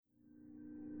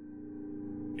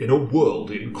In a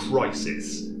world in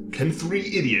crisis, can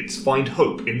three idiots find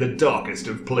hope in the darkest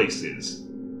of places?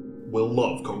 Will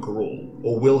love conquer all,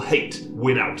 or will hate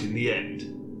win out in the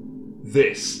end?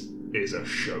 This is a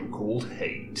show called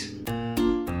Hate.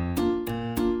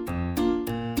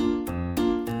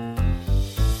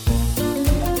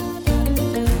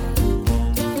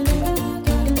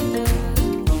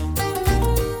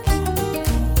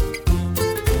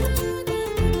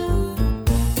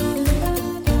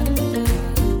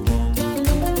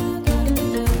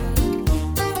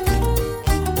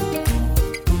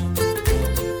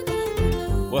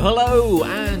 Hello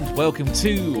and welcome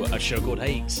to A Show Called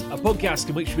Hate, a podcast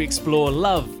in which we explore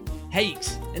love,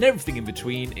 hate, and everything in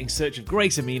between in search of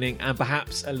greater meaning and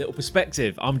perhaps a little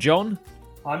perspective. I'm John.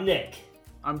 I'm Nick.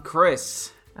 I'm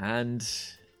Chris. And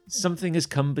something has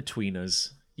come between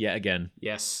us yet again.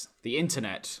 Yes, the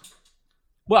internet.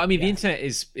 Well, I mean, The internet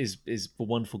is a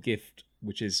wonderful gift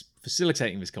which is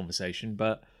facilitating this conversation,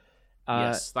 but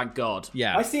yes, thank God.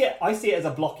 Yeah, I see it as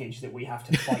a blockage that we have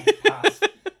to fight past.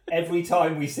 Every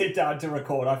time we sit down to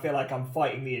record, I feel like I'm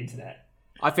fighting the internet.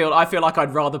 I feel like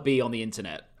I'd rather be on the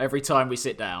internet every time we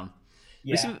sit down.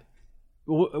 Yeah.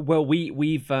 Well,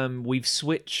 we've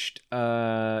switched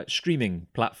streaming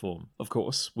platform. Of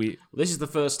course, This is the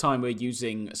first time we're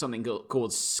using something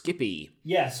called Skippy.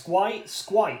 Yeah, Squipe.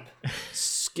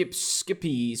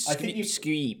 Skippy. I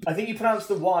think you pronounce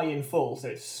the Y in full, so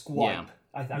it's Squipe.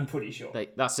 Yeah. I'm pretty sure.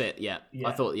 That's it. Yeah.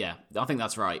 I think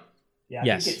that's right.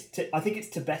 Yeah, I think it's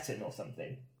Tibetan or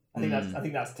something. I think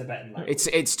that's Tibetan language.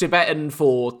 It's Tibetan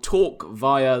for talk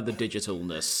via the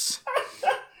digitalness.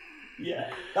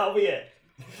 Yeah, that'll be it.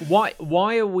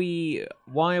 Why are we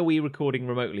recording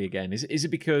remotely again? Is it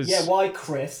because why,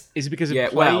 Chris? Is it because of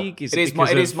plague? Well,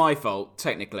 it is my fault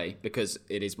technically because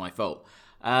it is my fault.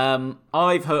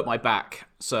 I've hurt my back,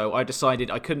 so I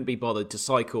decided I couldn't be bothered to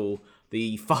cycle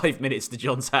the 5 minutes to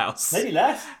John's house. Maybe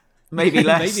less. Maybe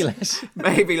less.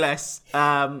 Maybe less.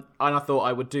 And I thought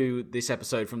I would do this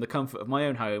episode from the comfort of my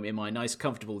own home in my nice,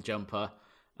 comfortable jumper.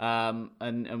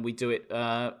 And we do it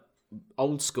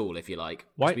old school, if you like.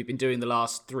 Why? We've been doing the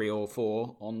last 3 or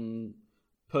 4 on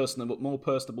more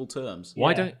personable terms.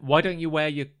 Yeah. Why don't you wear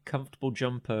your comfortable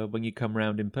jumper when you come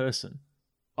round in person?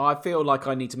 I feel like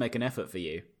I need to make an effort for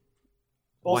you.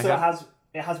 Also,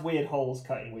 it has weird holes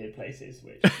cut in weird places,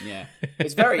 which yeah,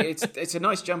 it's a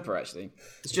nice jumper actually.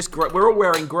 It's just great. We're all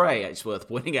wearing grey. It's worth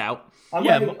pointing out. I'm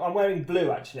wearing blue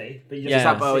actually, but is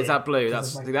that blue?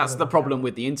 That's the problem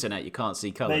with the internet. You can't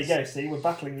see colours. There you go. See, we're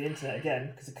battling the internet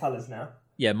again because of colours now.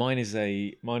 Yeah, mine is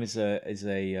a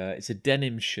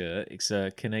denim shirt. It's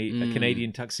a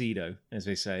Canadian tuxedo, as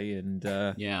they say, and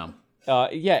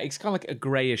it's kind of like a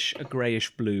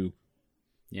greyish blue.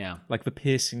 Yeah. Like the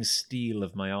piercing steel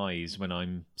of my eyes when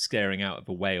I'm staring out of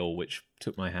a whale which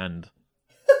took my hand.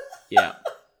 Yeah.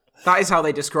 That is how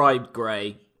they describe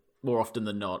grey more often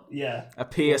than not. Yeah. A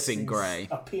piercing grey.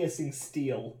 A piercing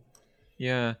steel.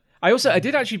 Yeah. I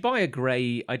did actually buy a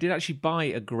grey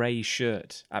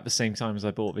shirt at the same time as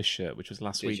I bought this shirt, which was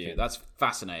last weekend. That's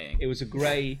fascinating. It was a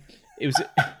grey...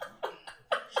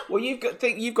 Well,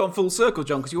 you've gone full circle,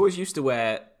 John, because you always used to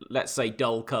wear, let's say,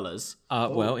 dull colours.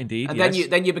 Well, indeed, and yes.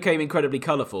 then you became incredibly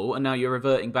colourful, and now you're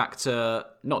reverting back to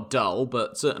not dull,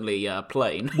 but certainly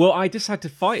plain. Well, I just had to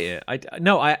fight it. I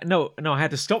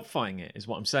had to stop fighting it. Is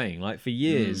what I'm saying. Like for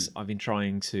years, I've been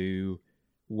trying to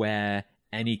wear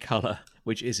any colour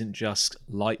which isn't just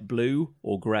light blue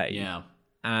or grey. Yeah.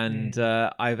 And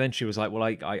I eventually was like, well,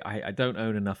 I don't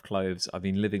own enough clothes. I've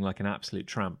been living like an absolute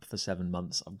tramp for 7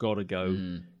 months. I've got to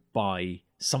go buy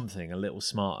something a little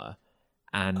smarter.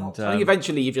 And I think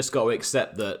eventually you've just got to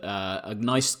accept that a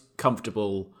nice,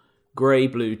 comfortable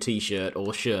grey-blue T-shirt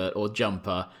or shirt or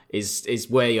jumper is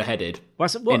where you're headed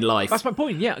in life. That's my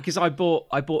point, yeah, because I bought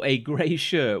a grey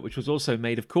shirt which was also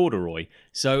made of corduroy.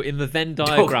 So in the Venn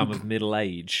diagram of middle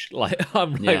age,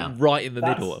 I'm right in the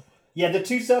middle. Yeah, the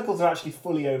two circles are actually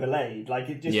fully overlaid. Like,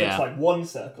 it just looks like one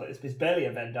circle. It's barely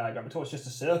a Venn diagram at all. It's just a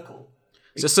circle.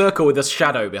 It's a circle with a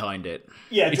shadow behind it.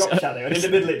 Yeah, a drop shadow. And in the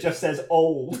middle it just says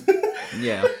old.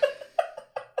 Yeah.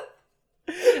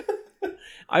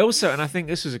 I think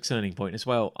this was a turning point as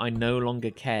well, I no longer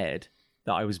cared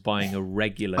that I was buying a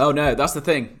regular... Oh, no, that's the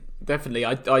thing. Definitely.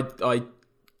 I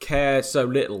care so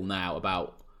little now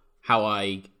about how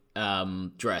I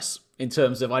dress. In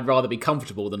terms of, I'd rather be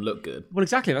comfortable than look good. Well,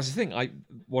 exactly. That's the thing.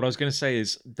 What I was going to say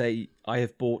is I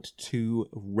have bought 2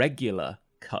 regular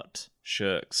cut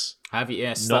shirts. Have you?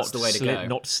 Yes, that's the way to go.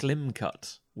 Not slim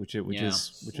cut, which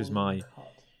is my.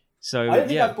 So I don't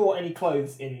think I've bought any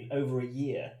clothes in over a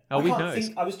year. Oh, we've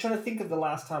noticed. I was trying to think of the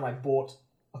last time I bought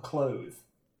a clothes.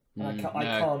 And I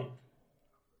can't.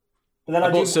 But then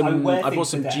I bought I wear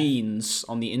some things jeans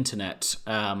on the internet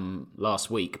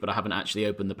last week, but I haven't actually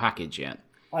opened the package yet.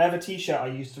 I have a T-shirt I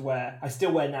used to wear. I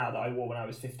still wear now that I wore when I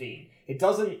was 15. It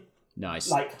doesn't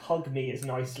hug me as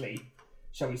nicely,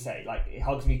 shall we say? Like it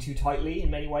hugs me too tightly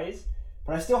in many ways,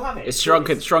 but I still have it. It's shrunk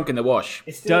in the wash.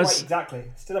 It's still exactly.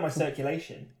 It's still in my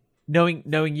circulation.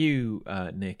 Knowing you,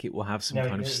 Nick, it will have some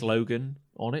kind of slogan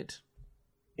on it.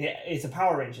 It's a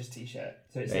Power Rangers T-shirt,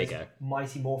 so it there says you go.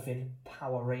 Mighty Morphin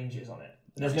Power Rangers on it.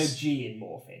 And there's no G in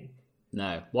Morphin.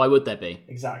 No, why would there be?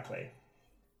 Exactly.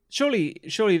 Surely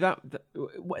that.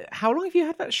 How long have you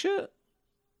had that shirt?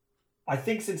 I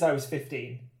think since I was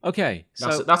 15. Okay,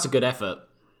 so That's a good effort.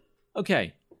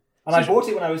 Okay, and I bought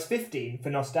it when I was 15 for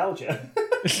nostalgia.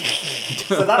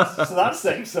 so that's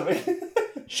saying something.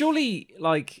 Surely,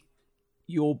 like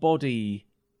your body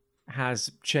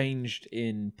has changed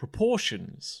in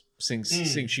proportions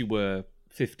since you were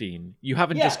 15. You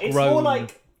haven't just grown.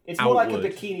 It's more like a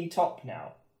bikini top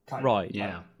now. Kind right. of.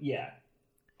 Yeah. Yeah.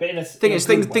 But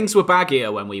things were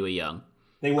baggier when we were young.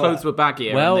 They were. Clothes were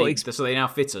baggier, so they now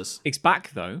fit us. It's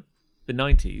back though. The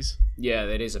 90s. Yeah,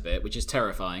 it is a bit, which is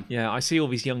terrifying. Yeah, I see all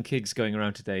these young kids going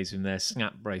around today in their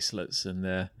snap bracelets and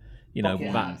their,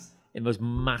 in those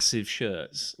massive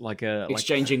shirts,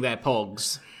 exchanging their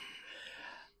pogs.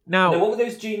 Now, what were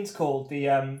those jeans called? The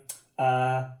I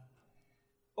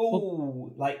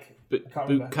can't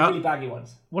remember. Really baggy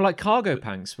ones. Well, like cargo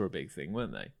pants were a big thing,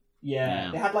 weren't they? Yeah,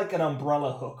 they had like an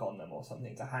umbrella hook on them or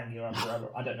something to hang your umbrella.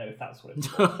 I don't know if that's what it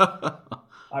was.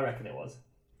 I reckon it was.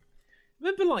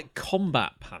 Remember, like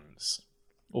combat pants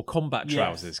or combat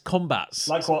trousers, combats,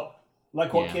 like what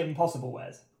Kim Possible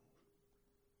wears.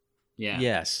 Yeah.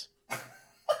 Yes.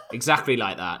 Exactly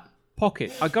like that.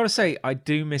 Pocket. I gotta say, I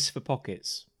do miss the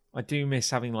pockets. I do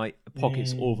miss having like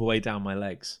pockets all the way down my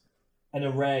legs. An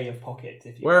array of pockets.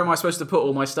 Where am I supposed to put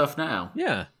all my stuff now?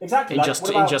 Yeah. Exactly. In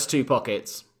just 2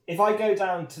 pockets. If I go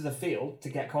down to the field to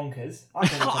get conkers,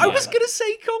 I was going to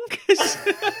say conkers.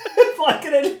 If I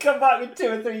can only come back with 2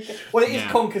 or 3. Well, it is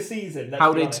conker season.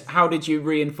 How did you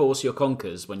reinforce your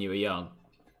conkers when you were young?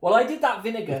 Well, I did that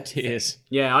vinegar. Tears.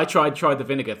 Yeah, I tried the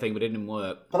vinegar thing, but it didn't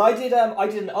work. But I did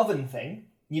an oven thing.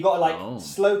 You got to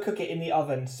slow cook it in the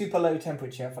oven, super low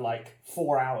temperature for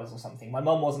 4 hours or something. My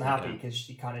mum wasn't happy because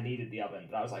she kind of needed the oven,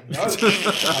 but I was like, no,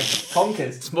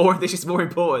 conkers. This is more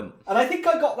important. And I think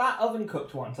I got that oven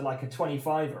cooked one to a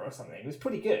 25er or something. It was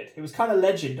pretty good. It was kind of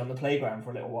legend on the playground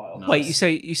for a little while. Nice. Wait,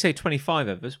 you say 25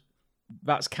 of us?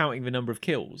 That's counting the number of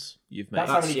kills you've made.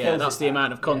 That's the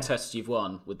amount of contests you've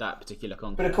won with that particular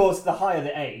contest. But of course, the higher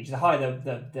the age, the higher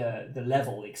the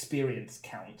level, experience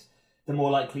count, the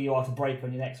more likely you are to break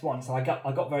on your next one. So I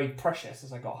got very precious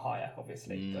as I got higher,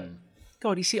 obviously. But...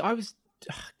 God, you see, I was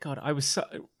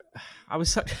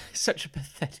such a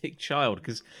pathetic child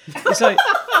because it's like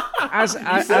as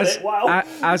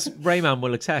Rayman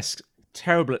will attest,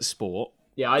 terrible at sport.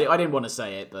 Yeah, I didn't want to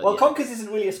say it, but Conkers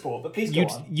isn't really a sport, but please go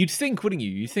on. You'd think, wouldn't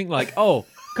you? You'd think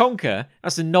Conker,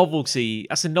 that's a novelty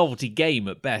game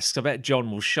at best. I bet John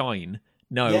will shine.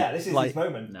 No, yeah, this is his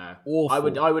moment. No,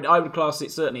 awful. I would class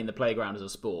it certainly in the playground as a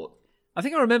sport. I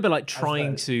think I remember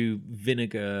trying to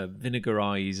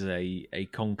vinegarize a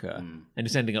Conker and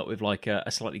just ending up with a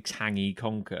slightly tangy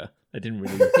Conker. I didn't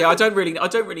really. Yeah, I don't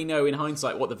really know in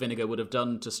hindsight what the vinegar would have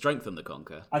done to strengthen the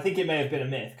Conker. I think it may have been a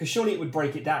myth because surely it would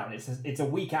break it down. It's a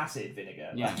weak acid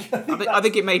vinegar. Yeah, I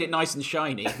think it made it nice and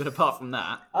shiny. But apart from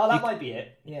that, that might be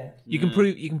it. Yeah, you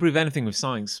can prove anything with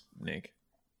science, Nick.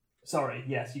 Sorry,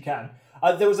 yes, you can.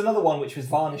 There was another one which was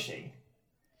varnishing,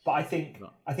 but I think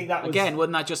that was... Again,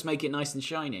 wouldn't that just make it nice and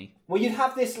shiny? Well, you'd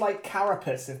have this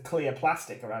carapace of clear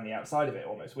plastic around the outside of it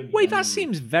almost, wouldn't you? Wait, that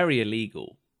seems very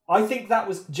illegal. I think that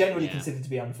was generally considered to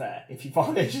be unfair if you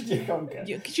varnished your Conker.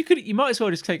 Yeah, because you might as well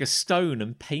just take a stone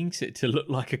and paint it to look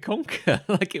like a Conker.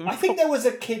 I think there was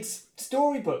a kid's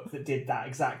storybook that did that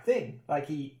exact thing.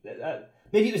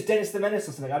 Maybe it was Dennis the Menace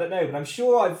or something, I don't know, but I'm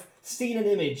sure I've seen an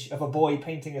image of a boy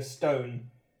painting a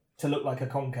stone to look like a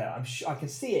Conker. I can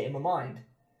see it in my mind.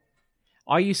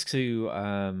 I used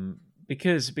to,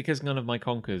 because none of my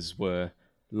Conkers were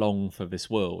long for this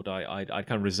world, I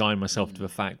kind of resigned myself to the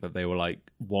fact that they were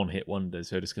one-hit wonders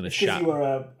who are just going to shout. Because you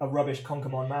were a rubbish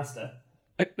Conkermon master.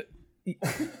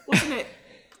 Wasn't it?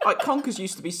 Conkers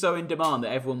used to be so in demand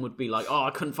that everyone would be like, "Oh,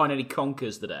 I couldn't find any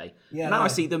Conkers today." Yeah, now I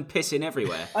see them pissing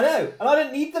everywhere. I know, and I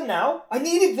don't need them now. I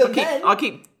needed them then. I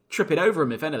keep tripping over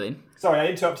them, if anything. Sorry, I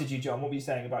interrupted you, John. What were you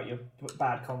saying about your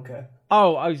bad Conker?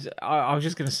 Oh, I was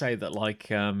just going to say that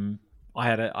I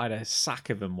had a sack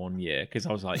of them one year because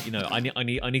I was like, I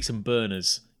need some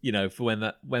burners,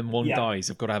 for when one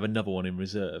dies, I've got to have another one in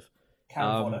reserve. Can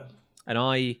fodder. And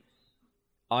I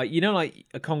like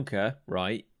a conker,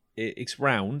 right? It's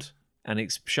round and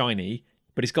it's shiny,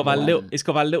 but it's got that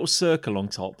little circle on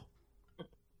top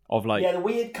of like the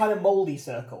weird kind of mouldy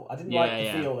circle. I didn't like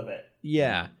the feel of it.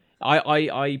 Yeah,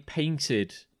 I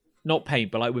painted, not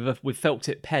paint, but like with felt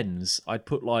tip pens, I'd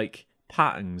put like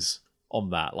patterns on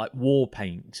that, like war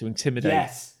paint to intimidate.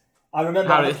 Yes, I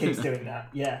remember other kids doing that.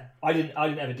 Yeah, I didn't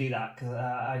ever do that because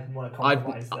I didn't want to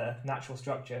compromise the natural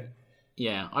structure.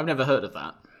 Yeah, I've never heard of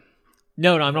that.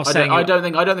 No, I'm not saying. I don't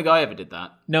think I ever did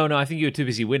that. No, I think you were too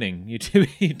busy winning. You're too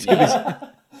busy.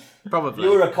 Probably.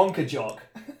 You were a Conkerjock.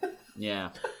 Yeah.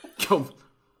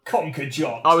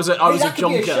 Conkerjocks. I was a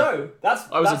jonker. Show.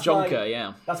 I was a jonker.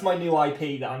 Yeah. That's my new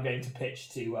IP that I'm going to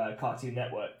pitch to Cartoon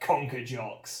Network.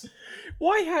 Conkerjocks.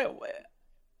 Why?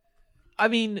 I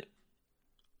mean,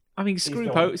 screw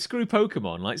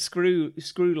Pokemon. Like screw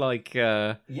like.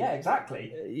 Yeah,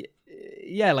 exactly.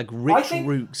 Yeah, like rich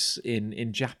roots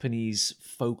in Japanese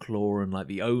folklore and like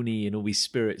the Oni and all these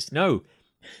spirits. No.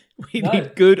 We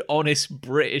need good, honest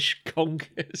British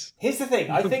conkers. Here's the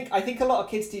thing. I think a lot of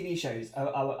kids' TV shows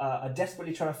are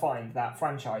desperately trying to find that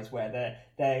franchise where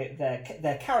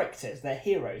their characters, their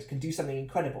heroes, can do something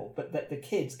incredible, but that the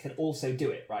kids can also do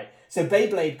it, right? So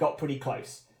Beyblade got pretty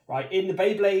close, right? In the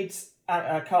Beyblades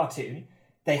cartoon,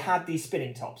 they had these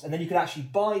spinning tops, and then you could actually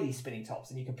buy these spinning tops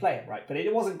and you could play them, right? But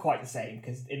it wasn't quite the same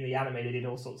because in the anime they did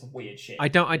all sorts of weird shit. I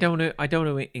don't know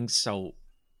to insult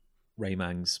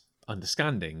Raymang's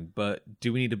understanding, but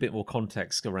do we need a bit more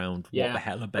context around what the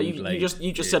hell a Beyblade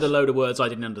you just said a load of words I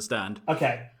didn't understand.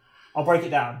 Okay, I'll break it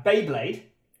down. Beyblade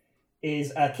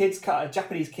is a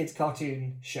Japanese kids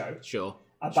cartoon show. Sure.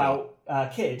 About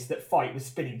kids that fight with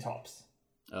spinning tops.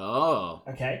 Oh.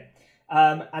 Okay.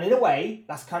 And in a way,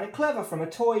 that's kind of clever from a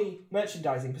toy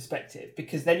merchandising perspective,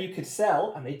 because then you could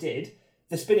sell, and they did,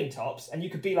 the spinning tops, and you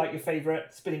could be like your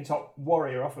favourite spinning top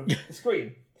warrior off of the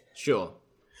screen. Sure.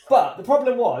 But the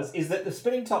problem is that the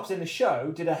spinning tops in the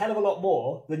show did a hell of a lot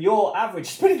more than your average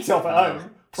spinning top at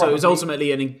home. So it was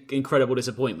ultimately an incredible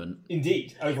disappointment.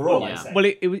 Indeed, overall, I'd say. Well,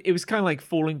 it was kind of like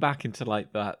falling back into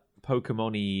like that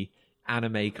Pokemon-y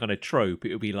anime kind of trope.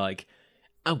 It would be like,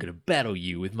 I'm gonna battle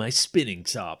you with my spinning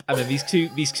top, and then these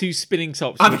two spinning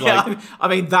tops. I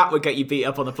mean, that would get you beat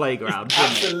up on the playground.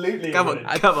 Absolutely. Come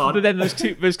on. But then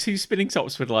those two spinning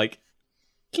tops would like,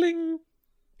 cling.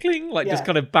 Cling, like just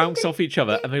kind of bounce off each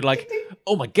other, and they're like,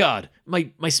 "Oh my god, my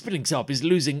spinning top is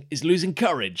losing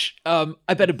courage.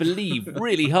 I better believe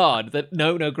really hard that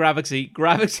no gravity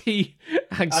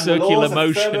and circular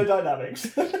motion."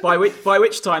 Thermodynamics. by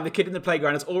which time the kid in the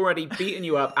playground has already beaten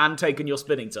you up and taken your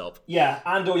spinning top. Yeah,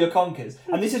 and all your conkers.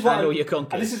 And this is what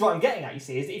And this is what I'm getting at. You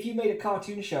see, is that if you made a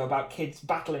cartoon show about kids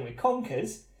battling with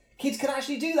conkers, kids can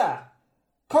actually do that.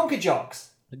 Conkerjocks.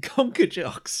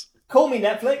 Conkerjocks. Call me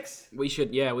Netflix. We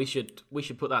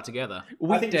should put that together.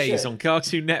 Weekdays on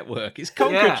Cartoon Network. It's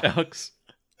Conkerjocks.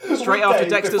 Straight after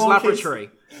Dexter's Laboratory.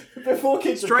 Before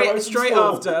kids straight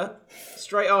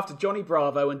after Johnny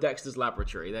Bravo and Dexter's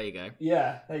Laboratory. There you go.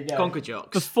 Yeah, there you go.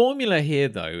 Conkerjocks. The formula here,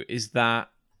 though, is that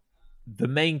the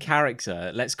main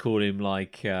character, let's call him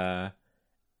like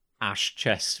Ash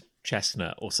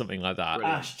Chestnut or something like that.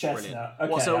 Brilliant. Ash Chestnut.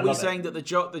 Okay, so are we saying that the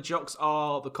jocks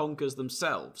are the conkers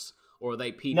themselves? Or are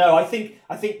they people? No, I think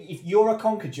if you're a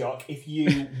Conkerjock, if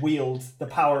you wield the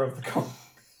power of the conker.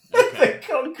 Okay. The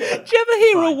conker. Do you ever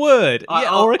hear a word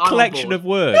or a I'm collection of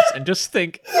words and just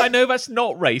think, I know that's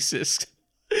not racist,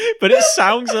 but it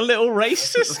sounds a little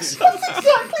racist? That's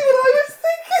exactly what I was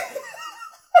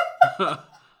thinking.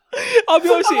 I'll be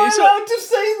honest with you. Am I allowed to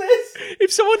say this?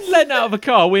 If someone leant out of a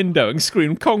car window and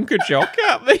screamed Conkerjock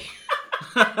at me...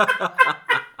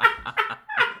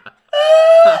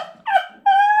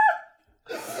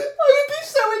 I would be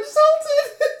so insulted.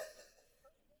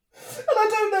 And I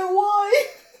don't know why.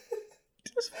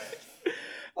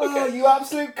 Oh, you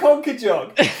absolute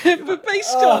Conkerjock. But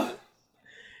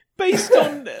based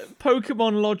on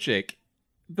Pokemon logic,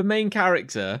 the main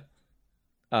character,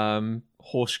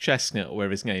 Horse Chestnut, or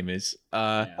whatever his name is.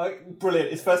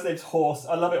 Brilliant. His first name's Horse.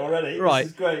 I love it already. Right.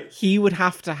 This is great. He would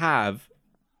have to have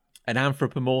an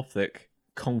anthropomorphic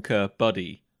conker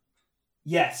buddy.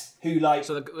 Yes. Who like?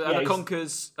 So are the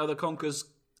conkers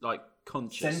like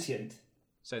conscious?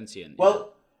 Sentient.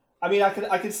 Well, I mean,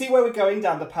 I can see where we're going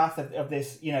down the path of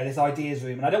this, this ideas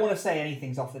room, and I don't want to say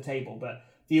anything's off the table, but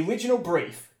the original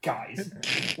brief, guys,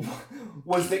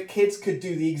 was that kids could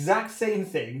do the exact same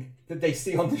thing that they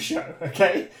see on the show.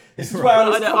 Okay, this is where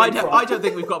I don't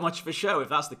think we've got much of a show if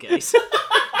that's the case.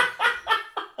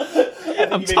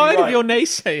 I'm tired of your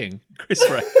naysaying, Chris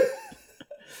Ray.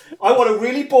 I want a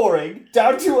really boring,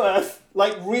 down to earth,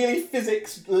 like really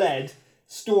physics led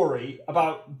story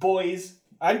about boys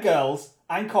and girls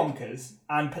and conkers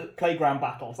and playground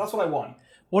battles. That's what I want.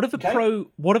 What are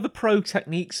the pro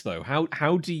techniques though?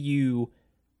 How do you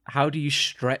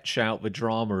stretch out the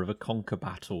drama of a conker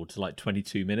battle to like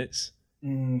 22 minutes?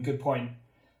 Good point.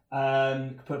 Put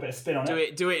a bit of spin on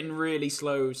it. Do it in really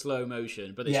slow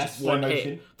motion, but it's just slow one motion.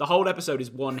 hit. The whole episode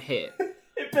is one hit.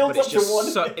 It builds up to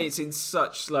one. It's in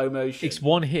such slow motion. It's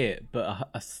one hit, but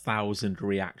 1,000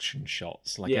 reaction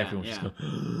shots. Like everyone's just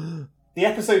going. The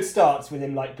episode starts with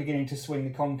him like beginning to swing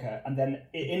the conker, and then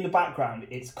in the background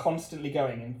it's constantly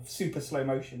going in super slow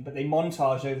motion. But they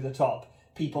montage over the top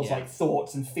people's like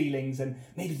thoughts and feelings, and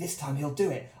maybe this time he'll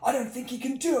do it. I don't think he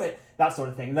can do it. That sort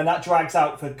of thing. And then that drags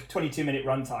out for 22-minute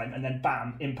runtime, and then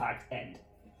bam, impact, end.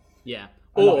 Yeah.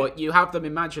 Or you have them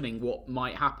imagining what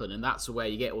might happen, and that's where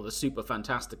you get all the super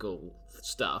fantastical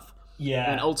stuff.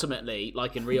 Yeah. And ultimately,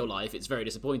 like in real life, it's very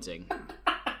disappointing.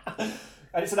 And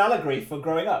it's an allegory for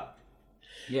growing up.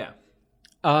 Yeah.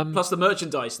 Plus the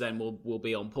merchandise then will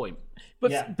be on point.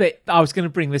 But I was going to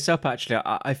bring this up actually.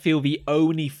 I feel the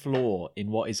only flaw in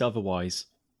what is otherwise,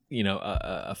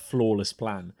 a flawless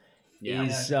plan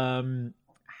is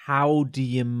how do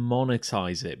you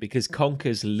monetize it? Because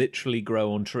conkers literally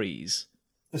grow on trees.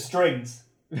 The strings.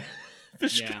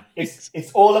 Yeah.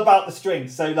 It's all about the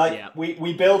strings. So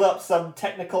we build up some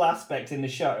technical aspect in the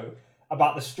show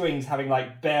about the strings having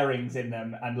like bearings in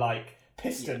them and like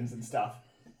pistons and stuff.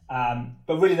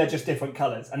 But really they're just different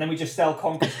colours. And then we just sell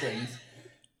conker strings.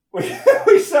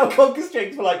 We sell conker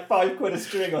strings for like £5 a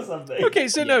string or something. Okay,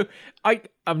 so no,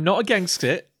 I'm not against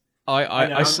it. We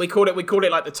call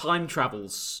it like the time travel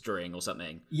string or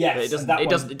something. Yes, but it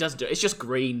doesn't do it. It's just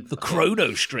green. The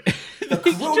chrono string. The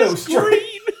chrono string.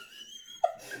 Green.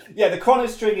 Yeah, the chrono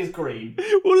string is green.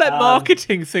 We'll let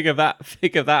marketing figure that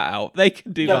out. They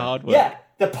can do the hard work. Yeah,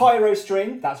 the pyro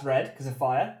string, that's red because of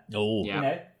fire. Oh,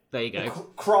 yeah. There you go. The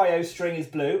cryo string is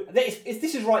blue. This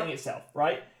is writing itself,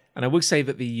 right? And I would say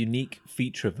that the unique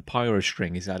feature of the pyro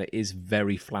string is that it is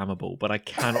very flammable, but I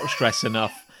cannot stress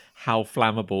enough how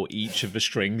flammable each of the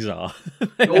strings are.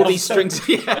 All these strings,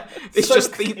 it's so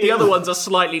just the other ones are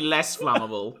slightly less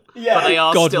flammable, but they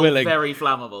are still very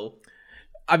flammable.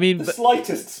 I mean, the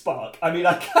slightest spark. I mean,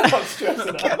 I cannot stress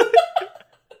enough.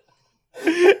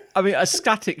 I mean, a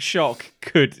static shock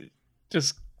could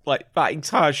just like that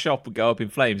entire shop would go up in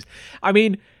flames. I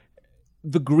mean,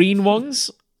 the green ones.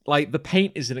 Like, the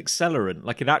paint is an accelerant.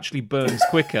 Like, it actually burns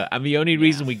quicker. And the only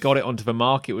reason we got it onto the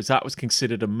market was that was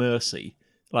considered a mercy.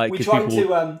 Like, we tried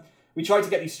to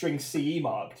get these strings CE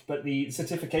marked, but the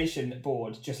certification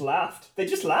board just laughed. They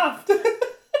just laughed.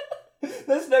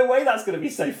 There's no way that's going to be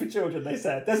safe for children, they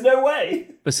said. There's no way.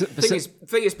 The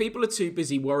thing is, people are too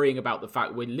busy worrying about the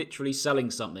fact we're literally selling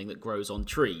something that grows on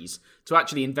trees to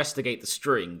actually investigate the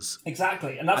strings.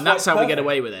 Exactly. And that's how we get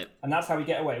away with it. And that's how we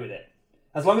get away with it.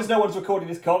 As long as no one's recording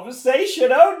this conversation,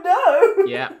 oh no!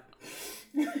 Yeah.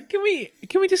 Can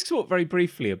we just talk very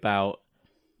briefly about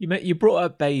you brought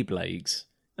up Beyblades,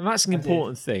 and that's an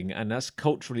important thing, and that's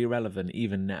culturally relevant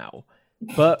even now.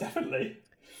 But definitely.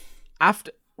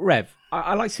 After Rev,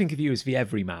 I like to think of you as the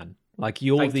everyman. Like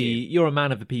you're a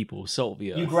man of the people, salt of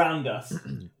the earth. You ground us.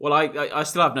 Well, I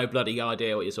still have no bloody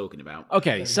idea what you're talking about.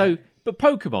 Okay, but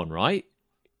Pokemon, right?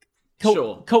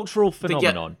 Sure. Cultural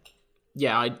phenomenon.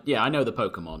 Yeah, I know the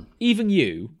Pokemon. Even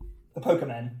you. The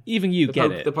Pokemon. Even you get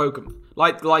it. The Pokemon.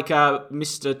 Like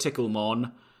Mr.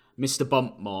 Ticklemon, Mr.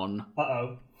 Bumpmon.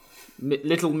 Uh-oh.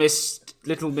 Little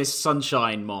Miss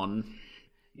Sunshine Mon.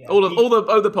 Yeah. All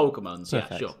the Pokemons.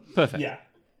 Perfect. Yeah, sure. Perfect. Yeah.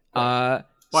 By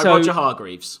Roger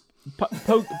Hargreaves.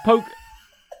 Pokemon.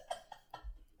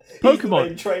 He's the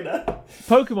main trainer.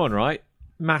 Pokemon, right?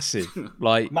 Massive.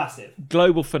 Massive.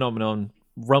 Global phenomenon,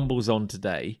 rumbles on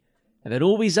today. And then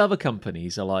all these other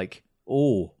companies are like,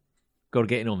 oh, got to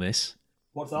get in on this.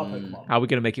 What's our Pokemon? How are we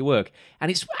going to make it work?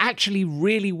 And it's actually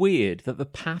really weird that the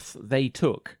path they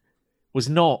took was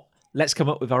not, let's come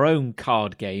up with our own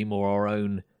card game or our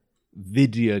own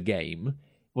video game,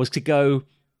 was to go,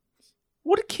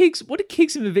 what do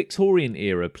kids in the Victorian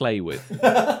era play with?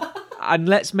 And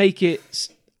let's make it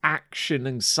action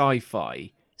and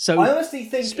sci-fi. So I honestly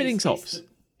think spinning tops.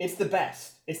 It's the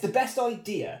best. It's the best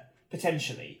idea,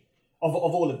 potentially, of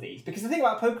all of these. Because the thing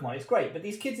about Pokemon, it's great, but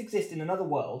these kids exist in another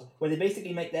world where they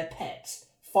basically make their pets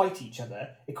fight each other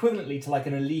equivalently to like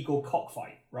an illegal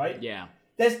cockfight, right? Yeah.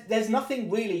 There's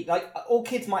nothing really, like, all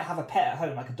kids might have a pet at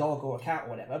home, like a dog or a cat or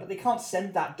whatever, but they can't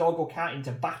send that dog or cat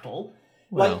into battle.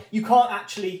 Well. Like, you can't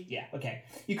actually,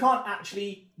 you can't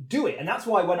actually do it. And that's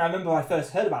why when I remember I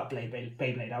first heard about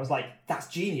Beyblade, I was like, that's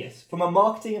genius. From a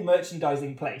marketing and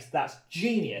merchandising place, that's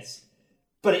genius.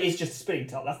 But it is just a spinning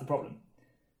top, that's the problem.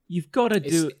 You've got to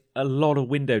do a lot of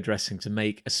window dressing to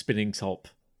make a spinning top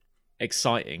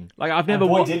exciting. Like I've And never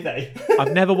boy, did they.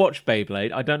 I've never watched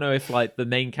Beyblade. I don't know if like the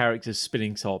main character's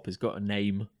spinning top has got a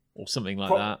name or something like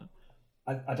that.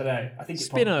 I don't know. I think it's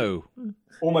Spino.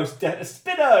 Almost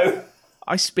Spino.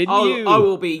 I spin you.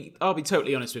 I'll be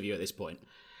totally honest with you at this point.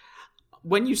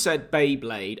 When you said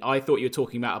Beyblade, I thought you were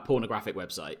talking about a pornographic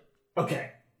website.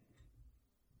 Okay.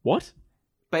 What?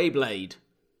 Beyblade.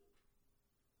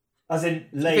 As in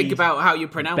laid. Think about how you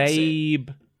pronounce it.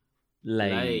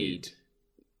 Beyblade.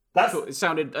 That's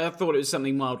I thought it was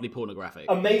something mildly pornographic.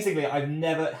 amazingly. I've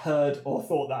never heard or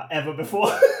thought that ever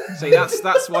before. See,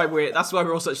 that's why we're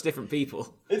all such different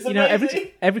people. It's You know,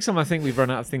 amazing. every time I think we've run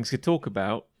out of things to talk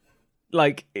about,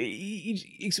 like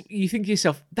you think to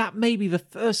yourself, that may be the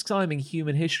first time in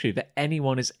human history that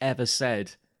anyone has ever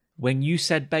said, when you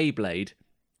said Beyblade,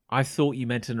 I thought you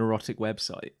meant an erotic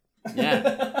website.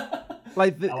 Yeah.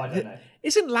 I don't know.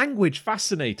 Isn't language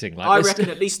fascinating? Like I reckon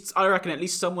at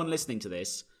least someone listening to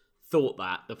this thought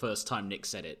that the first time Nick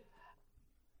said it.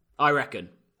 I reckon.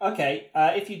 Okay,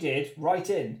 if you did, write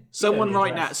in. Someone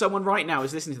right now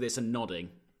is listening to this and nodding.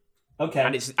 Okay.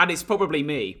 And it's probably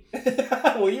me.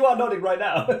 Well, you are nodding right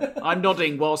now. I'm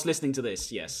nodding whilst listening to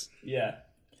this, yes. Yeah.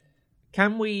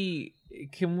 Can we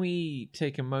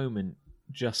take a moment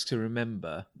just to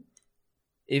remember,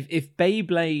 if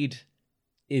Beyblade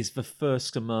is the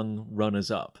first among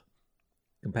runners-up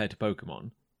compared to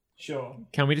Pokemon, Sure.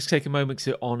 can we just take a moment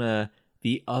to honour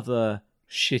the other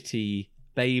shitty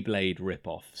Beyblade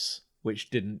rip-offs, which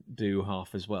didn't do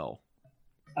half as well?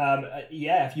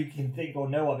 Yeah, if you can think or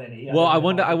know of any. Well, I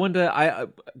wonder.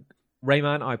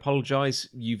 Rayman, I apologise.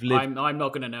 You've lived. I'm not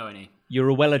going to know any. You're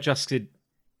a well-adjusted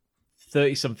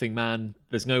 30-something man.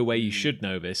 There's no way you should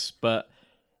know this, but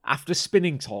after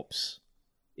Spinning Tops,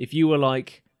 if you were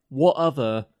like, what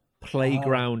other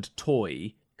playground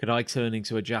toy could I turn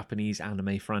into a Japanese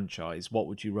anime franchise? What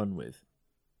would you run with?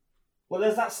 Well,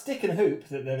 there's that stick and hoop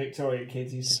that the Victorian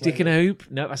kids used to Stick play and a hoop?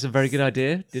 No, that's a very good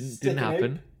idea. Didn't Stick and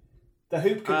happen. hoop. The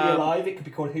hoop could be alive. It could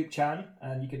be called Hoop Chan,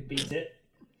 and you could beat it.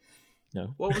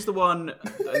 No. What was the one?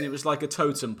 And it was like a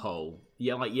totem pole.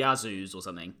 Yeah, like Yazoo's or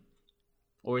something.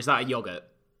 Or is that a yogurt?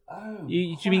 Oh. Do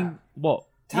you mean what?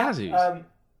 Yazoo's?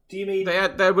 Do you mean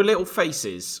There were little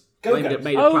faces Go-Go's.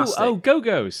 made of plastic.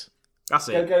 Go-Go's. That's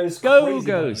it. Go-Go's?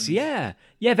 Go-Go's, yeah.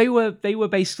 Yeah, they were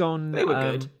based on... They were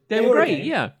good. They They were were great, okay.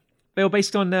 yeah. They were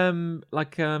based on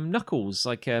Knuckles,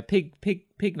 like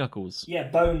pig Knuckles. Yeah,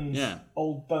 bones. Yeah.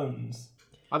 Old bones.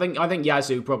 I think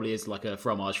Yazoo probably is like a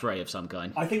fromage frais of some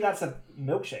kind. I think that's a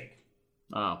milkshake.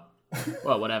 Oh.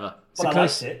 Well, whatever. Well, I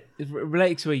liked it. It's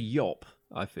related to a yop,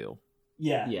 I feel.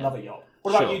 Yeah, Yeah. love it, yacht.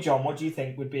 What about Sure. you, John? What do you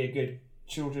think would be a good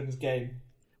children's game?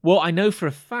 Well, I know for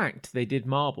a fact they did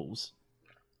marbles.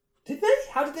 Did they?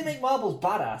 How did they make marbles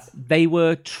badass? They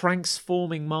were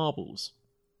transforming marbles.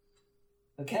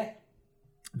 Okay.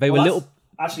 They were Well, little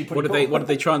that's actually pretty What did cool.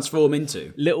 they transform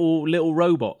into? little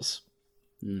robots.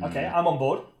 Okay, I'm on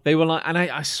board. They were like, and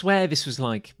I swear this was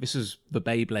the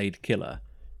Beyblade killer,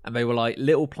 and they were like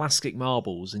little plastic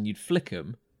marbles, and you'd flick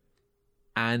them,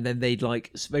 and then they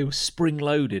were spring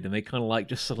loaded, and they kind of like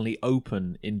just suddenly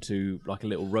open into like a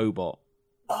little robot.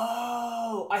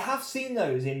 Oh, I have seen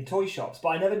those in toy shops, but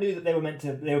I never knew that they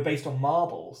were based on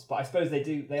marbles. But I suppose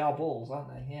they are balls, aren't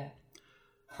they? Yeah.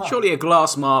 Surely a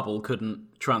glass marble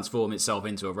couldn't transform itself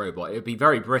into a robot. It would be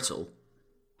very brittle.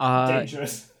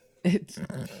 Dangerous.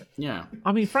 Yeah.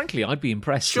 I mean, frankly, I'd be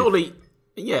impressed. Surely,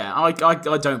 yeah. I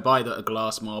don't buy that a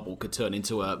glass marble could turn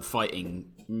into a fighting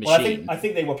machine. Well, I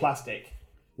think they were plastic.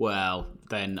 Well,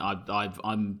 then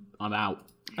I'm out.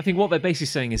 I think what they're basically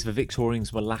saying is the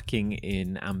Victorians were lacking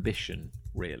in ambition,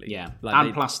 really. Yeah, Like and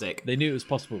they- plastic. They knew it was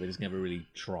possible, they just never really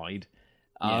tried.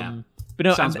 Yeah. But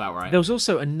no, Sounds and about right. There was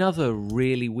also another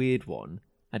really weird one.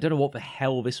 I don't know what the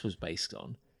hell this was based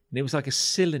on. And it was like a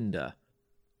cylinder.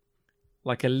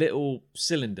 Like a little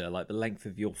cylinder, like the length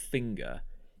of your finger.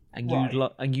 And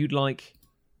you'd like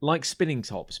spinning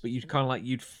tops, but you'd kind of like,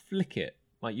 you'd flick it.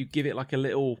 Like you'd give it like a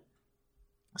little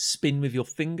spin with your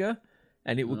finger,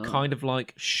 and it would kind of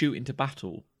like shoot into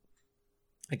battle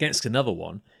against another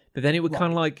one. But then it would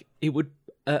kind of like, it would,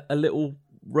 a little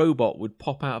robot would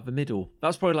pop out of the middle.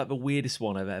 That's probably like the weirdest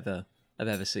one I've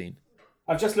ever seen.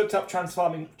 I've just looked up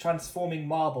transforming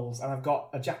marbles, and I've got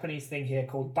a Japanese thing here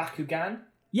called Bakugan.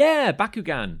 Yeah,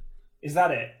 Bakugan. Is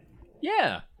that it?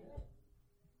 Yeah.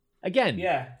 Again.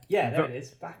 Yeah, there it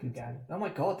is. Bakugan. Oh my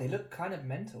god, they look kind of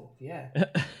mental. Yeah.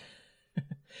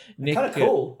 Nick, Kind of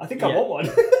cool. I think I want one.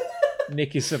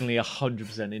 Nick is suddenly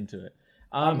 100% into it.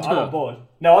 I'm on board.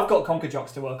 No, I've got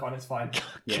Conkerjocks to work on. It's fine.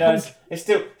 Yeah. No, it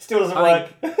still doesn't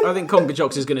work. I think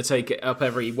Conkerjocks is going to take it up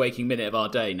every waking minute of our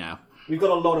day now. We've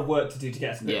got a lot of work to do to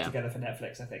get a script together for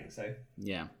Netflix, I think. So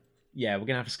yeah, we're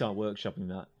gonna have to start workshopping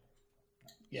that.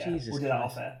 Yeah, Jesus we'll do that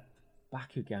Christ. off air.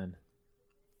 Bakugan.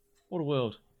 What a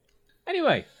world.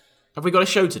 Anyway, have we got a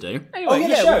show to do? Anyway,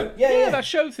 the show. Yeah, that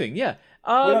show thing. Yeah.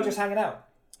 We're not just hanging out.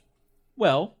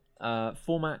 Well,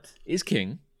 format is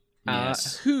king.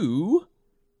 Yes. Who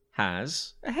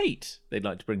has a hate they'd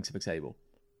like to bring to the table?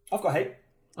 I've got hate.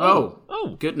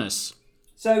 Oh, goodness.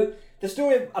 So the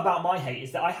story about my hate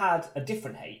is that I had a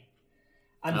different hate,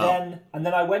 and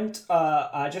then I went.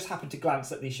 I just happened to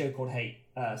glance at the show called Hate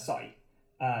site.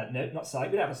 No, not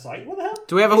site. We don't have a site. What the hell?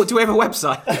 Do we have a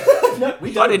website? No,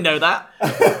 we don't. I didn't know that.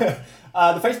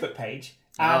 The Facebook page,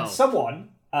 and someone,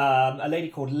 a lady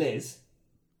called Liz.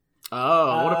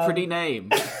 Oh, what a pretty name.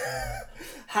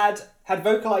 had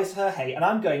vocalized her hate, and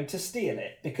I'm going to steal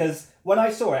it, because when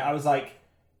I saw it, I was like,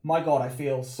 my God, I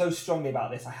feel so strongly about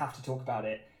this. I have to talk about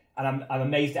it. And I'm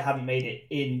amazed it hadn't made it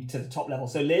into the top level.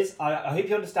 So Liz, I hope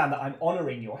you understand that I'm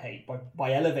honouring your hate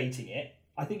by elevating it.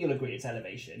 I think you'll agree it's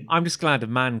elevation. I'm just glad a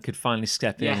man could finally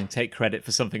step in and take credit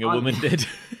for something a woman did.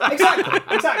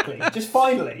 Exactly. Just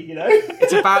finally, you know?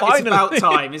 It's about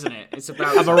time, isn't it? It's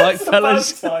about Am I right,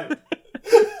 fellas? Time.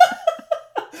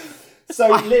 So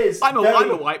Liz, I'm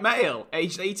a white male,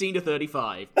 aged 18 to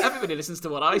 35. Everybody listens to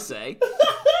what I say.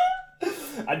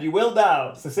 And you will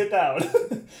now, so sit down.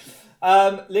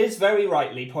 Liz very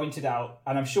rightly pointed out,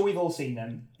 and I'm sure we've all seen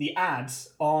them, the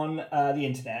ads on the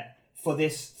internet for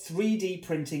this 3D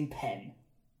printing pen.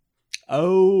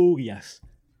 Oh, yes.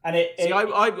 And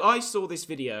I saw this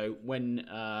video when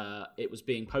it was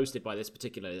being posted by this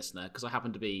particular listener, because I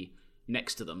happened to be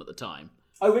next to them at the time.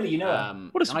 Oh, really? You know her?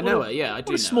 I know her, yeah, I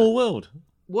do know What a small her.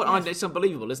 world. It's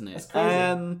unbelievable, isn't it? That's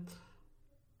crazy.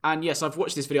 And yes, I've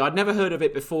watched this video. I'd never heard of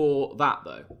it before that,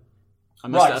 though.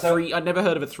 I'd never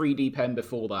heard of a 3D pen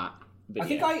before that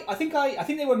video. I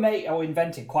think they were made or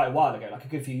invented quite a while ago, like a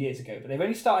good few years ago, but they've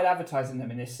only started advertising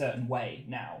them in this certain way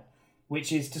now,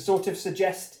 which is to sort of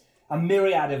suggest a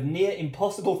myriad of near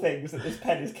impossible things that this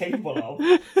pen is capable of.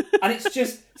 And it's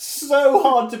just so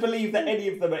hard to believe that any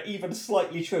of them are even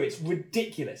slightly true. It's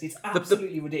ridiculous. It's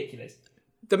absolutely ridiculous.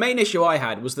 The main issue I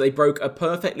had was that they broke a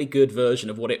perfectly good version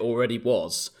of what it already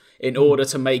was in order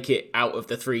to make it out of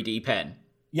the 3D pen.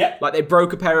 Yep. Like, they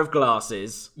broke a pair of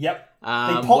glasses. Yep. They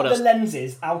popped the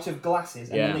lenses out of glasses,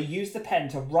 and then they used the pen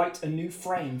to write a new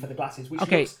frame for the glasses, which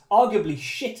looks arguably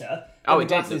shitter than the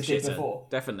glasses did before.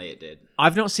 Definitely it did.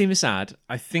 I've not seen this ad.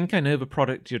 I think I know the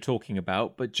product you're talking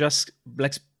about, but just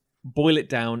let's boil it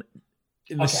down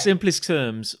in the simplest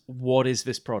terms. What is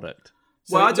this product?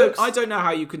 So I don't know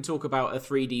how you can talk about a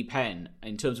 3D pen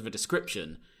in terms of a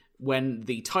description when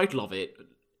the title of it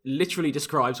literally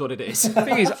describes what it is. The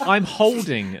thing is, I'm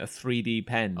holding a 3D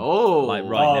pen right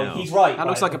now. He's right. That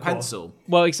looks like a pencil.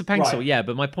 Well, it's a pencil, yeah,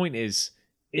 but my point is,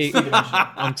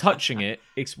 I'm touching it,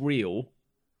 it's real.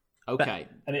 Okay.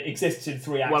 And it exists in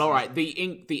 3 axes. Well, all right, the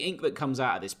ink that comes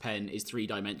out of this pen is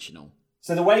 3-dimensional.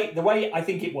 So the way I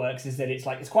think it works is that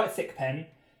it's quite a thick pen,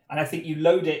 and I think you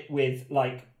load it with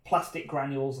like plastic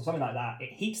granules or something like that.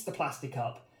 It heats the plastic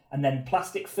up, and then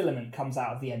plastic filament comes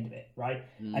out of the end of it, right?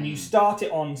 And you start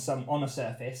it on a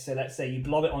surface. So let's say you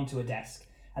blob it onto a desk,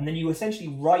 and then you essentially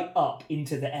write up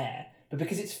into the air. But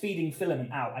because it's feeding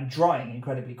filament out and drying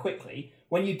incredibly quickly,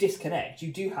 when you disconnect,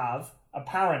 you do have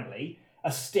apparently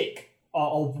a stick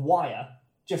of wire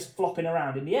just flopping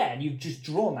around in the air, and you've just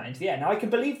drawn that into the air. Now I can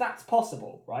believe that's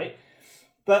possible, right?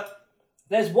 But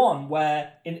there's one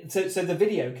where so the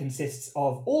video consists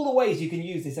of all the ways you can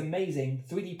use this amazing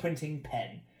 3D printing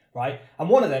pen. Right, and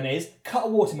one of them is cut a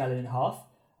watermelon in half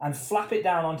and flap it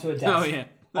down onto a desk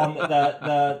on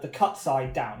the cut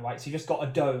side down. Right, so you just got a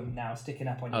dome now sticking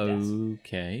up on your desk.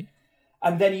 Okay.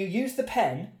 And then you use the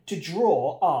pen to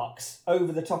draw arcs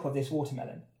over the top of this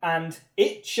watermelon, and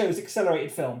it shows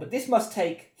accelerated film. But this must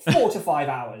take 4 to 5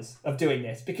 hours of doing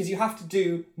this, because you have to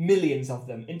do millions of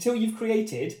them until you've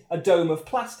created a dome of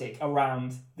plastic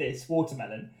around this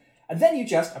watermelon, and then you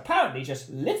apparently just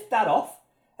lift that off,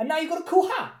 and now you've got a cool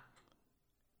hat.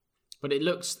 But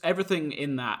everything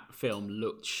in that film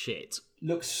looked shit.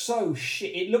 Looks so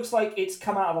shit. It looks like it's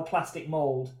come out of a plastic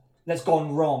mould that's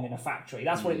gone wrong in a factory.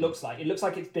 That's what it looks like. It looks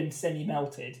like it's been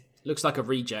semi-melted. Looks like a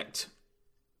reject.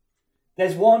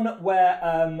 There's one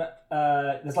where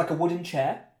there's like a wooden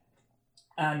chair,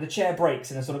 and the chair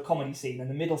breaks in a sort of comedy scene, and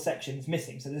the middle section is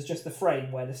missing. So there's just the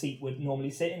frame where the seat would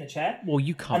normally sit in the chair. Well,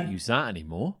 you can't use that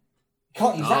anymore.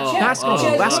 Can't use that chair.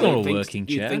 That's not a working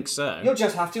chair. You think so? You'll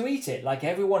just have to eat it like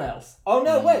everyone else. Oh,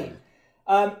 no, wait.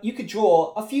 you could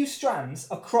draw a few strands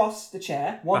across the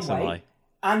chair one That's a way lie.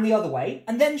 and the other way,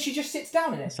 and then she just sits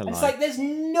down in it. That's a And it's lie. like there's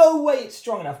no way it's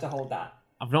strong enough to hold that.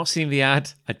 I've not seen the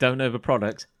ad. I don't know the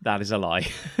product. That is a lie.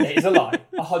 It is a lie.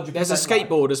 100%. There's a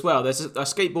skateboard as well. There's a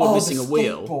skateboard missing a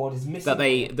wheel that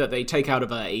they take out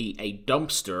of a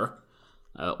dumpster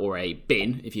or a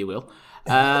bin, if you will,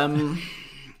 and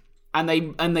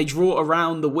they draw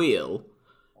around the wheel,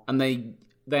 and they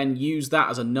then use that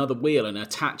as another wheel and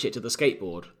attach it to the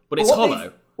skateboard. But it's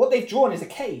hollow. What they've drawn is a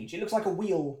cage. It looks like a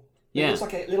wheel. It Yeah. looks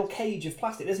like a little cage of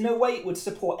plastic. There's no way it would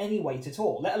support any weight at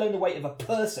all, let alone the weight of a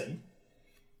person.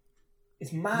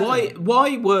 It's mad.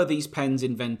 Why were these pens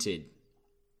invented?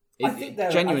 I think they're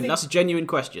genuine. That's a genuine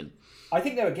question. I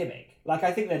think they're a gimmick. Like,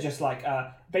 I think they're just like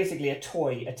basically a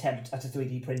toy attempt at a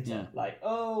 3D printer. Yeah. Like,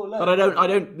 oh look. But I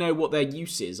don't know what their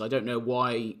use is. I don't know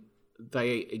why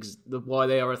why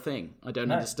they are a thing. I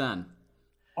don't understand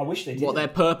I wish they did. what their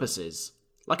purpose is.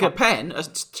 Like a pen, a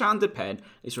standard pen,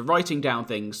 is for writing down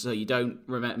things so you don't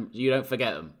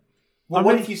forget them. Well,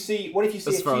 what if you see a as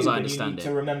cube far as I and you understand need it.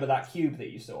 to remember that cube that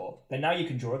you saw? Then now you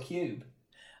can draw a cube.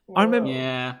 I remember.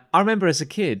 Yeah, I remember as a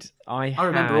kid, I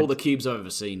remember all the cubes I've ever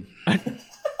seen.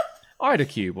 I had a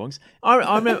cube once.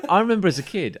 I remember as a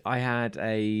kid, I had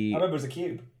I remember as a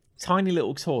cube. tiny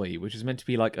little toy, which was meant to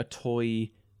be like a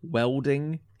toy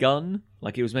welding gun.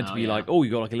 Like it was meant to be like, oh,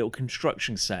 you got like a little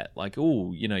construction set. Like,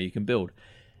 oh, you can build.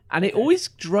 And it always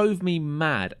drove me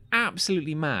mad,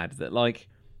 absolutely mad, that like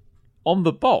on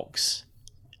the box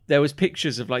there was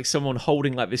pictures of like someone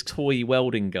holding like this toy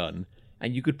welding gun,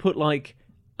 and you could put like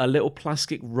a little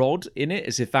plastic rod in it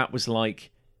as if that was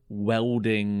like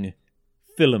welding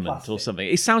filament or something.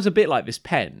 It sounds a bit like this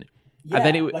pen. Yeah, And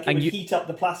then it would heat up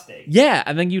the plastic. Yeah,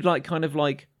 and then you'd like kind of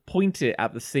like point it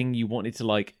at the thing you wanted to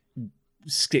like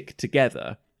stick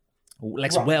together.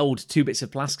 Let's weld two bits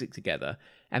of plastic together.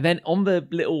 And then on the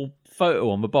little photo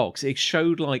on the box, it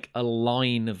showed like a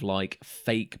line of like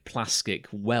fake plastic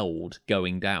weld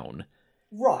going down.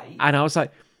 Right. And I was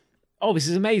like, oh, this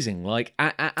is amazing. Like,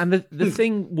 and the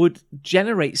thing would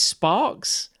generate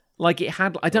sparks. Like it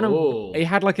had, I don't know, it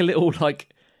had like a little like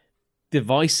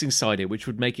device inside it which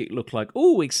would make it look like,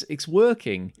 oh, it's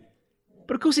working.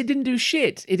 But of course it didn't do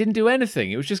shit. It didn't do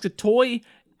anything. It was just a toy.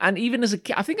 And even as a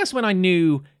kid, I think that's when I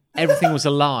knew everything was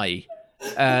a lie.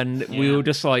 And we were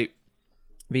just like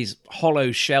these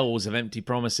hollow shells of empty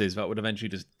promises that would eventually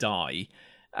just die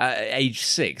at age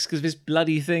 6, because this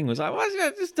bloody thing was like, well,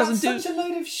 it just doesn't That's such a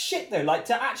load of shit, though. Like,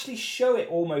 to actually show it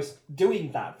almost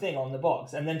doing that thing on the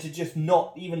box, and then to just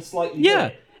not even slightly do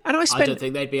it. And I don't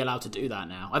think they'd be allowed to do that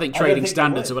now. I think don't trading think they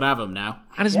standards would. would have them now.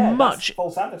 And as Yeah, much that's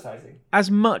false advertising. as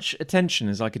much attention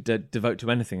as I could devote to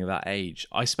anything of that age,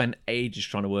 I spent ages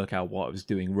trying to work out what I was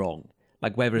doing wrong.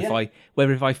 Like whether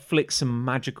if I flick some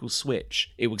magical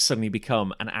switch, it would suddenly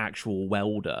become an actual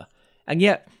welder. And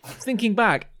yet, thinking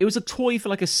back, it was a toy for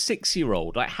like a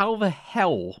 6-year-old. Like, how the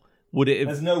hell would it have...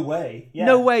 There's no way. Yeah.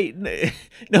 No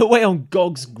way on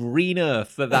Gog's green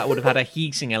earth that would have had a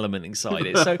heating element inside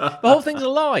it. So the whole thing's a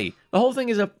lie. The whole thing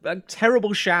is a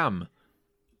terrible sham.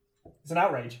 It's an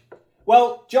outrage.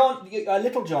 Well, John,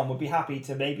 little John would be happy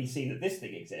to maybe see that this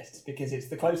thing exists, because it's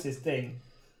the closest thing.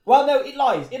 Well, no, it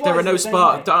lies. There are no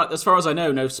sparks. As far as I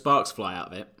know, no sparks fly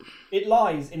out of it. It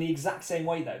lies in the exact same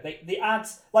way, though. The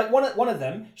ads, like one of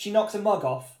them, she knocks a mug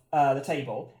off the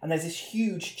table, and there's this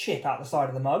huge chip out the side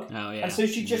of the mug. Oh, yeah. And so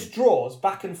she just draws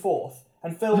back and forth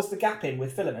and fills the gap in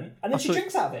with filament, and then she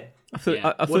drinks out of it. I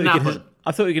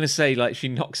thought you were going to say, like, she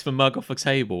knocks the mug off a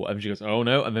table, and she goes, oh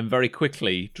no, and then very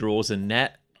quickly draws a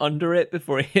net under it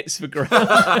before it hits the ground.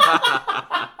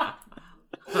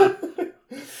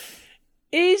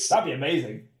 That'd be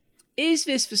amazing. Is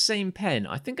this the same pen?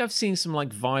 I think I've seen some like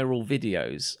viral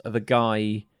videos of a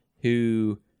guy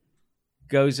who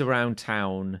goes around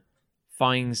town,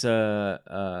 finds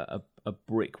a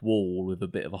brick wall with a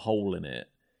bit of a hole in it,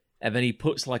 and then he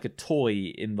puts like a toy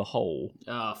in the hole,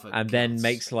 and then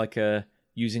makes like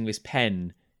using this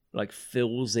pen, like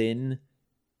fills in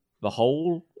the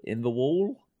hole in the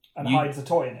wall and hides a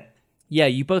toy in it. Yeah,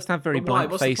 you both have very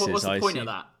blank faces. What's the point of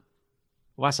that?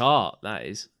 Well, that's art. That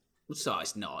is. So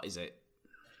it's not, is it?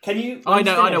 Can you? I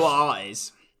know what art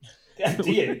is.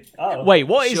 Do you? Oh. Wait,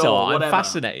 what is Sure, art? whatever. I'm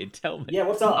fascinated. Tell me. Yeah,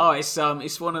 what's art? Oh,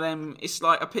 it's one of them. It's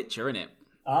like a picture, isn't it?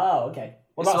 Oh, okay.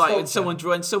 What It's about like sculpture?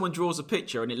 when someone draws a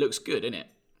picture and it looks good, isn't it?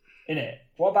 In it.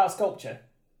 What about sculpture?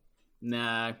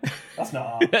 No, That's not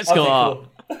art. That's not art.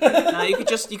 Cool. no. You could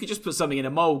just put something in a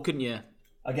mold, couldn't you?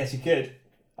 I guess you could.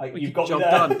 You've got me Job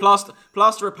there. done.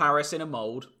 Plaster of Paris in a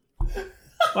mold.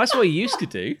 Well, that's what you used to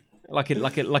do. Like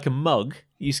a mug.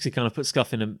 You used to kind of put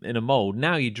stuff in a mold.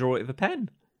 Now you draw it with a pen.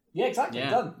 Yeah, exactly. Yeah,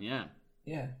 Done. yeah.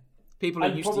 Yeah. People who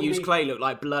And used to use probably- clay look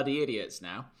like bloody idiots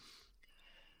now.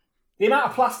 The amount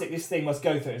of plastic this thing must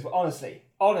go through is honestly,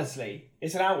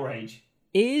 it's an outrage.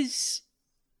 Is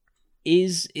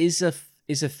a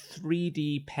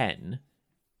 3D pen?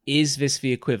 Is this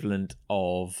the equivalent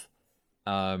of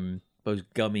those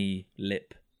gummy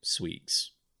lip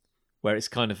sweets, where it's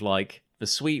kind of like the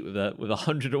sweet with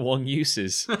 101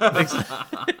 uses?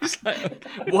 It's like,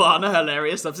 One, a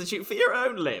hilarious substitute for your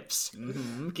own lips.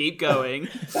 Keep going.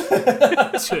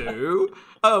 Two,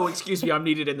 oh, excuse me, I'm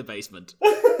needed in the basement.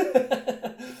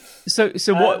 so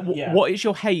yeah. what is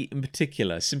your hate in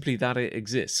particular? Simply that it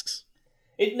exists.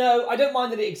 No, I don't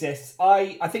mind that it exists.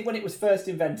 I think when it was first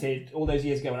invented, all those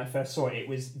years ago when I first saw it, it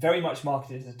was very much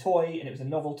marketed as a toy, and it was a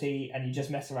novelty, and you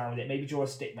just mess around with it. Maybe draw a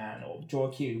stick man or draw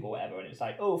a cube or whatever, and it was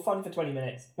like, oh, fun for 20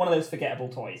 minutes. One of those forgettable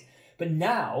toys. But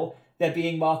now they're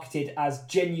being marketed as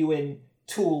genuine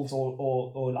tools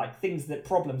or like things that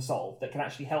problem solve that can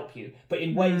actually help you, but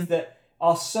in ways that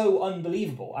are so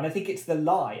unbelievable. And I think it's the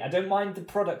lie. I don't mind the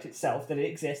product itself, that it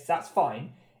exists, that's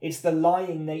fine. It's the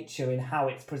lying nature in how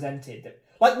it's presented that.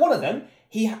 Like one of them,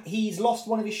 he's lost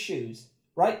one of his shoes,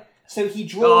 right? So he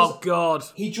draws. Oh, God.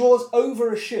 He draws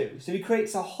over a shoe, so he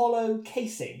creates a hollow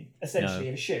casing essentially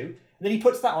of a shoe, and then he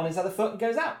puts that on his other foot and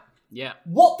goes out. Yeah.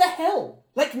 What the hell?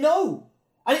 Like no,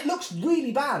 and it looks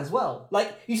really bad as well.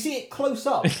 Like you see it close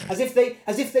up, as if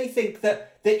they think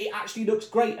that it actually looks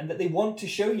great and that they want to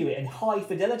show you it in high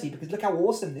fidelity because look how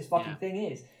awesome this fucking thing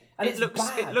is. And It looks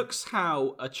bad. it looks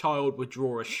how a child would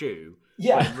draw a shoe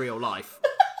Yeah. in real life.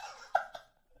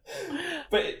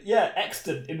 But yeah,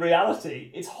 extant in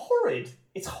reality. It's horrid.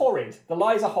 It's horrid. The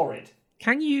lies are horrid.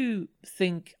 Can you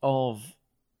think of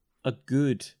a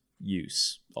good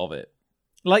use of it?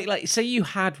 Like say you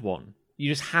had one. You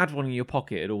just had one in your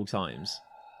pocket at all times.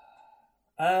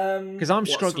 Because I'm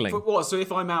struggling. So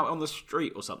if I'm out on the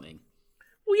street or something?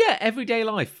 Well, yeah, everyday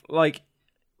life. Like,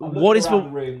 I'm what is looking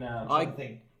around the room now? I'm trying to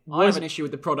think. I have an issue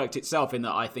with the product itself in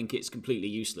that I think it's completely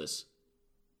useless.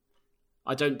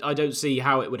 I don't see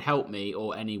how it would help me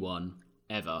or anyone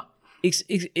ever.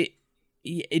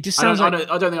 It just sounds like...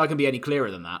 I don't think I can be any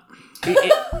clearer than that.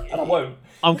 And I won't.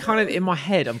 I'm kind of, in my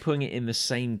head, I'm putting it in the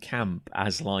same camp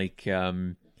as like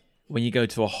when you go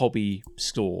to a hobby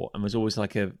store and there's always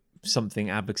like something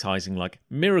advertising like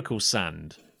miracle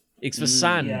sand. It's the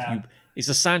sand. Yeah. It's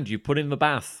the sand you put in the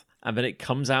bath and then it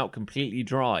comes out completely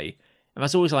dry. And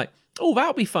that's always like, oh,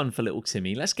 that'll be fun for little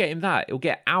Timmy. Let's get him that. He'll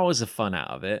get hours of fun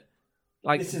out of it.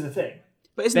 Like, This is the thing.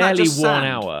 But isn't barely that just 1 sand?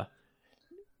 hour.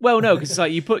 Well, no, because it's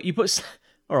like you put.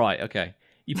 All right, okay.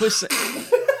 You put.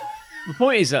 The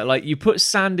point is that like you put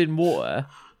sand in water,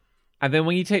 and then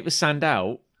when you take the sand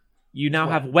out, you now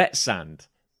have wet sand.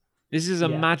 This is a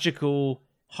magical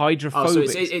hydrophobic. Oh,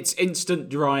 so it's instant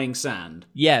drying sand.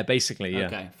 Yeah, basically, yeah.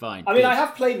 Okay, fine. I mean, good. I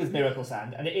have played with Miracle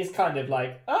Sand, and it is kind of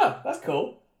like, oh, that's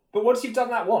cool. But once you've done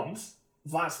that once,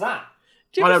 that's that.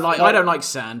 I don't like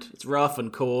sand. It's rough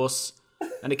and coarse,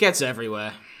 and it gets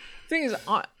everywhere. Thing is,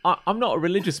 I'm not a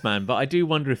religious man, but I do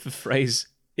wonder if the phrase,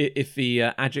 if the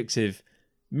adjective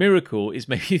miracle is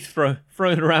maybe thrown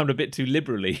around a bit too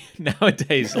liberally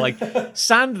nowadays. Like,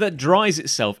 sand that dries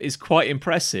itself is quite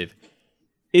impressive.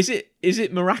 Is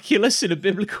it miraculous in a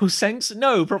biblical sense?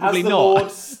 No, probably Has the not.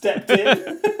 Lord stepped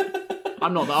in?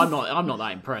 I'm not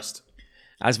that impressed.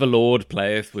 As the Lord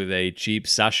playeth with a cheap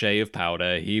sachet of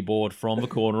powder he bought from the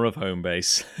corner of home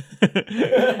base.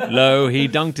 Lo, he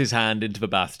dunked his hand into the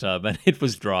bathtub, and it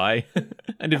was dry,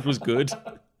 and it was good.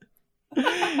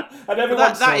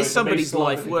 That is somebody's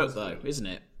life work, though, isn't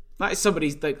it? That is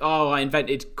somebody's. I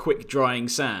invented quick drying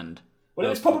sand. Well, it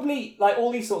was probably like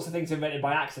all these sorts of things are invented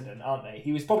by accident, aren't they?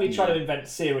 He was probably trying to invent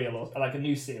cereal or like a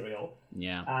new cereal.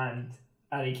 Yeah. And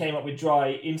he came up with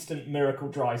instant miracle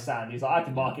dry sand. He's like, I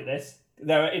can market this.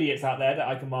 There are idiots out there that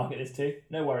I can market this to.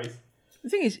 No worries. The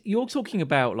thing is, you're talking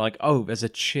about like, oh, there's a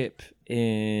chip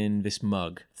in this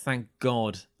mug. Thank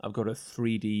God I've got a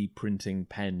 3D printing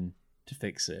pen to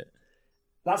fix it.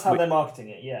 That's how they're marketing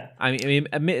it, yeah. I mean,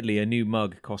 admittedly, a new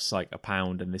mug costs like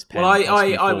 £1, and this pen. Well, costs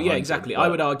me 400, yeah, exactly. but- I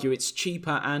would argue it's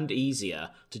cheaper and easier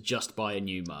to just buy a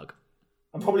new mug.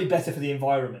 And probably better for the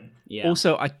environment. Yeah.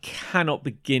 Also, I cannot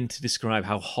begin to describe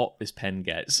how hot this pen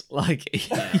gets. Like,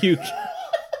 you.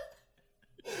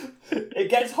 It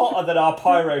gets hotter than our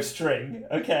pyro string,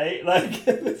 okay? Like,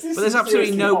 this is But there's absolutely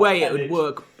seriously no hot way it would pennage.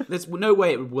 work. There's no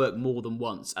way it would work more than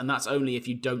once, and that's only if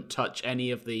you don't touch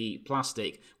any of the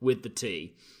plastic with the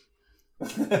tea.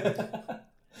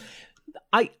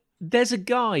 There's a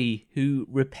guy who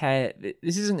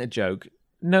this isn't a joke,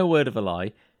 no word of a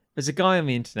lie. There's a guy on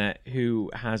the internet who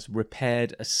has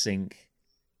repaired a sink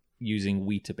using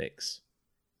Weetabix.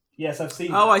 Yes, I've seen.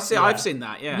 Oh, that. I see. Yeah. I've seen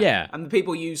that. Yeah. Yeah. And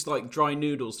people use like dry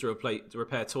noodles to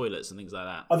repair toilets and things like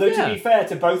that. Although Yeah. to be fair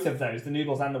to both of those, the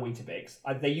noodles and the Weetabix,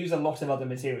 they use a lot of other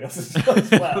materials as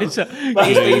well. It's a, But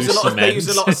glue, They use a lot. They use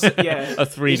a lot. cement, Of, yeah. a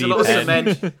 3D Use a lot of pen.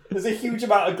 cement. there's a huge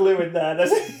amount of glue in there.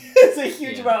 There's a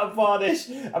huge Yeah. amount of varnish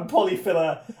and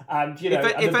polyfiller, and If and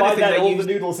anything, by then they all use-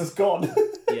 the noodles has gone.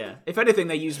 Yeah. If anything,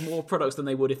 they use more products than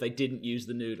they would if they didn't use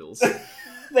the noodles.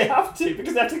 They have to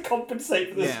because they have to compensate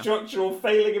for the Yeah. structural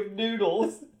failing of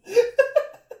noodles.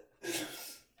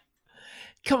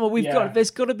 Come on, Yeah.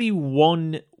 there's got to be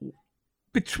one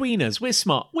between us. We're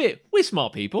smart. We're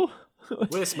smart people.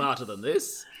 We're smarter than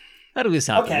this. How do we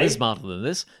happen? Okay. We're smarter than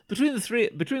this. Between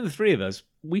the three of us,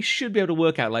 we should be able to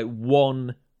work out like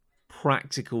one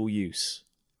practical use.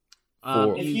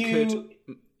 If You you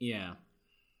could. Yeah.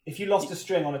 if you lost a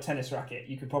string on a tennis racket,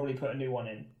 you could probably put a new one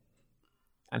in.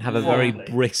 And have a very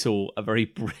Probably.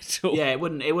 brittle. Yeah. It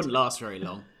wouldn't last very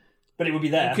long. But it would be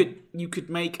there. You could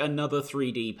make another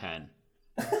 3D pen.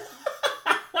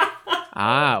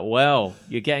 Well,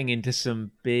 you're getting into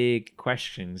some big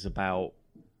questions about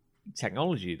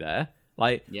technology there.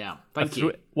 Like, Yeah. Thank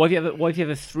you. what if you have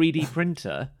a 3D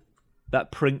printer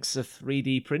that prints a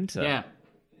 3D printer? Yeah.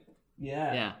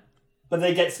 Yeah. Yeah. But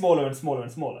they get smaller and smaller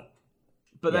and smaller.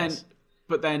 But Yes.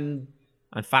 then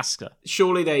And faster.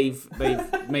 surely they've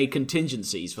made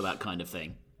contingencies for that kind of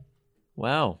thing.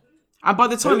 Well, And by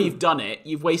the time you've done it,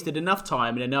 you've wasted enough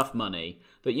time and enough money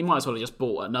that you might as well have just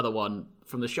bought another one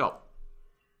from the shop.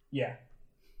 Yeah.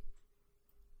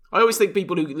 I always think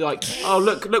people who like, oh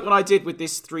look what I did with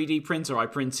this 3D printer. I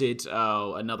printed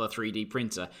another 3D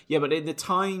printer. Yeah, but in the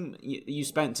time you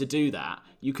spent to do that,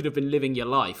 you could have been living your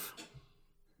life.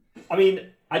 I mean,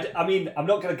 I'm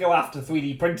not going to go after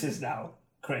 3D printers now,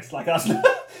 Chris. Like that's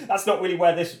not really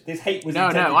where this hate was. No,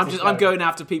 intended to I'm go. going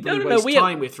after people who waste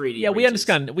time with 3D. Yeah, we printers.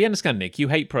 understand. We understand, Nick. You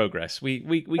hate progress. We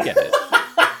get it.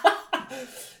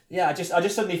 Yeah, I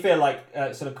just suddenly feel like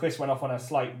sort of Chris went off on a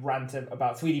slight rant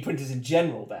about 3D printers in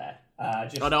general there. I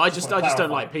just wanna don't clarify.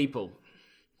 like people.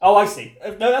 Oh, I see.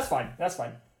 No, that's fine. That's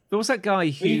fine. There was that guy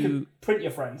But you who can print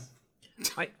your friends.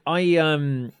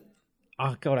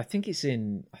 oh god, I think it's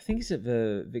at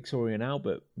the Victoria and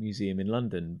Albert Museum in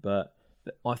London, but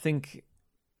I think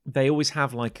they always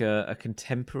have like a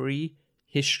contemporary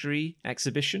history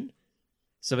exhibition.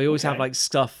 So they always have like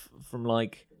stuff from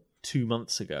like 2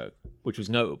 months ago, which was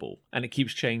notable, and it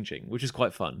keeps changing, which is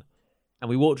quite fun. And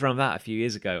we walked around that a few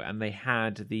years ago, and they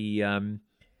had of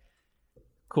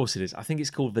course it is. I think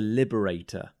it's called the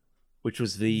Liberator, which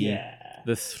was the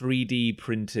 3D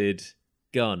printed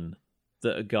gun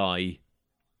that a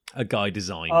guy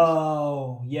designed.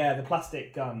 Oh, yeah, the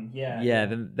plastic gun. Yeah.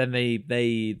 Then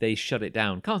they shut it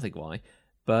down. Can't think why,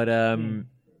 but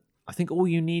I think all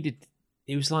you needed,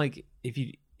 it was like if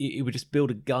it would just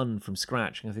build a gun from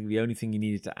scratch, and I think the only thing you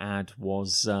needed to add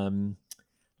was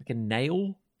like a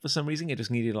nail. For some reason, it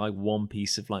just needed like one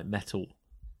piece of like metal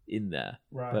in there.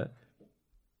 Right. But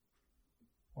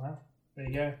Wow. There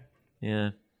you go. yeah,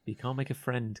 you can't make a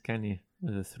friend, can you,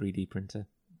 with a 3D printer?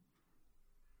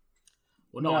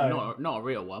 Well, not a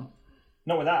real one.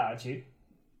 Not with that attitude.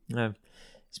 No.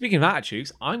 Speaking of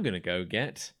attitudes, I'm going to go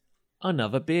get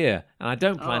another beer, and I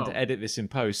don't plan to edit this in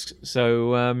post.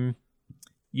 So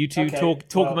you two Okay,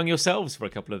 talk among yourselves for a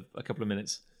couple of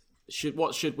minutes.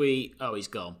 What should we? Oh, he's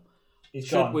gone. Should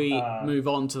Should we move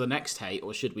on to the next hate,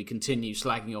 or should we continue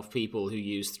slagging off people who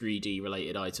use 3D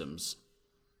related items?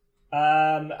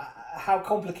 How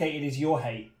complicated is your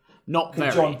hate? Not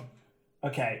very. John.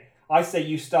 Okay, I say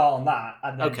you start on that,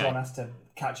 and then Okay. John has to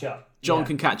catch up. John Yeah,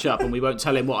 can catch up, and we won't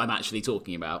tell him what I'm actually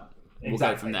talking about. We'll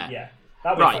exactly. go from there. Yeah,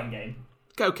 that'll be Right. a fun game.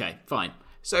 Okay, fine.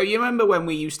 So you remember when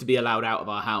we used to be allowed out of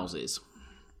our houses?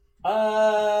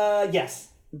 Yes,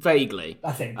 Vaguely.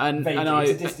 I think. And Vaguely.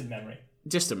 It's a distant memory.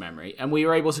 Distant memory. And we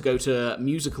were able to go to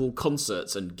musical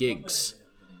concerts and gigs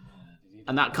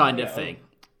and that kind of thing.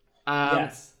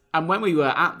 Yes. And when we were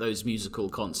at those musical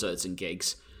concerts and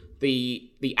gigs,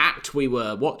 the act we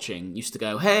were watching used to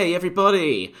go, "Hey,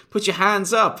 everybody, put your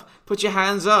hands up, put your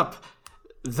hands up."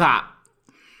 That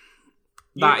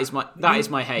is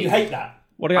my hate. You hate that.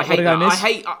 What did I hate I that. miss?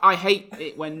 I hate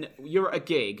it when you're at a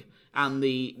gig and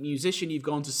the musician you've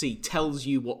gone to see tells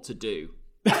you what to do.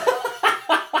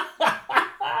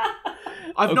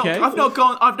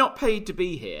 I've not paid to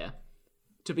be here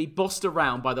to be bossed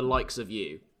around by the likes of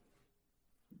you.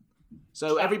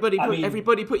 So everybody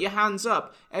put your hands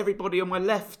up. Everybody on my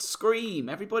left scream.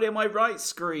 Everybody on my right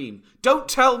scream. Don't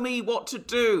tell me what to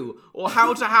do or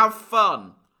how to have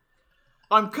fun.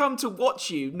 I'm come to watch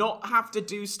you, not have to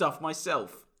do stuff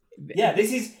myself. Yeah,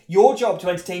 this is your job to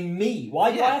entertain me.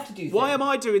 Why do I have to do things? Why am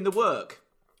I doing the work?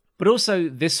 But also,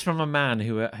 this from a man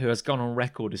who has gone on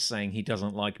record as saying he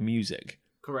doesn't like music.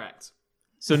 Correct.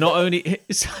 So not only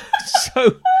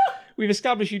so we've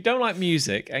established you don't like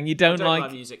music, and you don't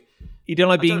like music. You don't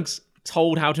like being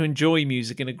told how to enjoy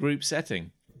music in a group setting.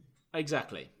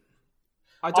 Exactly.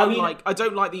 I don't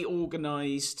like the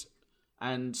organised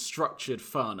and structured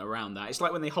fun around that. It's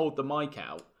like when they hold the mic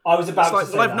out. I was about to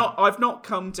say that. I've not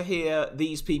come to hear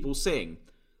these people sing.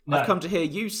 No. I've come to hear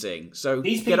you sing. So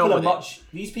these people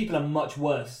are much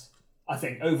worse, I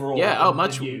think, overall. Yeah,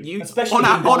 much you especially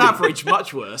on average,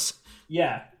 much worse.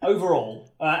 Yeah,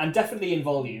 overall, and definitely in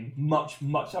volume, much.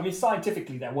 I mean,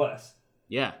 scientifically, they're worse.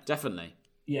 Yeah, definitely.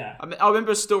 Yeah. I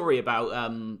remember a story about.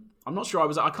 I'm not sure I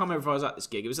can't remember if I was at this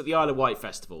gig. It was at the Isle of Wight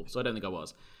festival, so I don't think I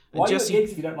was. And why are you at gigs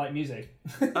if you don't like music?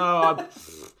 I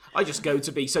just go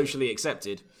to be socially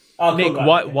accepted. Oh, Nick,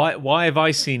 cool, why have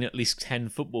I seen at least 10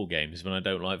 football games when I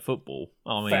don't like football?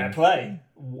 I mean, fair play.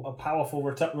 A powerful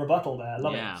rebuttal there. I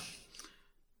love it.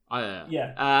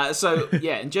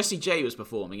 Yeah. And Jessie J was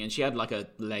performing, and she had like a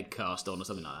leg cast on or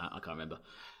something like that. I can't remember.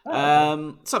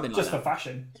 Something like just that. for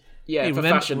fashion. Yeah, hey, for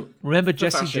fashion. Remember for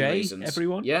Jessie fashion J, reasons.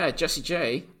 everyone? Yeah, Jessie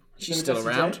J. She's still Jessie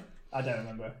around. J? I don't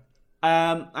remember.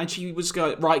 And she was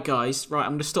going, right, guys, right,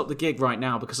 I'm going to stop the gig right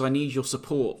now because I need your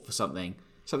support for something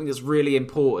that's really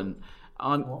important.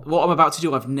 What I'm about to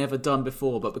do, I've never done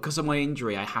before, but because of my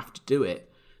injury, I have to do it.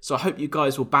 So I hope you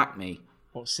guys will back me.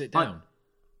 What, sit down?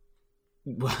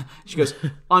 She goes,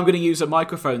 I'm going to use a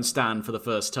microphone stand for the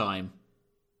first time.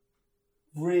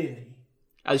 Really?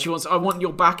 And she wants, I want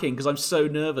your backing because I'm so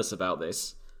nervous about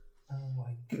this. Oh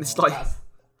my god. It's like,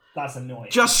 that's annoying.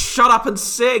 Just shut up and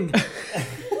sing.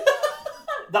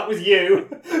 That was you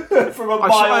from a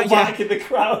mile back in the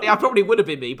crowd. Yeah, I probably would have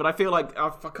been me, but I feel like I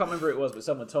can't remember who it was, but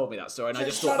someone told me that story, and I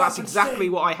just thought that's exactly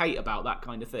what I hate about that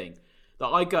kind of thing. That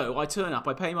I turn up,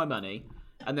 I pay my money,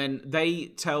 and then they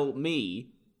tell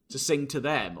me to sing to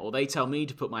them, or they tell me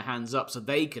to put my hands up so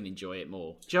they can enjoy it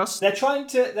more. They're trying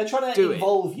to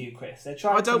involve you, Chris.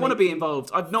 I don't want to be involved.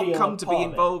 I've not come to be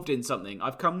involved in something.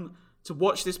 I've come to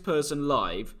watch this person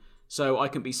live so I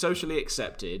can be socially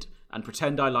accepted and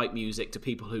pretend I like music to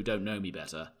people who don't know me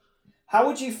better. How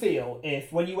would you feel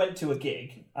if, when you went to a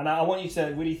gig, and I want you to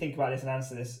really think about this and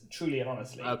answer this truly and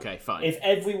honestly. Okay, fine. If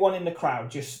everyone in the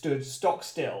crowd just stood stock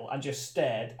still and just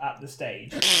stared at the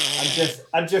stage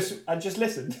and just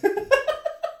listened?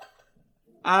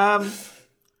 I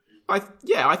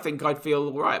think I'd feel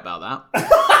all right about that.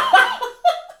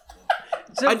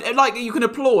 Like you can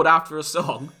applaud after a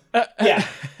song. Yeah,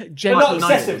 not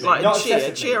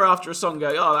excessively. Cheer after a song.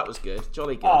 Go, oh, that was good,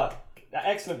 jolly good. Oh,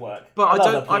 excellent work. But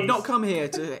I've not come here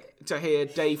to hear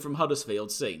Dave from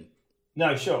Huddersfield sing.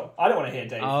 No, sure. I don't want to hear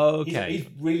Dave. Okay, he's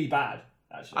really bad,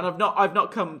 actually. And I've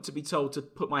not come to be told to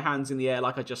put my hands in the air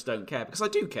like I just don't care, because I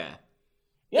do care.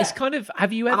 Yeah. It's kind of.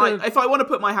 Have you ever? If I want to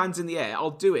put my hands in the air,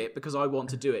 I'll do it because I want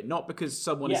to do it, not because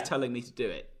someone is telling me to do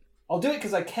it. I'll do it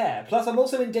because I care. Plus, I'm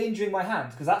also endangering my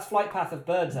hands because that's flight path of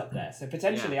birds up there. So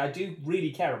potentially, I do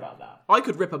really care about that. I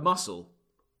could rip a muscle.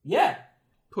 Yeah.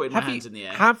 Putting my hands in the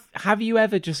air. Have you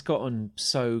ever just gotten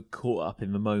so caught up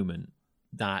in the moment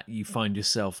that you find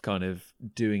yourself kind of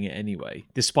doing it anyway,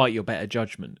 despite your better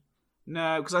judgment?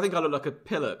 No, because I think I look like a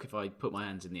pillock if I put my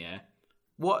hands in the air.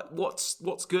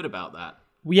 What's good about that?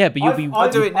 Well, yeah, but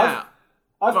I'll do it now.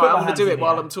 I'm going to do it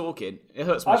while I'm talking. It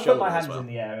hurts my shoulder. I've put my hands in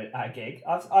the air at a gig.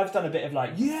 I've done a bit of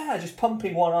just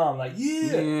pumping one arm,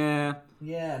 yeah,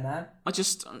 man.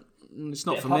 It's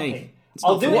not for me.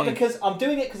 I'll do it because I'm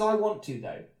doing it because I want to,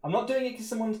 though. I'm not doing it because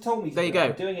someone told me to. There you go.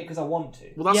 I'm doing it because I want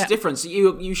to. Well, that's the difference.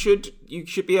 You should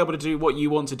be able to do what you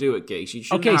want to do at gigs. You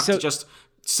shouldn't have to just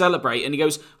celebrate. And he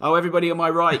goes, "Oh, everybody on my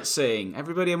right sing,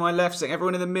 everybody on my left sing,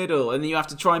 everyone in the middle," and then you have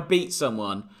to try and beat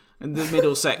someone in the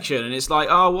middle section, and it's like,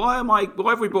 oh, why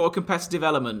have we brought a competitive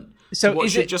element? So what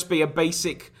should just be a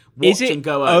basic watch and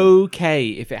go home? Okay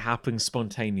if it happens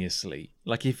spontaneously?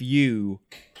 Like if you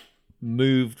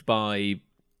moved by,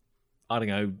 I don't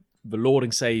know, the Lord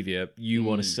and Saviour, you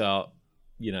want to start,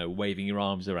 waving your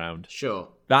arms around. Sure.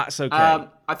 That's okay.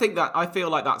 I feel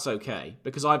like that's okay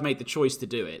because I've made the choice to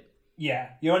do it. Yeah.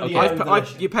 You're under your own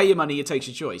volition. You pay your money, it takes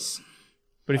your choice.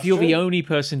 But if you're the only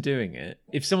person doing it,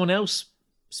 if someone else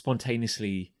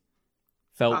spontaneously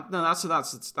felt that's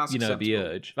the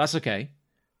urge, that's okay.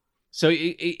 So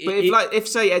if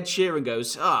say Ed Sheeran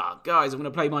goes, guys, I'm going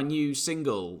to play my new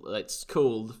single, it's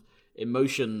called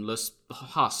Emotionless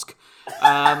Husk,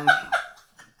 and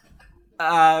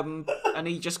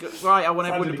he just goes, right, I want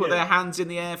everyone to put their hands in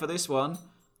the air for this one.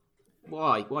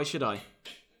 Why should I?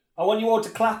 I want you all to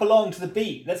clap along to the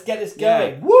beat. Let's get this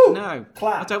going. Woo! No,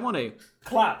 Clap. I don't want to.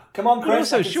 Clap. Come on, Chris.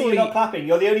 also, I can see surely- you're not clapping.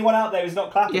 You're the only one out there who's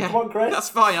not clapping. Yeah, Come on, Chris. that's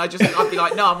fine. I'd be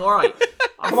like, no, I'm all right.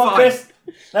 Come on, Chris.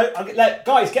 No,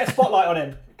 guys, get a spotlight on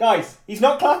him. Guys, he's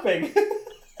not clapping.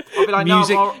 I'll be like,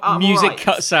 Music, no, I'm music all right.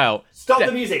 cuts out. Stop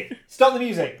the music. Stop the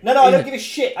music. No, I don't give a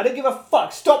shit. I don't give a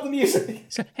fuck. Stop the music.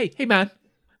 So, hey, man,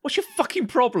 what's your fucking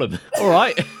problem? All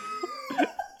right,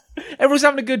 everyone's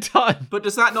having a good time. But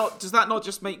does that not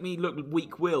just make me look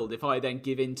weak-willed if I then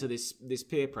give in to this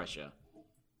peer pressure?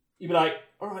 You'd be like,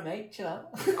 all right, mate, chill out.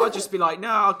 I'd just be like, no,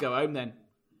 I'll go home then.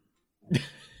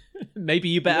 Maybe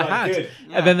you better Right, had. good.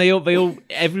 And then they all,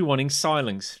 everyone in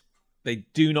silence. They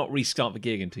do not restart the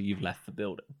gig until you've left the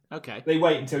building. Okay. They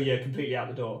wait until you're completely out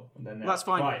the door, and then That's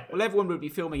fine. Right. Well, everyone would be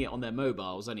filming it on their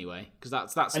mobiles anyway, because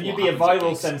that's. And what you'd be a happens at viral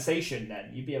gigs. sensation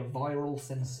then. You'd be a viral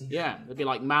sensation. Yeah, it'd be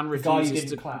like man guy who refuses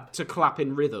didn't clap. to clap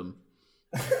in rhythm.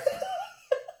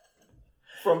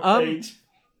 Front page.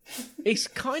 It's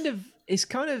kind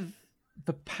of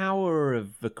the power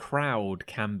of the crowd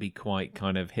can be quite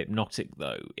kind of hypnotic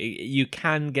though. You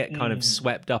can get kind of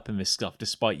swept up in this stuff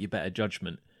despite your better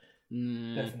judgment.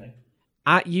 Definitely.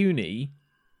 At uni,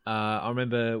 I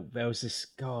remember there was this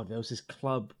club.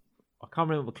 I can't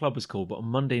remember what the club was called, but on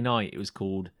Monday night it was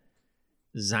called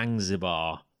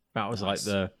Zanzibar. That was like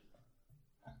the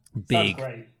Sounds big,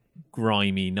 great.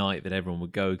 grimy night that everyone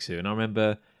would go to. And I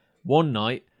remember one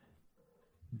night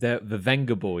the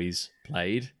Venga Boys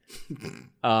played.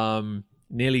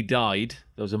 Nearly died.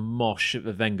 There was a mosh at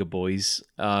the Venga Boys.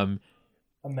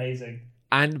 Amazing.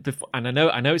 And I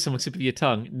know it's on the tip of your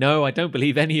tongue. No, I don't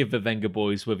believe any of the Venga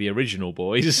Boys were the original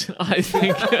boys. I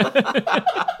think.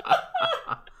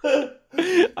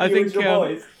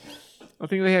 Boys. I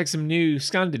think they had some new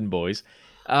stand-in boys.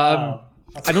 Wow.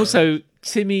 And also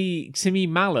Timmy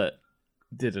Mallet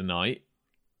did a night.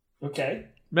 Okay.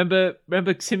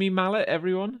 Remember Timmy Mallet,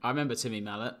 everyone? I remember Timmy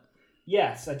Mallet.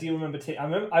 Yes, I do remember.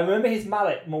 I remember his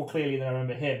mallet more clearly than I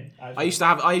remember him. I used to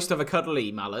have a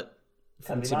cuddly mallet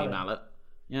from Cuddly Timmy mallet. Mallet.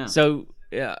 Yeah. So,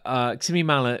 Timmy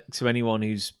Mallet, to anyone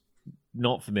who's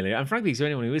not familiar, and frankly to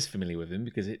anyone who is familiar with him,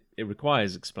 because it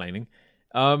requires explaining,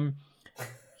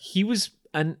 he was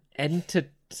an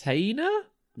entertainer?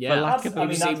 Yeah. For lack of I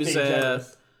mean, that's he was being a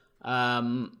generous.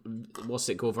 what's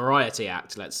it called? Variety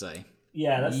act, let's say.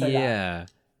 Yeah, let's say that. Yeah.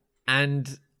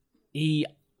 And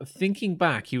thinking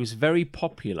back, he was very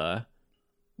popular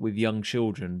with young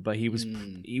children, but he was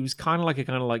kind of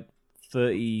like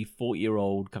 30,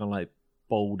 40-year-old kind of like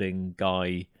balding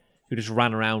guy who just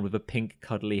ran around with a pink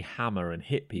cuddly hammer and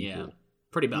hit people. Yeah.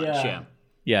 Pretty much, yeah.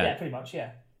 Yeah, pretty much,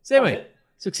 yeah. So That was anyway, it.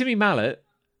 so Timmy Mallet,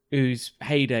 whose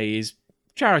heyday is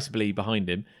charitably behind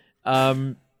him,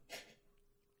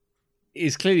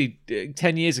 is clearly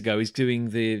 10 years ago,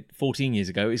 14 years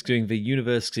ago, he's doing the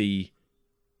university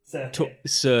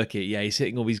circuit. Yeah, he's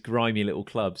hitting all these grimy little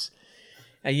clubs.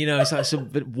 And, it's like some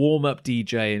warm-up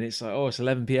DJ, and it's like, it's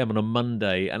 11 p.m. on a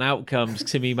Monday, and out comes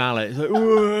Timmy Mallet. It's like,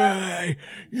 "Way,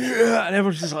 yeah!" And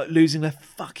everyone's just like losing their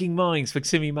fucking minds for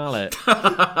Timmy Mallet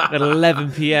at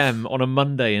 11 p.m. on a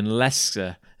Monday in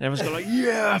Leicester. And everyone's got like,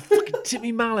 yeah, fucking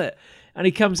Timmy Mallet. And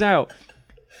he comes out.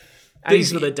 And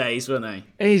These were the days, weren't they?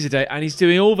 He's a day, and he's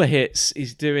doing all the hits.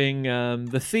 He's doing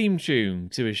the theme tune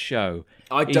to his show.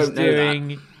 I don't know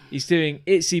that. He's doing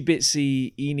Itsy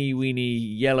Bitsy Eeny Weeny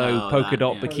Yellow Polka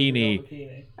Dot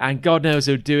Bikini. And God knows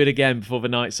he'll do it again before the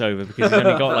night's over because he's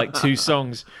only got like 2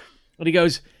 songs. And he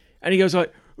goes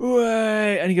like,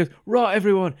 "Way," and he goes, "Right,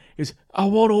 everyone." He goes, I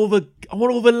want all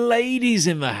the ladies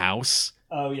in the house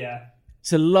Oh, yeah.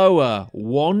 to lower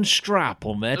one strap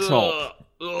on their top.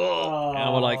 Oh,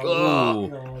 And we're like, oh, ooh.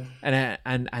 God.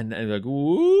 And they're like,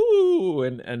 ooh,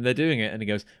 and they're doing it. And he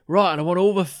goes, right, and I want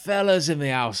all the fellas in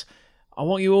the house. I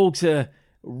want you all to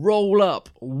roll up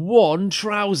one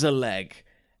trouser leg.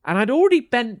 And I'd already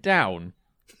bent down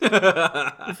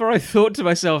before I thought to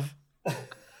myself,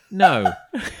 no.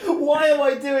 Why am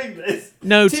I doing this?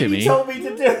 No, Timmy Timmy. told me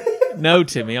to do it. No,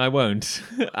 Timmy, I won't.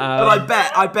 But I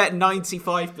bet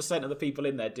 95% of the people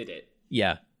in there did it.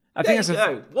 Yeah. I think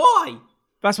Why?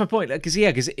 that's my point. Because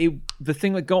the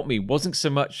thing that got me wasn't so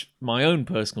much my own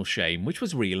personal shame, which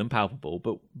was real and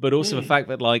palpable, but also the fact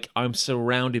that like I'm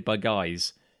surrounded by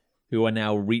guys who are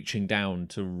now reaching down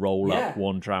to roll up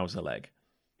one trouser leg.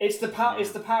 It's the power.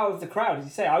 It's the power of the crowd, as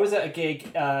you say. I was at a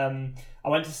gig. I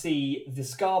went to see the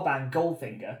ska band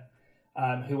Goldfinger,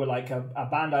 who were like a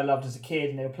band I loved as a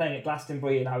kid, and they were playing at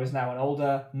Glastonbury, and I was now an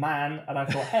older man, and I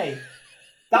thought, hey,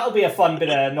 that'll be a fun bit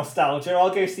of nostalgia.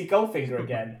 I'll go see Goldfinger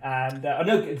again. And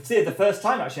see it the first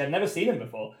time, actually. I'd never seen him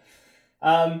before.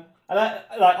 And And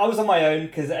I was on my own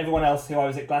because everyone else who I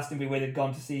was at Glastonbury with had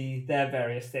gone to see their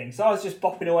various things. So I was just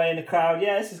bopping away in the crowd.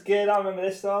 Yeah, this is good. I remember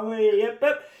this song. Yep.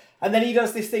 And then he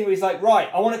does this thing where he's like, right,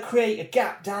 I want to create a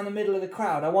gap down the middle of the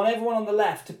crowd. I want everyone on the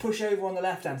left to push over on the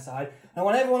left-hand side. And I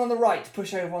want everyone on the right to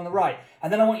push over on the right.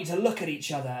 And then I want you to look at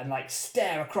each other and like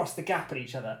stare across the gap at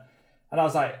each other. And I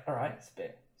was like, all right, it's a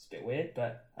bit weird,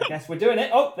 but I guess we're doing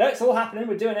it. Oh, no, it's all happening.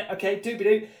 We're doing it. Okay,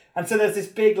 doobie-doo. And so there's this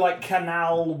big like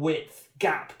canal width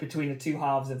gap between the two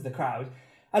halves of the crowd.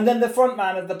 And then the front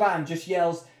man of the band just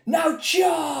yells, now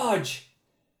charge!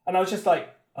 And I was just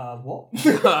like, what?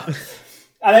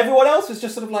 And everyone else was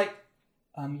just sort of like,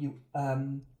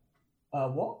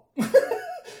 what?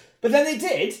 But then they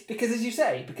did, because as you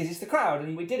say, because it's the crowd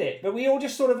and we did it. But we all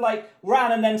just sort of like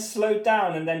ran and then slowed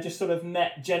down and then just sort of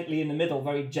met gently in the middle,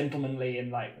 very gentlemanly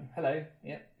and like, hello,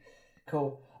 yeah,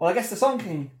 cool. Well, I guess the song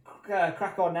can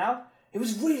crack on now. It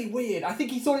was really weird. I think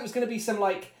he thought it was going to be some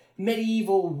like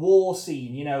medieval war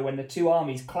scene, you know, when the two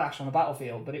armies clash on a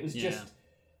battlefield. But it was just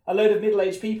a load of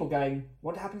middle-aged people going,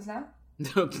 what happens now?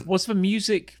 Was the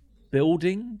music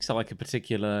building to like a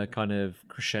particular kind of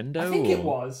crescendo? I think it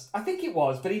was,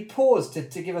 but he paused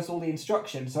to give us all the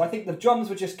instructions. So I think the drums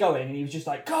were just going and he was just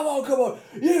like, come on,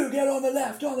 you get on the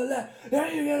left, now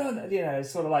you get on. You know,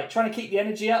 sort of like trying to keep the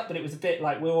energy up, but it was a bit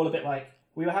like, we were all a bit like,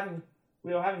 we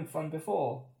were having fun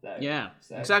before, though. Yeah,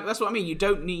 so. Exactly. That's what I mean. You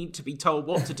don't need to be told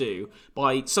what to do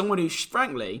by someone who,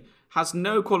 frankly, has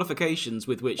no qualifications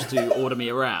with which to order me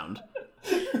around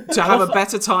to have a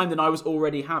better time than I was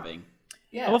already having.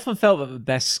 Yeah. I've often felt that the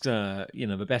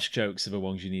best jokes are the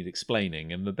ones you need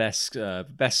explaining, and the best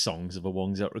songs are the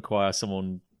ones that require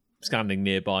someone standing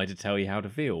nearby to tell you how to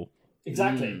feel.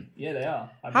 Exactly. Yeah, they are.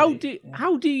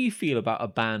 How do you feel about a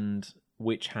band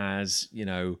which has, you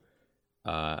know,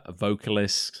 a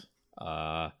vocalist,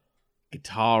 a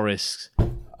guitarist,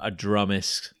 a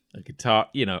drummist, a guitar,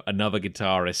 you know, another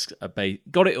guitarist, a bass,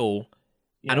 got it all,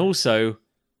 and also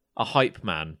a hype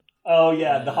man? Oh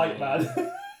yeah, the hype man.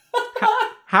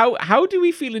 How do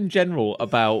we feel in general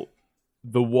about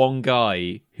the one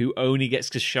guy who only gets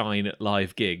to shine at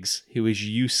live gigs, who is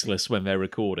useless when they're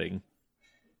recording?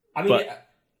 I mean,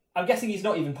 I'm guessing he's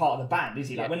not even part of the band, is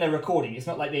he? Like when they're recording, it's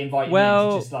not like they invite him in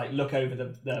to just like look over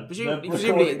the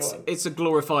presumably it's a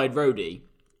glorified roadie.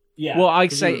 Yeah. Well,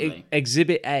 I'd say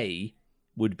Exhibit A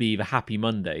would be the Happy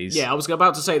Mondays. Yeah, I was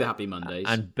about to say the Happy Mondays.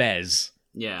 And Bez.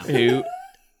 Yeah. Who...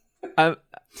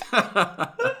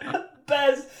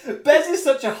 Bez is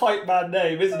such a hype man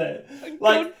name, isn't it?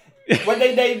 Like, when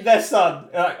they named their son,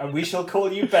 and we shall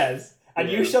call you Bez, and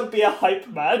you shall be a hype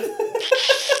man.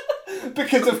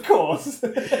 Because of course.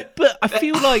 But I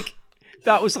feel like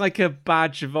that was like a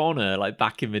badge of honour, like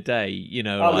back in the day, you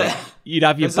know, you'd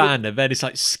have your band and then it's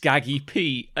like Skaggy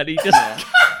Pete, and he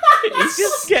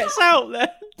just gets out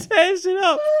there and tears it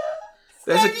up.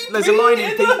 There's a line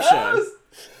in Peep Show.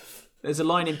 There's a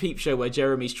line in Peep Show where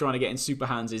Jeremy's trying to get in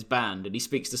Superhands' band, and he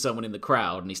speaks to someone in the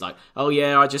crowd, and he's like, "Oh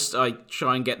yeah, I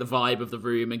try and get the vibe of the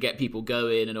room and get people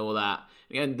going and all that."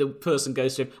 And the person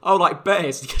goes to him, "Oh, like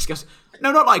Bez?" He just goes,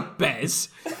 "No, not like Bez.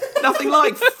 Nothing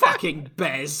like fucking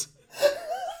Bez."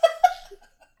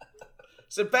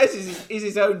 So Bez is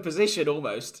his own position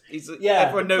almost.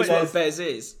 Everyone knows what Bez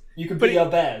is. You can be a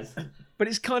Bez. But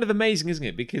it's kind of amazing, isn't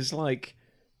it? Because like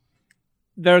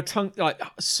there are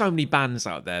so many bands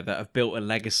out there that have built a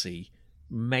legacy,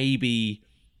 maybe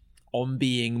on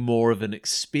being more of an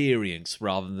experience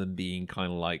rather than being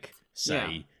kind of like,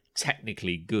 say,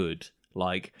 technically good.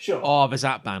 Like, there's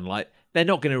that band. Like, they're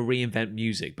not going to reinvent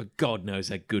music, but God knows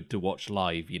they're good to watch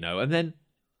live, you know? And then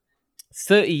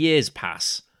 30 years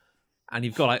pass, and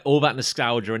you've got like all that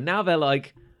nostalgia, and now they're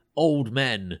like old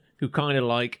men who kind of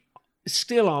like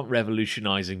still aren't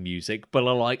revolutionizing music, but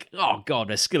are like, oh God,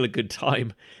 they're still a good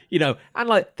time, you know? And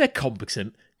like, they're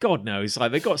competent. God knows,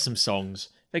 like, they've got some songs,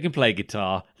 they can play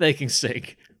guitar, they can sing.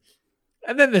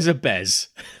 And then there's a Bez.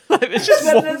 Like, there's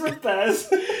a Bez.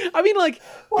 I mean, like,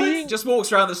 just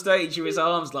walks around the stage with his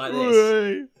arms like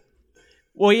this.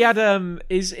 Well, he had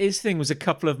his thing was a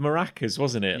couple of maracas,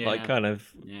 wasn't it? Yeah. Like, kind of.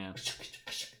 Yeah.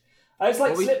 It's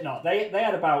like Slipknot. They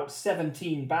had about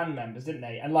 17 band members, didn't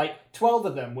they? And like 12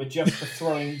 of them were just for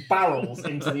throwing barrels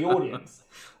into the audience.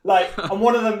 Like, and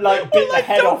one of them like bit the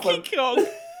head off of. Kong.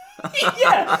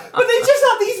 Yeah, but they just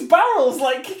had these barrels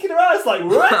like kicking around. It's like,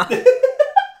 what?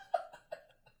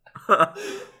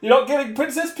 You're not giving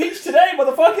Princess Peach today,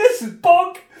 motherfuckers!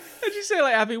 Bonk! Did you say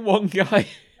like having one guy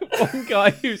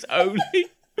whose only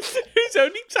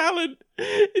talent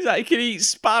is that he can eat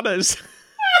spanners?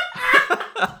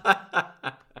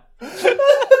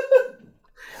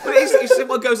 But if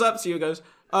someone goes up to you and goes,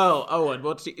 Oh, Owen,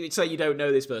 say you don't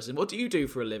know this person. What do you do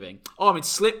for a living? Oh, I'm in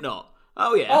Slipknot.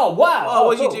 Oh, yeah. Oh, wow. Oh,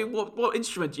 what do cool. you do? What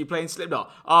instrument do you play in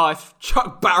Slipknot? Oh, I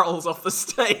chuck barrels off the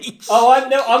stage. Oh,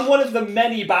 I'm one of the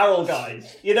many barrel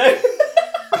guys, you know?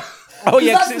 Oh,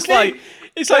 yeah, because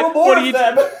it's like, what do you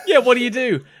do? Yeah, what do you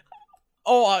do?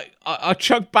 Oh, I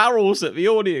chuck barrels at the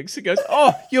audience. He goes,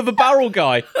 oh, you're the barrel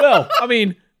guy. Well, I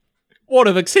mean, one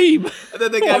of a team. And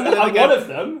then they go, I'm one of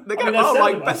them. They go,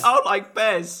 like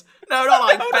Bez. No, not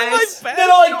like Bez. They're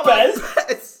not like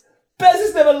Bez. Bez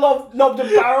has never lobbed a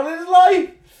barrel in his life.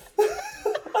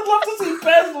 I'd love to see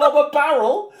Bez lob a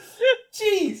barrel.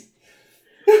 Jeez.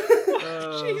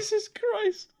 Jesus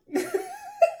Christ.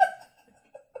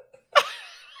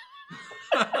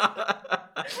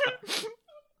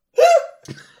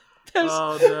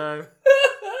 Oh no!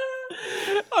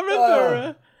 I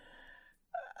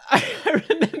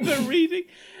remember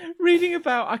reading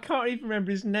about. I can't even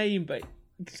remember his name, but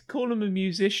calling him a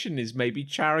musician is maybe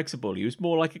charitable. He was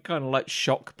more like a kind of like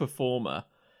shock performer,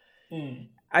 and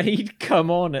he'd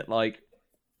come on at like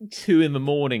 2 a.m,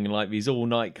 like these all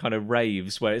night kind of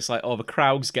raves where it's like, oh, the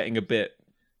crowd's getting a bit.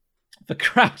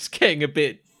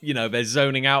 You know, they're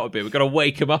zoning out a bit. We've got to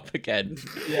wake him up again.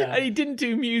 Yeah. And he didn't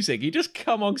do music. He just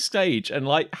come on stage and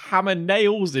like hammer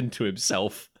nails into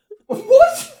himself.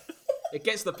 What? It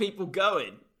gets the people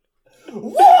going.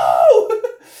 Whoa!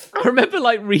 I remember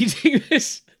like reading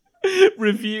this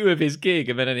review of his gig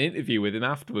and then an interview with him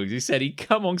afterwards. He said he'd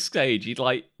come on stage, he'd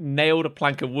like nailed a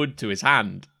plank of wood to his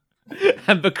hand,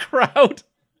 and the crowd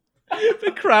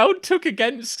took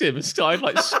against him and started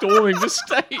like storming the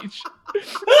stage.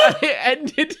 And it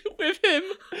ended with him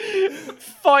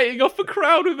fighting off a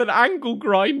crowd with an angle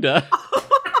grinder.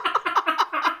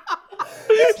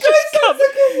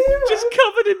 just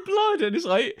covered in blood, and it's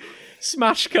like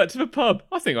smash cut to the pub.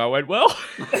 I think I went well.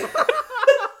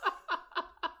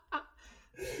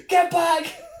 Get back!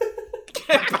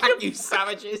 Get back, you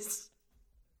savages!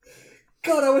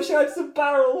 God, I wish I had some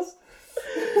barrels.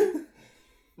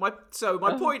 My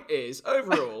point is,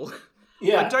 overall,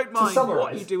 Yeah, I don't mind summarize.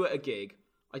 what you do at a gig.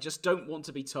 I just don't want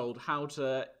to be told how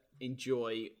to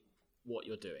enjoy what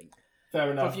you're doing. Fair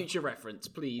For enough. future reference,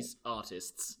 please,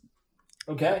 artists.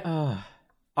 Okay.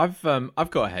 I've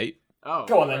got a hate. Oh,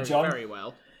 Go on then, John. Very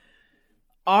well.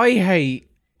 I hate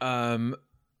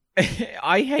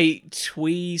I hate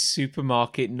twee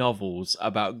supermarket novels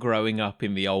about growing up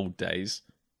in the old days.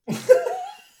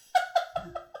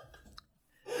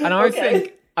 And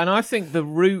I think the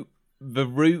root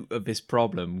of this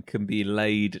problem can be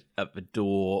laid at the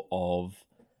door of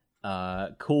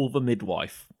Call the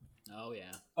Midwife. Oh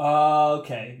yeah.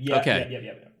 Okay. Yeah. Okay.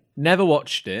 Yeah. Never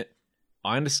watched it.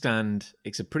 I understand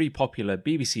it's a pretty popular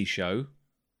BBC show.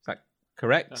 Is that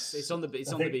correct? It's on the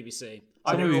BBC.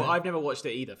 movie. I've never watched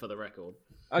it either, for the record.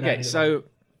 Okay, No, so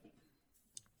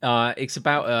it's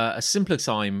about a simpler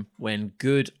time when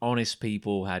good, honest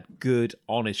people had good,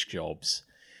 honest jobs.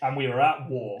 And we were at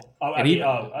war.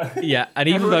 Yeah, and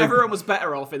even though Everyone was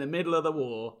better off in the middle of the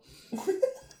war.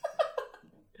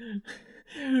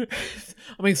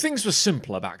 I mean, things were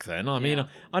simpler back then. I mean,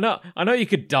 I know you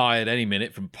could die at any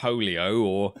minute from polio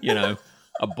or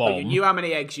a bomb. You knew how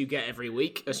many eggs you get every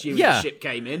week, assuming Yeah. the ship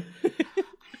came in.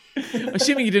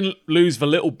 Assuming you didn't lose the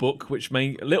little book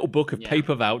of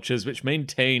paper vouchers, which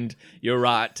maintained your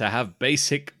right to have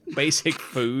basic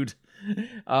food.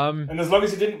 And as long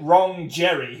as you didn't wrong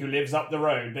Jerry, who lives up the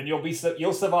road, then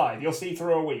you'll survive. You'll see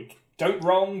through a week. Don't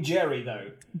wrong Jerry,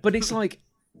 though. But it's like,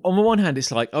 on the one hand,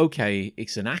 it's like, okay,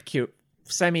 it's an accurate,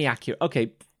 semi-accurate,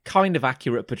 okay, kind of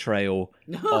accurate portrayal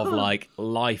of like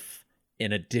life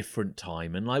in a different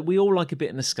time, and like we all like a bit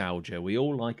of nostalgia. We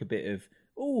all like a bit of,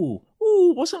 ooh,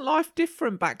 wasn't life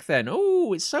different back then?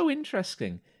 Oh, it's so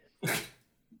interesting.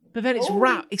 But then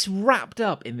it's wrapped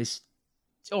up in this,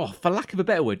 for lack of a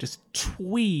better word, just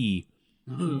twee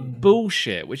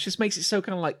bullshit, which just makes it so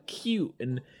kind of like cute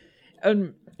and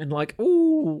like,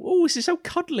 this is so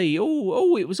cuddly.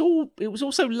 It was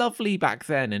all so lovely back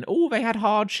then, and they had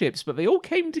hardships, but they all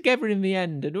came together in the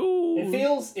end. And it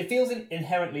feels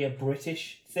inherently a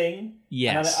British thing.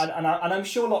 Yes, and I'm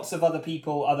sure lots of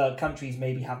other countries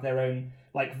maybe have their own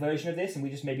like version of this, and we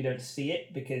just maybe don't see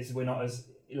it because we're not as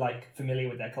like familiar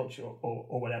with their culture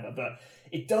or whatever. But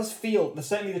it does feel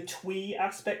certainly the twee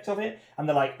aspect of it, and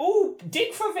they're like,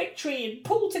 dig for victory and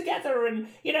pull together, and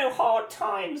hard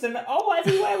times, and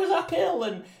everywhere was uphill,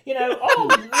 and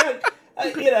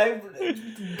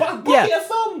buckle your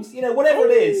thumbs, whatever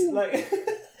it is, like.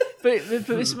 but this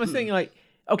is my thing, like,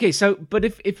 okay, so but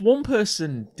if one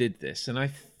person did this, and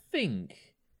I think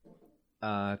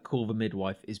Call the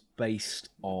Midwife is based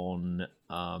on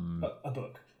a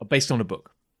book. Based on a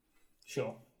book.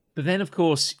 Sure. But then, of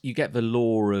course, you get the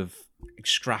law of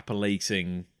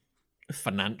extrapolating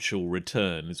financial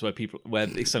returns, where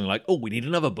it's something like, oh, we need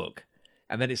another book,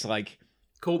 and then it's like,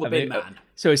 Call the bin man.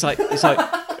 so it's like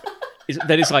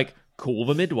then it's like, call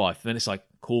the midwife, and then it's like,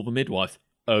 call the midwife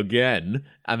again,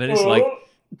 and then it's like,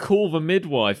 call the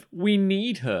midwife, we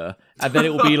need her, and then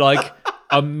it will be like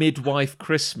a midwife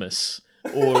Christmas,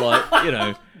 or like, you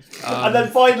know. And then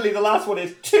finally, the last one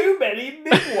is too many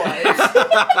midwives.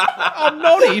 I'm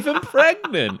not even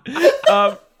pregnant.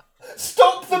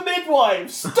 Stop the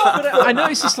midwives! Stop them! I know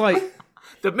it's just like,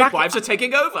 The midwives are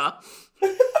taking over.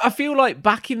 I feel like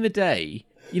back in the day,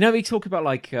 you know, we talk about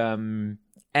like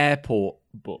airport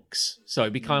books. So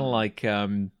it'd be kind of like,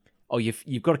 oh,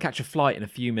 you've got to catch a flight in a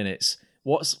few minutes.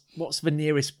 What's the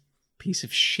nearest piece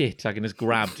of shit I can just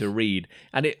grab to read?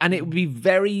 And it would be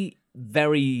very,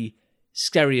 very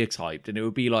stereotyped, and it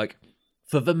would be like,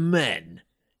 for the men,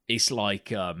 it's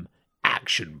like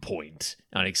Action Point,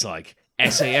 and it's like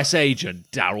SAS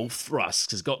agent Darryl Thrust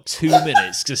has got 2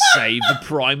 minutes to save the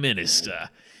Prime Minister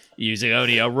using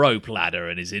only a rope ladder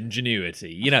and his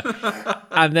ingenuity, you know.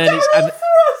 And then it's Darryl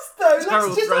Thrust, though. Darryl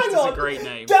Let's just Thrust hang is on. a great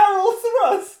name. Darryl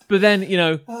Thrust. but then, you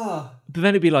know, Ah. but then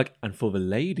it'd be like, and for the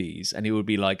ladies, and it would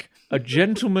be like, a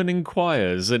gentleman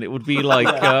inquires, and it would be like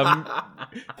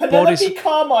Penelope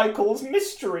Carmichael's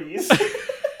Mysteries.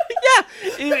 yeah,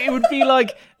 it would be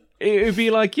like, it would be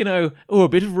like, you know, oh, a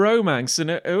bit of romance and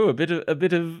a bit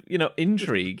of you know,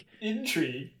 intrigue.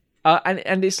 Intrigue.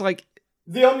 And it's like,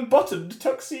 The unbuttoned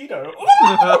tuxedo.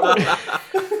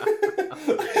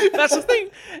 that's the thing.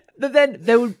 But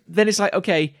then it's like,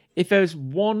 okay, if there's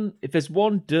one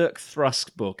Dirk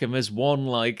Thrust book and there's one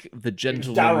like the It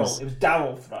gentleman's was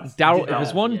Darryl Thrust. If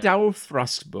there's one Darryl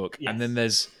Thrust book, Yes. and then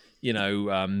there's, you know,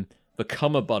 the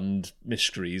Cummerbund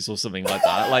Mysteries or something like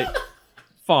that, like,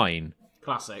 fine.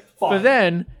 Classic. Fine. But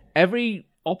then every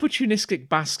opportunistic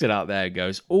bastard out there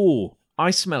goes, oh,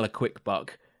 I smell a quick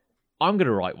buck. I'm going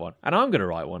to write one, and I'm going to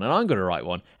write one, and I'm going to write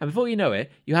one. And before you know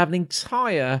it, you have an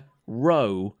entire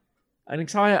row, an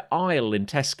entire aisle in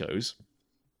Tesco's,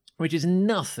 which is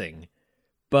nothing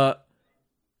but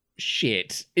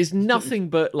shit. Is nothing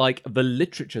but like the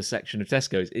literature section of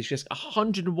Tesco's. It's just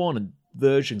 101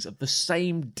 versions of the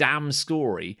same damn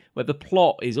story, where the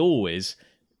plot is always,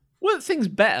 weren't things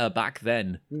better back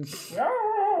then?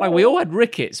 Like, we all had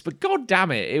rickets, but god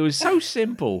damn it, it was so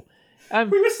simple.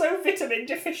 We were so vitamin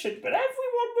deficient, but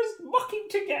everyone was mucking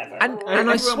together. And I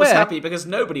Everyone swear, was happy because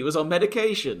nobody was on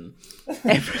medication.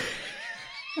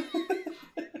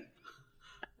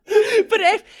 but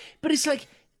it's like,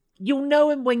 you'll know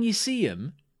him when you see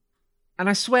him, and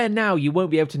I swear now you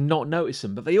won't be able to not notice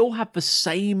them, but they all have the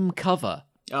same cover.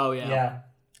 Oh, yeah. Yeah.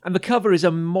 And the cover is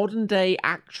a modern-day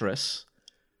actress,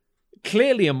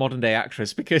 clearly a modern-day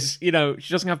actress, because, you know,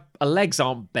 she doesn't have, her legs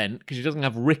aren't bent, because she doesn't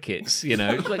have rickets, you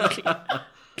know. She's like,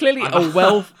 clearly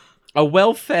a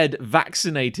well-fed,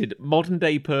 vaccinated,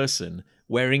 modern-day person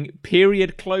wearing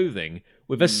period clothing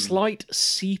with a slight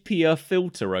sepia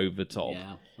filter over top.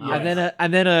 Yeah.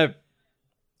 And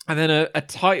then a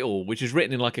title which is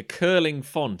written in like a curling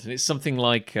font, and it's something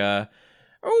like The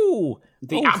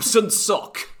absent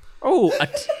sock.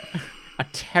 a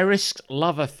terraced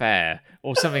love affair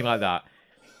or something like that.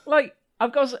 Like,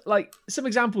 I've got like some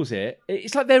examples here.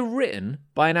 It's like they're written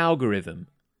by an algorithm,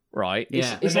 right?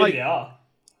 Yeah. It's Maybe like they are.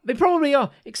 they probably are.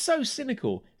 It's so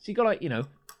cynical. So you got like, you know,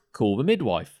 call the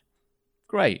midwife.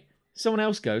 Great. Someone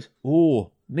else goes,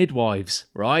 oh, midwives,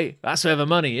 right? That's where the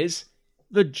money is.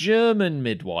 The German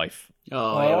midwife.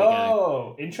 Oh, here we go.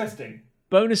 Oh, interesting.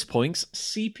 Bonus points,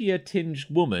 sepia-tinged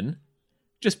woman.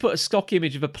 Just put a stock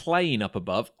image of a plane up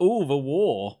above. Oh, the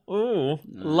war. Oh,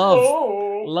 love.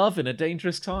 Oh. Love in a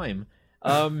dangerous time.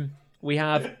 We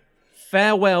have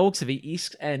Farewell to the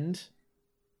East End.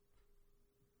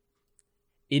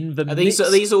 In the Are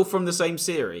these all from the same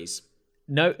series?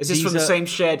 No, Is this from the same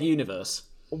shared universe?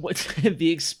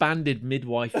 the expanded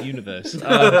midwife universe.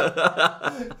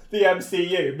 The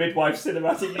MCU, Midwife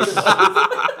Cinematic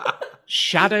Universe.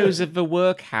 Shadows of the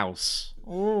Workhouse.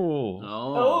 Oh.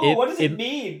 Oh, what does it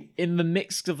mean? In the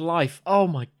midst of life. Oh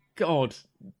my god.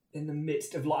 In the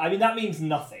midst of life. I mean, that means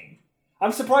nothing.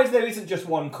 I'm surprised there isn't just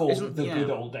one called The Good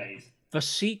Old Days. The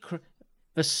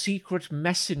Secret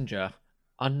Messenger,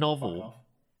 a novel.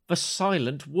 The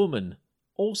Silent Woman,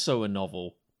 also a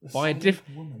novel.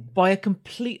 By a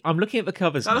complete. I'm looking at the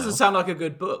covers That now. doesn't sound like a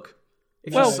good book.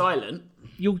 If Well- you're silent.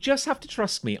 You'll just have to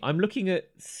trust me. I'm looking at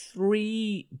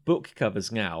 3 book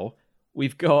covers now.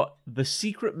 We've got The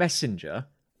Secret Messenger,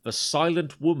 The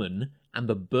Silent Woman, and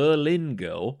The Berlin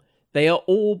Girl. They are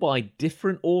all by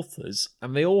different authors,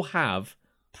 and they all have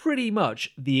pretty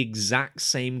much the exact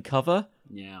same cover,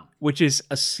 which is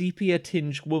a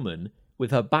sepia-tinged woman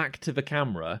with her back to the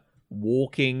camera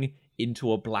walking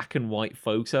into a black and white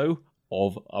photo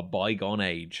of a bygone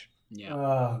age. Yeah.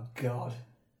 Oh, God.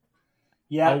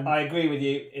 Yeah, I agree with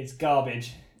you. It's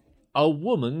garbage. A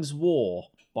Woman's War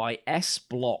by S.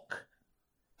 Block.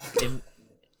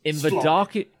 In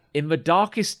the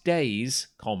darkest days,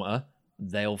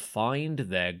 they'll find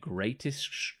their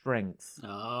greatest strength.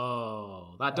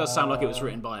 Oh, that does sound like it was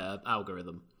written by an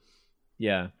algorithm.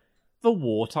 Yeah. The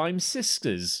Wartime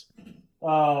Sisters.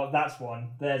 Oh, that's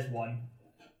one. There's one.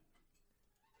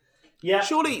 Yeah.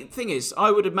 Surely, thing is,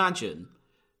 I would imagine,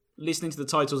 listening to the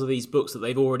titles of these books, that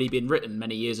they've already been written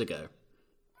many years ago,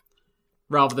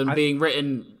 rather than being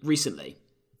written recently.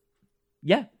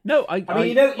 Yeah, no, I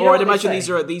mean, I'd imagine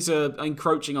these are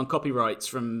encroaching on copyrights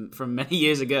from many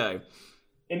years ago.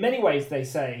 In many ways, they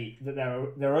say that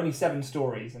there are only 7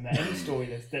 stories, and that any story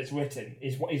that's written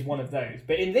is one of those.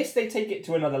 But in this, they take it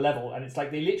to another level, and it's like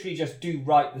they literally just do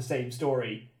write the same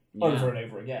story over and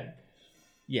over again.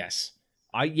 Yes,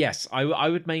 I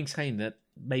would maintain that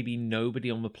maybe nobody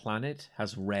on the planet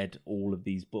has read all of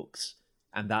these books,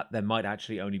 and that there might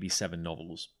actually only be 7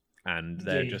 novels, and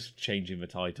they're just changing the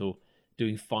title,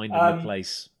 doing Finding the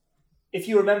Place. If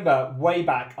you remember, way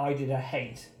back, I did a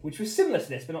hate, which was similar to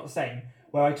this, but not the same,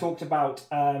 where I talked about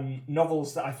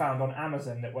novels that I found on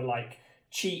Amazon that were like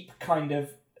cheap, kind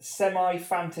of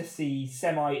semi-fantasy,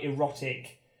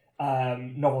 semi-erotic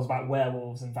novels about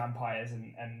werewolves and vampires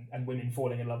and women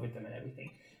falling in love with them and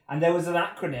everything. And there was an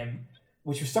acronym,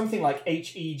 which was something like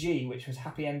HEG, which was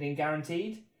Happy Ending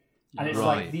Guaranteed. And it's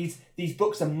like these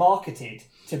books are marketed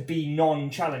to be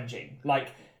non-challenging. Like,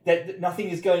 that nothing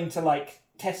is going to like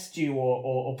test you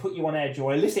or put you on edge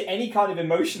or elicit any kind of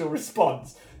emotional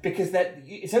response, because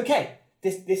it's okay.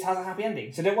 This has a happy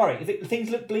ending, so don't worry. If things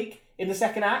look bleak in the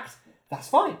second act, that's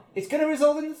fine. It's going to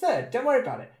resolve in the third. Don't worry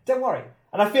about it. Don't worry.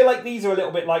 And I feel like these are a little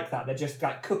bit like that. They're just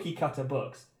like cookie cutter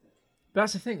books.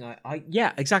 That's the thing.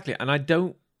 Yeah, exactly. And I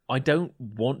don't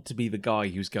want to be the guy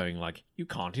who's going like, you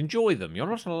can't enjoy them. You're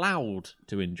not allowed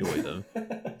to enjoy them.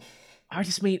 I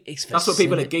just mean that's what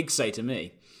people at gigs say to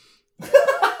me.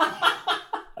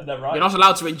 They're right. You're not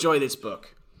allowed to enjoy this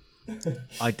book.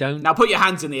 I don't. Now put your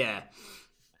hands in the air.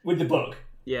 With the book.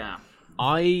 Yeah.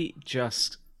 I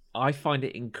find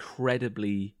it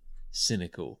incredibly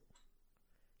cynical.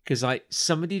 Because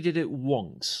somebody did it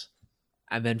once,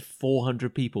 and then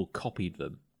 400 people copied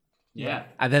them. Yeah.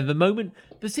 And then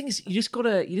the thing is, you just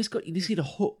need a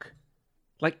hook.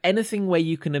 Like anything where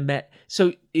you can embed.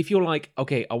 So if you're like,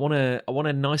 okay, I want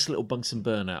a nice little Bunsen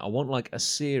burner. I want like a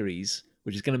series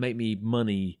which is going to make me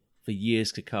money for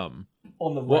years to come.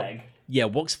 On the reg. Yeah,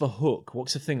 what's the hook?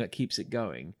 What's the thing that keeps it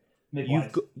going?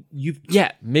 Midwives.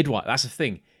 Midwife. That's the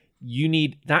thing.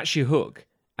 That's your hook.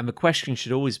 And the question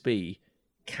should always be,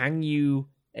 can you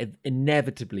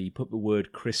inevitably put the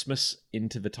word Christmas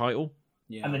into the title?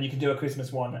 Yeah. And then you can do a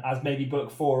Christmas one as maybe book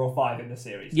 4 or 5 in the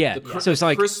series. Yeah. So it's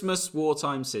like Christmas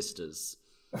Wartime Sisters.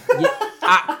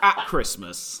 at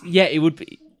Christmas. Yeah, it would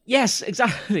be. Yes,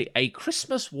 exactly. A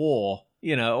Christmas War,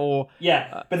 or...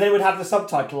 Yeah, but they would have the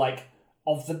subtitle, like,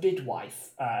 of the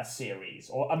Midwife series,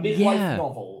 or a Midwife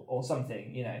novel, or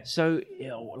something, So,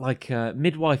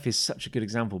 Midwife is such a good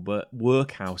example, but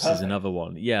Workhouse is another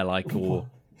one. Yeah, like, or...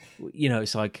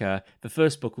 it's like, the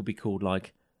first book would be called,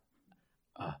 like,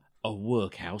 A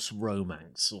Workhouse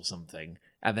Romance, or something.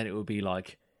 And then it would be,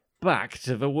 like, Back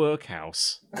to the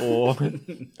Workhouse, or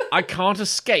I Can't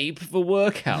Escape the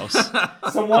Workhouse.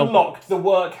 Someone locked the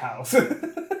workhouse.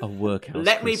 A workhouse.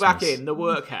 Let me back in the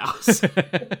workhouse.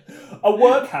 A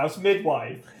workhouse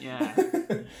midwife. Yeah.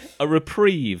 A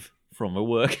reprieve from a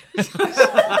workhouse. The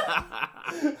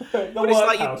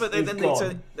workhouse but then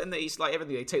it's like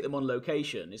everything. They take them on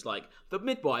location. It's like the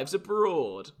midwives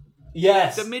abroad.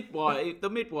 Yes. The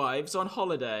midwives on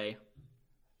holiday.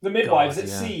 The midwives at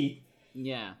sea.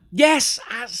 Yeah. Yes,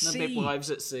 at sea. The midwives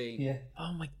at sea. Yeah.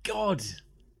 Oh my god.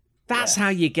 That's how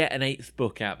you get an 8th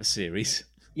book out of a series.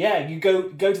 Yeah, you go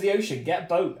to the ocean, get a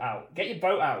boat out. Get your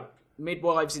boat out.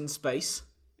 Midwives in space.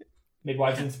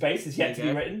 Midwives in space is yet to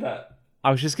be written, but...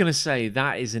 I was just going to say,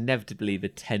 that is inevitably the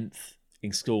 10th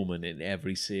installment in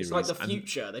every series. It's like the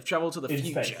future. They've travelled to the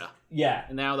future. Space. Yeah.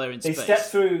 And now they're in space.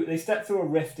 They step through a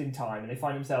rift in time and they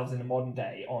find themselves in a modern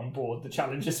day on board the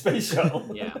Challenger space shuttle.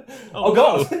 Yeah. Oh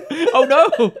god! Oh no!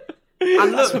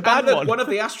 And look, one of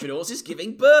the astronauts is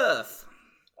giving birth.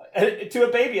 To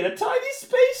a baby in a tiny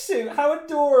spacesuit. How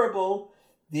adorable.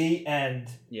 The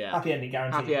end. Yeah. Happy ending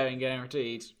guaranteed. Happy ending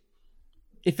guaranteed.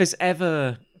 If there's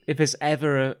ever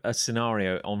a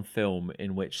scenario on film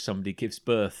in which somebody gives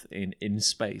birth in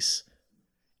space,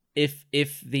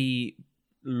 if the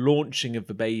launching of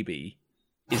the baby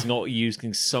is not used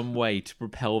in some way to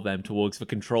propel them towards the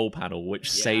control panel, which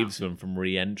saves them from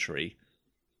re-entry.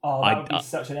 Oh, that would be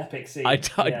such an epic scene. I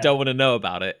don't want to know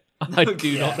about it. I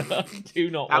do not do not want to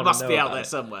know. That must be out there it.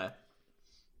 somewhere.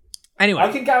 Anyway,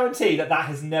 I can guarantee that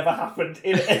has never happened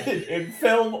in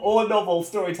film or novel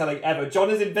storytelling ever. John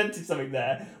has invented something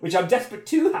there, which I'm desperate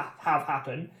to have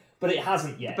happen, but it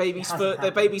hasn't yet.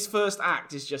 The baby's first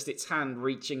act is just its hand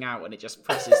reaching out and it just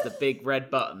presses the big red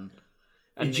button.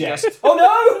 And oh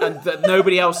no! And that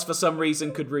nobody else for some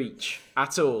reason could reach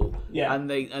at all. Yeah.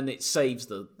 And it saves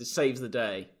the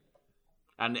day.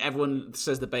 And everyone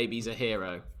says the baby's a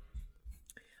hero.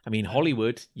 I mean,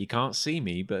 Hollywood, you can't see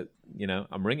me, but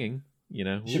I'm ringing.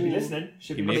 Should be listening.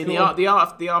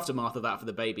 The aftermath of that for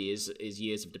the baby is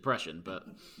years of depression, but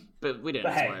we don't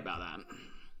have to worry about that.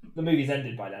 The movie's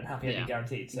ended by then. Happy ending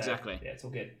guaranteed. So, exactly. Yeah, it's all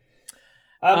good.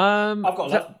 I've got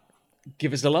love.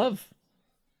 Give us a love.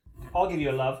 I'll give you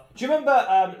a love. Do you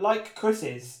remember, like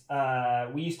Chris's,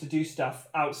 we used to do stuff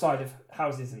outside of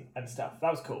houses and stuff.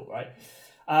 That was cool, right?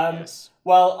 Yes.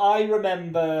 Well, I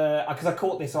remember, because I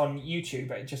caught this on YouTube,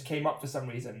 but it just came up for some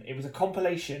reason. It was a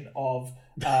compilation of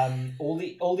all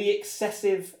the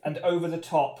excessive and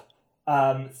over-the-top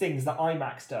things that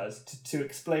IMAX does to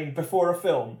explain before a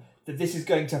film that this is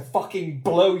going to fucking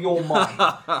blow your mind.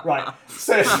 Right.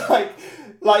 So it's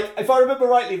like if I remember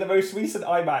rightly, the most recent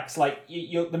IMAX, like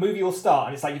the movie will start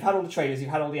and it's like you've had all the trailers,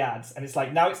 you've had all the ads, and it's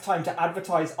like now it's time to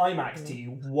advertise IMAX to you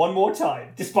one more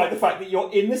time, despite the fact that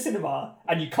you're in the cinema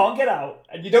and you can't get out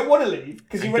and you don't want to leave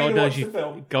because you're ready to watch the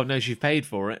film. God knows you've paid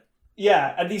for it.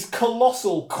 Yeah, and these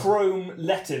colossal chrome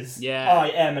letters,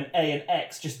 I, M, and A, and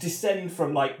X, just descend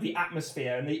from, like, the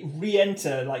atmosphere, and they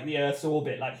re-enter, like, the Earth's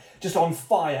orbit, like, just on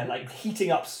fire, like,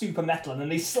 heating up super metal, and then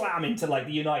they slam into, like,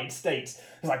 the United States.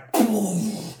 It's like,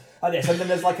 like this, and then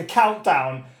there's, like, a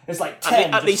countdown. It's, like,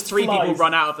 10 At least 3 people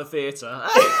run out of the theatre.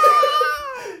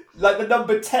 Like, the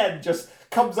number 10 just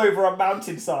comes over a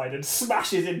mountainside and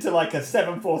smashes into like a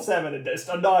 747 and just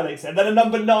annihilates it. And then a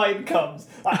number 9 comes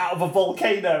like, out of a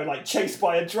volcano, like chased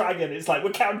by a dragon. It's like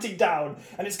we're counting down,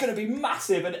 and it's going to be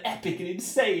massive and epic and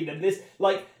insane. And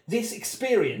this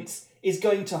experience is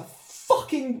going to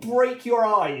fucking break your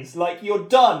eyes. Like you're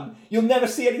done. You'll never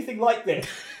see anything like this.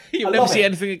 You'll never see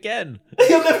anything again.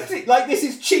 You'll never see this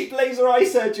is cheap laser eye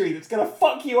surgery that's going to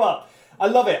fuck you up. I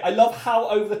love it. I love how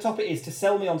over the top it is to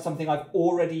sell me on something I've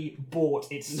already bought.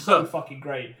 It's so fucking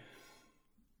great.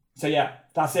 So yeah,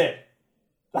 that's it.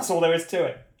 That's all there is to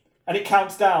it. And it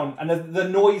counts down, and the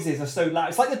noises are so loud.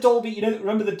 It's like the Dolby,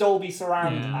 remember the Dolby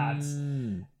surround ads?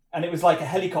 And it was like a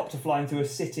helicopter flying through a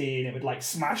city, and it would like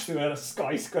smash through a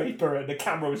skyscraper, and the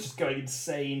camera was just going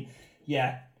insane.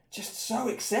 Yeah, just so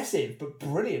excessive, but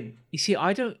brilliant. You see,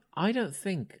 I don't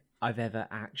think I've ever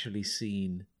actually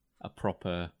seen a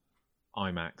proper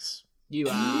IMAX. You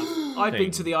have. I've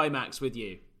been to the IMAX with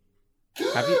you.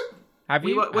 Have you? Have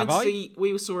you?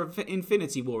 We saw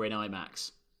Infinity War in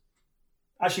IMAX.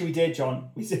 Actually, we did,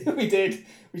 John. We did.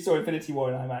 We saw Infinity War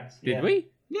in IMAX. Did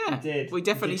we? Yeah, we did. We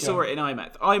definitely saw it in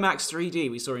IMAX. IMAX 3D.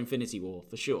 We saw Infinity War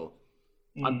for sure.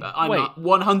 I'm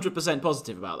 100%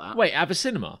 positive about that. Wait, at the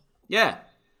cinema? Yeah.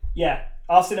 Yeah,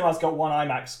 our cinema's got one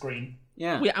IMAX screen.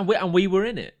 Yeah. And we were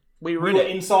in it. We were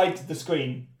inside the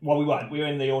screen. Well, we weren't. We were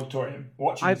in the auditorium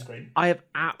watching the screen. I have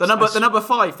the number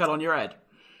 5 fell on your head.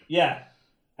 Yeah,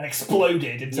 and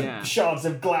exploded into shards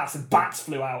of glass, and bats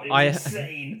flew out. It was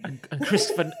insane.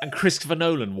 And Christopher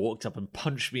Nolan walked up and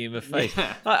punched me in the face.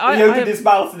 Yeah. He opened his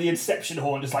mouth and the Inception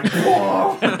horn just like.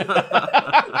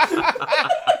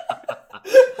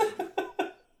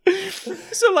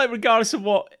 So, like, regardless of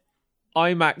what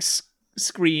IMAX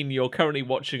screen you're currently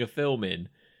watching a film in,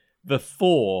 the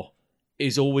 4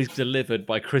 is always delivered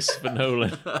by Christopher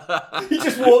Nolan. He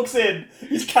just walks in.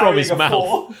 He's carrying his a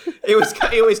mouth. 4.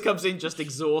 He always comes in just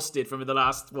exhausted from the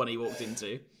last one he walked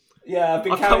into. Yeah,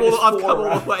 I've come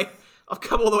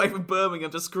all the way from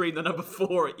Birmingham to scream the number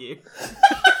 4 at you.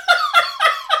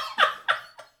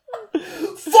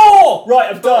 4!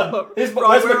 Right, I'm done. Where's where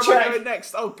my am I check? going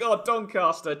next? Oh God,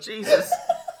 Doncaster, Jesus.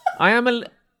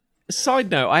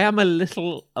 Side note, I am a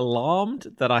little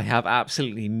alarmed that I have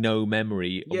absolutely no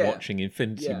memory of watching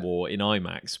Infinity War in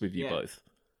IMAX with you both.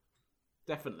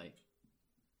 Definitely.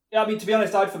 Yeah, I mean, to be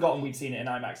honest, I'd forgotten we'd seen it in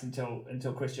IMAX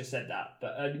until Chris just said that.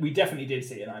 But we definitely did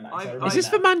see it in IMAX. Is this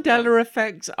the Mandela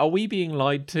effect? Are we being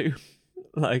lied to?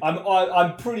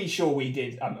 I'm pretty sure we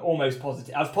did. I'm almost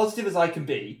positive. As positive as I can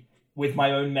be with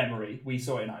my own memory, we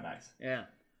saw it in IMAX. Yeah.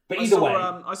 But either way...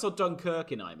 I saw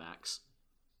Dunkirk in IMAX.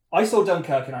 I saw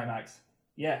Dunkirk in IMAX.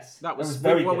 Yes. That was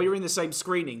very good. We were in the same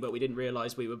screening, but we didn't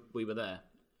realise we were there.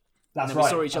 That's and then right. we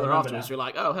saw each I other remember afterwards. now. We were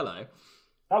like, oh, hello.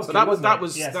 That was But good, that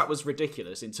wasn't it? Yes. was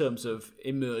ridiculous in terms of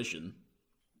immersion.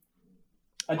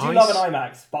 I do love an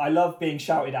IMAX, but I love being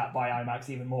shouted at by IMAX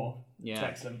even more. Yeah. It's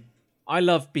excellent. I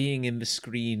love being in the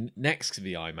screen next to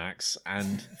the IMAX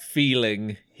and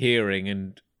feeling, hearing,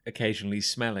 and occasionally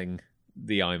smelling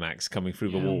the IMAX coming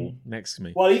through the wall next to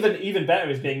me. Well, even better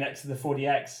is being next to the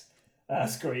 4DX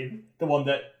screen, the one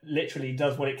that literally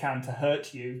does what it can to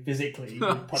hurt you physically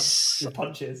with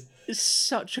punches. It's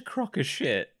such a crock of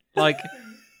shit. Like,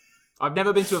 I've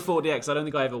never been to a 4DX. I don't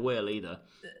think I ever will either.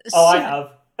 Oh, I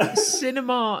have.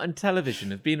 Cinema and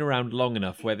television have been around long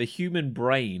enough where the human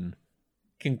brain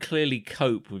can clearly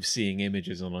cope with seeing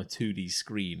images on a 2D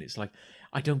screen. It's like,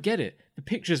 I don't get it. The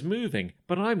picture's moving,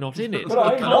 but I'm not in it. But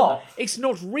I'm not. It's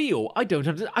not real. I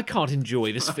can't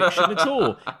enjoy this fiction at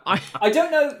all. I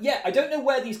don't know. Yeah, I don't know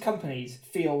where these companies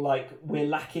feel like we're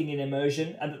lacking in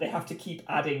immersion, and that they have to keep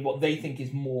adding what they think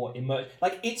is more immersion.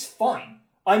 Like, it's fine.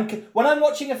 When I'm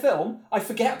watching a film, I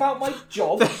forget about my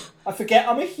job. I forget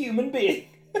I'm a human being.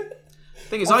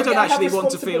 Thing is, I don't actually want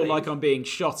to feel like I'm being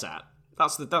shot at.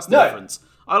 That's the difference.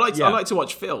 I like to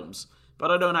watch films,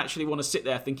 but I don't actually want to sit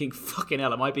there thinking, "Fucking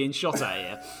hell, am I being shot at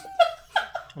here?"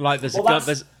 Like there's a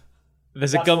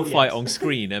gunfight on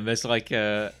screen, and there's like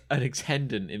an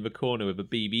attendant in the corner with a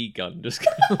BB gun. Just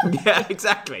yeah,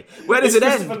 exactly. Where does it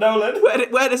end? Christopher Nolan.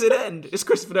 Where does it end? It's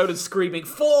Christopher Nolan screaming,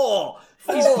 "4!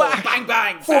 He's back! Bang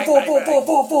bang!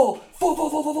 Four.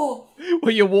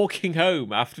 When you're walking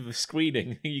home after the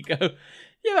screening, you go,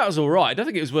 "Yeah, that was all right. I don't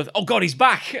think it was worth." Oh God, he's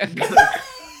back!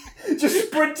 Just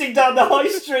sprinting down the high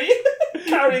street,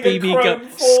 carrying BB a gun, chrome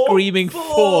 4. screaming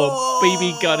 4,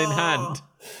 BB gun in hand.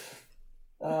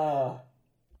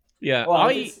 Yeah, Well,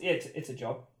 it's a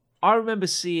job. I remember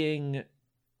seeing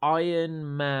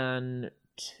Iron Man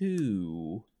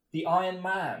 2. The Iron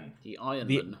Man. The Iron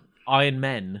Man. Iron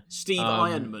Men. Steve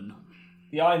Ironman.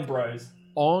 The Iron Bros.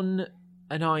 On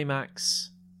an IMAX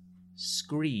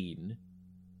screen,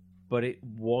 but it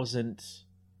wasn't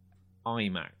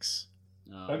IMAX.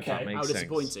 Oh, Okay. How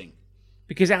disappointing.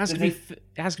 Because it has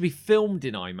to be filmed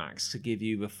in IMAX to give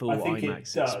you the full I think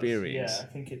IMAX it does. experience. Yeah, I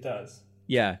think it does.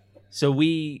 Yeah. So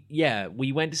we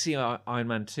went to see Iron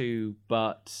Man 2,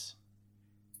 but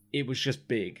it was just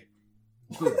big.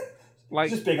 Like,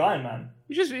 It's just big Iron Man.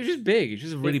 It was just big. It was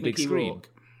just a really big Mickey screen. Rourke.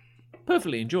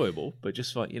 Perfectly enjoyable, but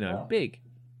just like, big.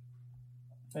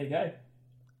 There you go.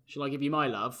 Shall I give you my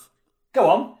love? Go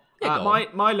on. Yeah, go on.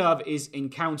 My love is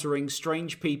encountering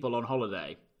strange people on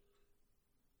holiday.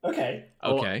 Okay.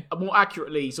 Okay. Or, more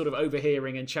accurately, sort of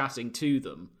overhearing and chatting to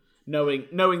them, knowing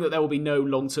that there will be no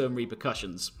long-term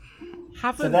repercussions.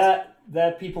 So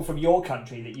they're people from your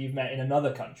country that you've met in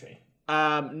another country?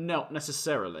 Not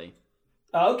necessarily.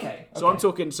 Oh, okay. So I'm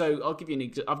talking. So I'll give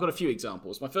you I've got a few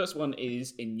examples. My first one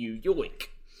is in New York.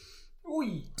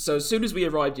 Oy. So as soon as we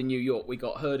arrived in New York, we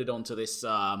got herded onto this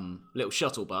little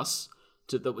shuttle bus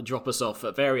that would drop us off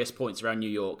at various points around New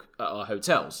York at our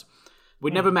hotels.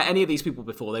 We'd never met any of these people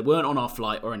before. They weren't on our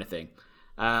flight or anything.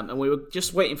 And we were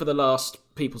just waiting for the last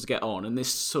people to get on. And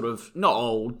this sort of, not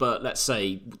old, but let's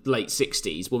say late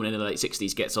 60s, woman in the late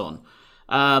 60s gets on.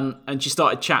 And she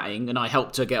started chatting, and I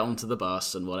helped her get onto the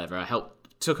bus and whatever.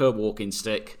 Took her walking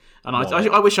stick. And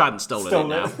I wish I hadn't stolen it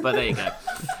now, but there you go.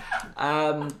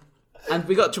 And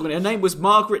we got talking. Her name was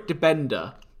Margaret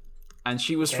DeBender, and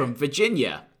she was from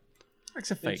Virginia. That's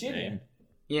a fake name.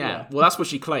 Yeah, well, that's what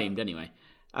she claimed anyway.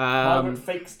 Margaret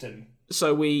Fakeston.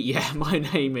 So my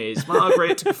name is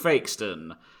Margaret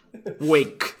Fakeston.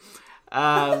 Wink.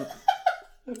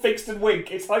 Fakeston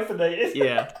Wink. It's hyphenated.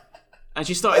 Yeah. And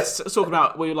she started talking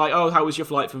about, we were like, oh, how was your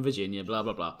flight from Virginia? Blah,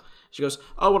 blah, blah. She goes,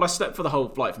 oh, well, I slept for the whole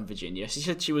flight from Virginia. She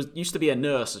said she used to be a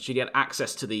nurse, and she'd get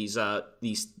access to these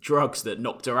drugs that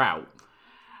knocked her out.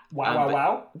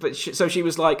 Wow. But so she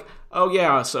was like, oh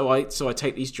yeah, so I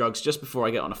take these drugs just before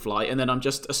I get on a flight, and then I'm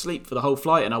just asleep for the whole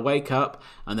flight, and I wake up,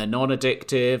 and they're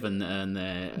non-addictive, and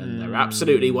they're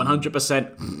absolutely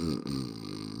 100%.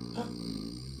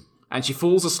 And she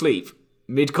falls asleep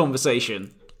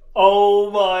mid-conversation.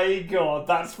 Oh my god,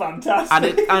 that's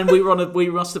fantastic. And we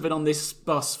must have been on this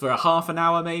bus for a half an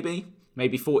hour,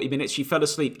 maybe 40 minutes. She fell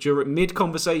asleep during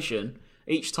mid-conversation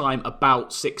each time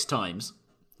about 6 times.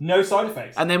 No side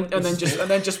effects. And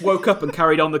then just woke up and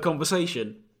carried on the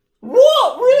conversation.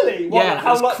 What? Really? Yeah,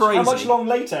 how it was crazy. How much long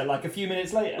later? Like a few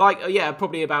minutes later?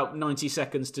 Probably about 90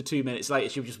 seconds to 2 minutes later,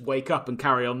 she would just wake up and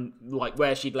carry on like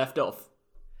where she'd left off.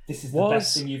 This is the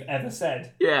best thing you've ever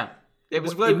said. Yeah. It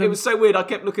was so weird. I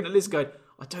kept looking at Liz going,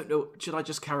 I don't know, should I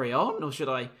just carry on, or should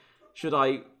I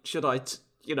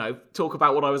talk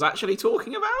about what I was actually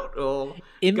talking about, or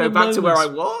go back to where I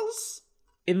was?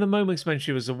 in the moments when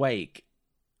she was awake,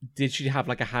 did she have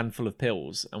like a handful of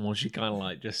pills, and was she kind of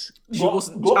like just? She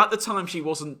wasn't at the time. She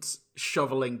wasn't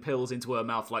shoveling pills into her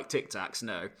mouth like Tic Tacs.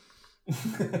 No,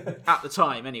 at the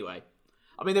time, anyway.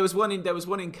 I mean, there was one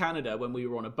in Canada when we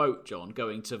were on a boat, John,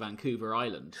 going to Vancouver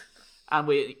Island, and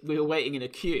we were waiting in a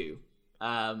queue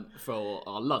for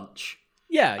our lunch.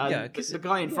 Yeah. The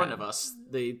guy in front of us,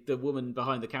 the woman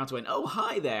behind the counter went, "Oh,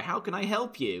 hi there. How can I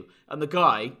help you?" And the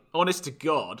guy, honest to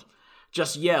God,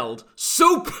 just yelled,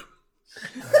 "Soup!"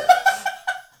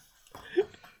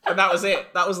 And that was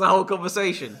it. That was the whole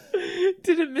conversation.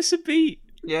 Didn't miss a beat.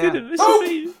 Yeah. Didn't miss a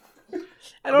beat.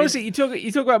 And honestly, you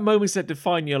talk about moments that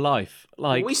define your life.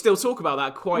 Like we still talk about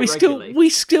that quite regularly. We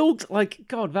still like,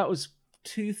 God, that was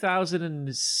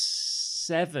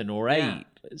 2007 or 8. Yeah.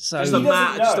 So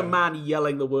just a man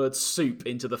yelling the word soup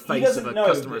into the face of a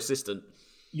customer assistant.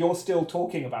 You're still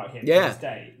talking about him to this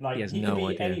day. Like, he has he no can be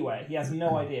idea. anywhere. He has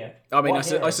no idea. I mean, I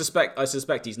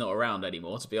suspect he's not around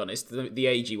anymore, to be honest. The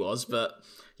age he was, but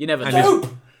you never know.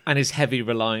 And his heavy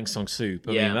reliance on soup.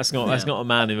 I mean, that's not a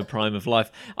man in the prime of life.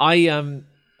 I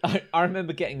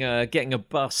remember getting a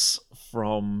bus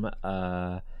from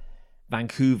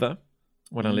Vancouver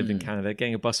when I lived in Canada.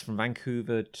 Getting a bus from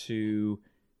Vancouver to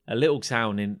a little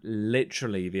town in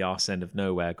literally the arse end of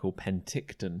nowhere called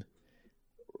Penticton.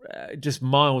 Just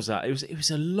miles out. It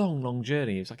was a long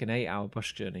journey. It was like an 8-hour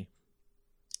bus journey.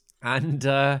 And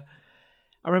I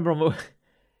remember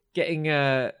getting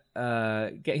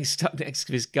stuck next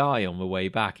to this guy on the way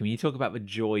back. I mean, you talk about the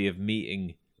joy of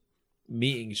meeting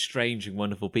strange and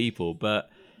wonderful people,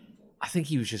 but I think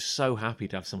he was just so happy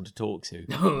to have someone to talk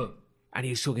to. And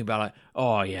he was talking about like,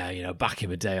 oh yeah, back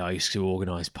in the day I used to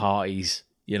organise parties,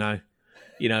 he's like,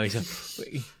 I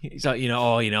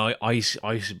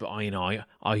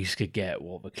used to get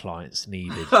what the clients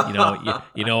needed. You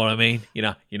know what I mean? You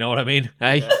know what I mean?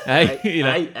 Hey,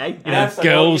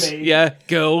 girls,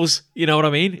 girls. You know what I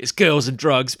mean? It's girls and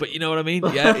drugs, but you know what I mean?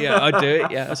 Yeah, I do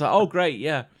it. Yeah, I was like, oh great,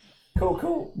 yeah,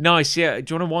 cool, nice. Yeah,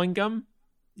 do you want a wine gum?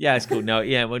 Yeah, it's cool. No,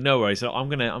 yeah, well, no worries. So I'm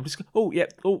just. Oh yeah.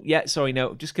 Sorry, no.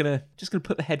 I'm just gonna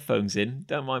put the headphones in.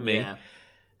 Don't mind me. Yeah.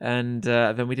 And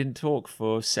then we didn't talk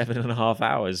for 7.5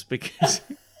 hours because,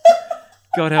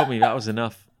 God help me, that was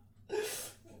enough.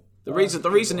 The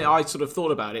reason I sort of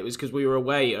thought about it was because we were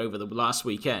away over the last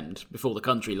weekend before the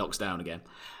country locks down again,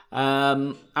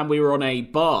 and we were on a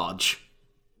barge.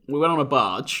 We went on a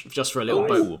barge just for a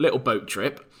little boat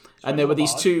trip, and there were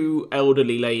these two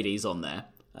elderly ladies on there.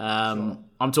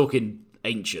 I'm talking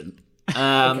ancient.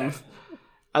 Okay.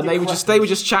 And they were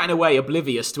just chatting away,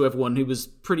 oblivious to everyone who was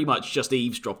pretty much just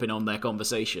eavesdropping on their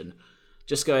conversation.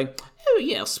 Just going, oh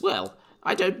yes, well,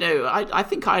 I don't know. I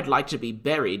think I'd like to be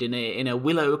buried in a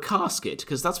willow casket,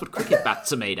 because that's what cricket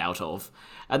bats are made out of.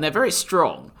 And they're very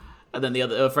strong. And then the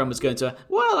other friend was going to,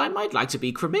 well, I might like to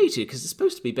be cremated, because it's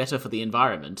supposed to be better for the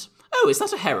environment. Oh, is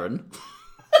that a heron?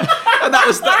 And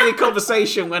the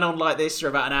conversation went on like this for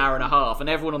about an hour and a half, and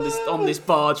everyone on this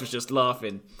barge was just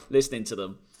laughing, listening to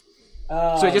them.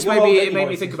 So it just made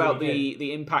me think about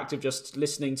the impact of just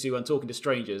listening to and talking to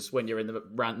strangers when you're in the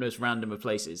most random of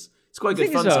places. It's quite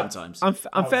good fun sometimes.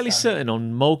 I'm fairly certain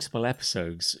on multiple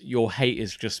episodes your hate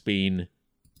has just been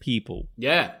people.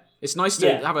 Yeah, it's nice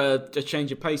to have a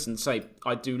change of pace and say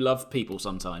I do love people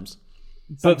sometimes.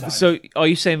 But so, are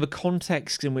you saying the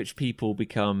context in which people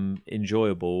become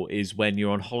enjoyable is when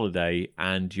you're on holiday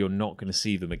and you're not going to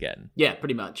see them again? Yeah,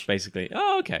 pretty much. Basically.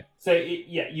 Oh, okay. So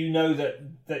you know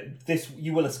that this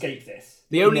you will escape this.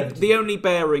 The only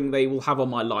bearing they will have on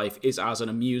my life is as an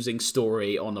amusing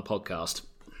story on the podcast.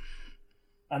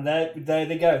 And there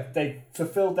they go. They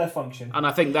fulfilled their function. And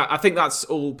I think that's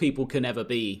all people can ever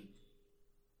be.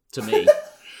 To me,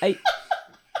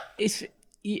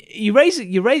 You raise a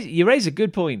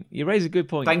good point.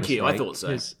 Thank Chris, you. right? I thought so.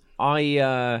 Because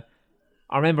I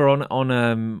remember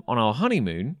on our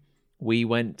honeymoon we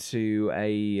went to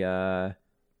I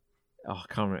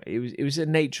can't remember. It was a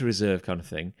nature reserve kind of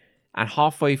thing, and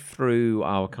halfway through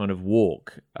our kind of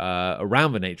walk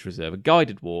around the nature reserve, a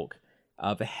guided walk,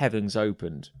 the heavens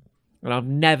opened, and I've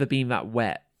never been that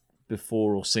wet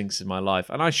before or since in my life,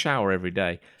 and I shower every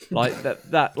day. Like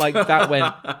that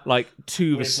went like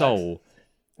to the soul.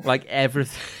 Like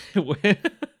everything.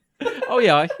 Oh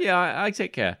yeah, I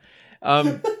take care.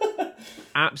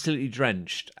 Absolutely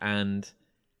drenched, and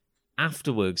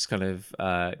afterwards, kind of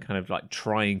like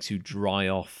trying to dry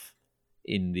off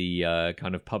in the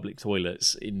kind of public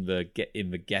toilets in the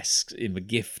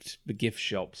gift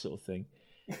shop sort of thing.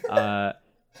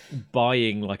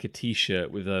 Buying like a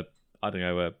t-shirt with a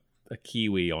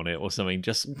kiwi on it or something.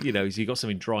 Just so you got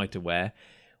something dry to wear.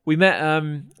 We met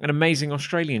an amazing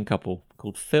Australian couple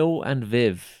called Phil and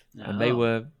Viv, and they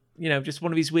were, just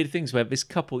one of these weird things where this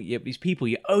couple, these people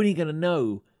you're only going to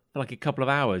know for like a couple of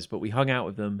hours, but we hung out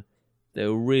with them. They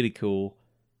were really cool.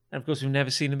 And of course, we've never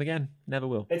seen them again. Never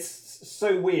will. It's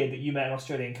so weird that you met an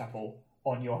Australian couple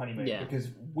on your honeymoon because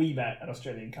we met an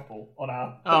Australian couple on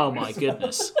our Oh my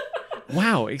goodness.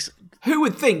 Wow. Who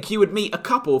would think you would meet a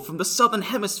couple from the Southern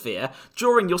Hemisphere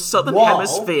during your Southern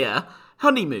Hemisphere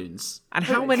honeymoons? And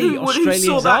how many who Australians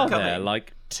saw are that there? coming?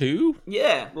 Like 2?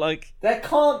 Yeah. There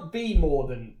can't be more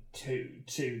than two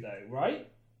though, right?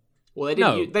 Well,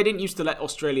 they didn't used to let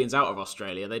Australians out of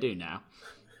Australia. They do now.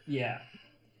 Yeah.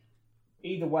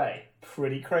 Either way,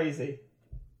 pretty crazy.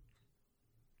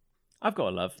 I've got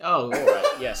a love. Oh, all right.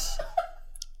 Yes.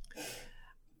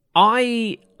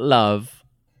 I love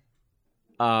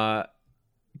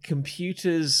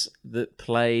computers that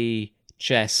play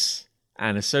chess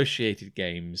and associated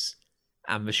games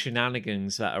and the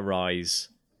shenanigans that arise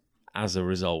as a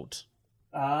result.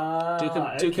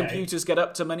 Do computers get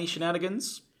up to many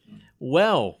shenanigans?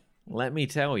 Well, let me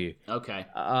tell you. Okay.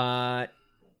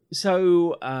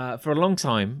 So for a long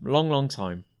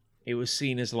time, it was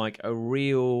seen as like a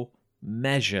real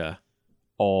measure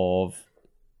of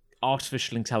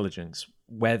artificial intelligence,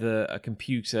 whether a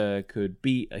computer could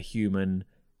beat a human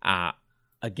at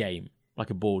a game, like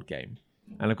a board game.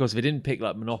 And of course, if they didn't pick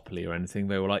like Monopoly or anything,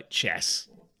 they were like chess,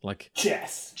 like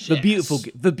chess, the beautiful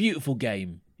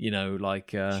game.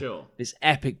 Sure. This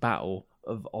epic battle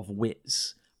of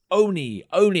wits. Only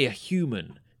a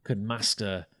human could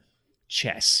master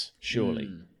chess, surely.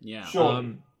 Yeah. Sure.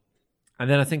 And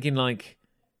then I'm thinking like,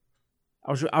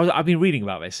 I've been reading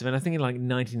about this, and then I'm thinking like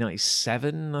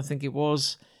 1997, I think it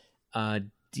was,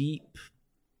 Deep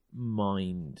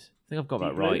Mind. I think I've got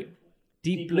that right.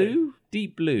 Deep Blue?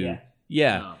 Deep Blue.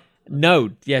 Yeah. Oh. No,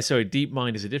 yeah, sorry, Deep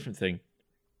Mind is a different thing.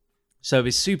 So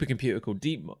this supercomputer called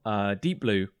Deep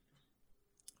Blue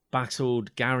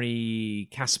battled Gary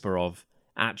Kasparov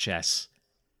at chess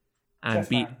and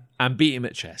beat him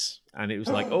at chess. And it was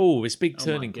like, this big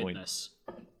turning point.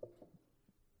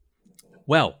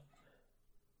 Well,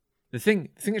 the thing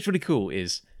that's really cool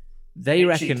is they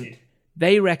reckon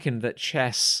that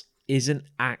chess isn't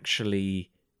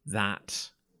actually that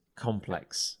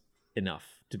complex enough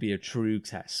to be a true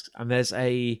test. And there's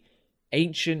a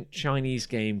ancient Chinese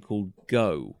game called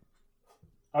Go.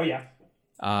 Oh yeah.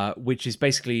 Which is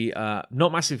basically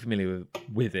not massively familiar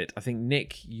with it. I think,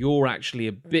 Nick, you're actually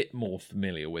a bit more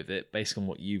familiar with it based on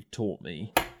what you've taught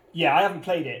me. Yeah, I haven't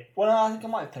played it. Well, I think I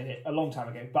might have played it a long time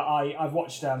ago, but I've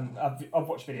watched I've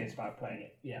watched videos about playing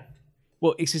it. Yeah.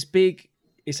 Well, it's this big.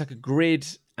 It's like a grid,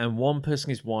 and one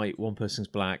person is white, one person's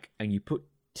black, and you put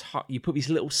these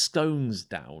little stones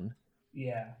down.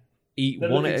 Yeah. They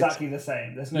look exactly the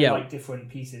same. There's no like different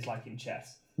pieces like in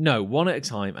chess. No, one at a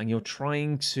time, and you're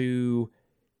trying to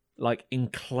like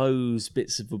enclose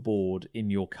bits of the board in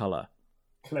your color.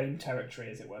 Claim territory,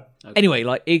 as it were. Okay. Anyway,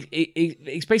 like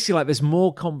it's basically like there's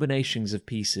more combinations of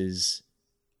pieces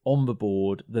on the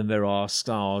board than there are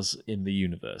stars in the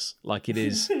universe. Like it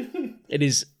is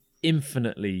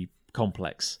infinitely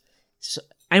complex. So,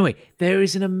 anyway, there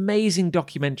is an amazing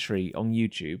documentary on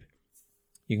YouTube.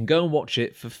 You can go and watch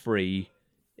it for free.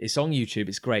 It's on YouTube.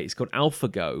 It's great. It's called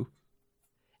AlphaGo,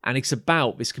 and it's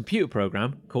about this computer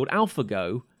program called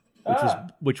AlphaGo,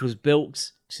 which was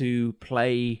built to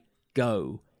play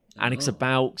Go, and it's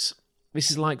about,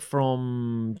 this is like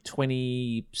from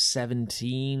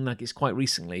 2017, like it's quite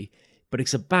recently, but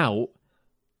it's about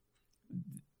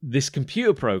this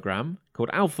computer program called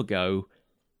AlphaGo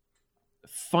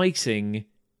fighting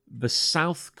the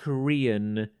South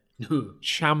Korean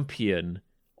champion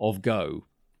of Go,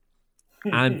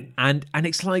 and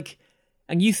it's like,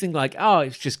 and you think like, oh,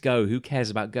 it's just Go, who cares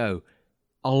about Go?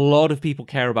 A lot of people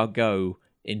care about Go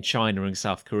in China and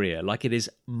South Korea. Like, it is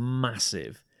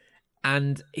massive.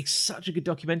 And it's such a good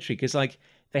documentary because like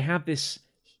they have this,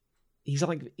 he's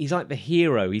like the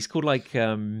hero. He's called like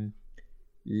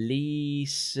Lee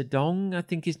Sedong, I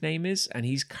think his name is, and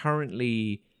he's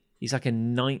like a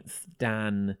 9th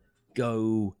Dan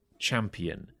Go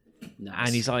champion. Nice. And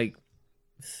he's like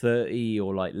 30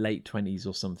 or like late 20s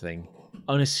or something.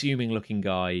 Unassuming looking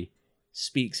guy,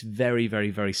 speaks very, very,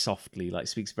 very softly, like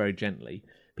speaks very gently.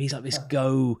 But he's like this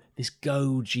Go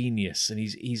genius, and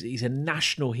he's a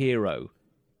national hero.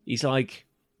 He's like,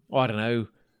 I don't know,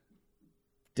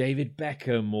 David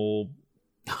Beckham or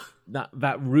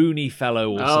that Rooney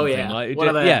fellow or something. Yeah. Like, what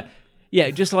are they?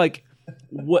 Yeah, just like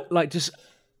just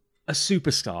a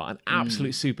superstar, an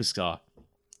absolute superstar.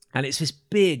 And it's this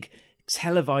big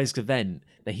televised event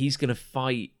that he's going to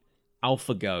fight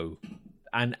AlphaGo,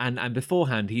 and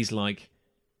beforehand he's like,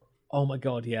 oh my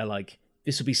God, yeah, like,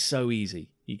 this will be so easy.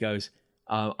 He goes,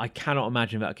 I cannot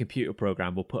imagine that a computer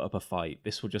program will put up a fight.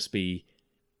 This will just be...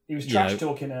 He was trash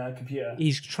talking a computer.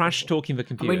 He's trash talking the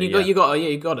computer. I mean, you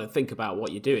got to think about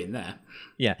what you're doing there.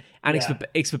 Yeah, and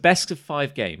it's the best of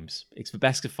 5 games. It's the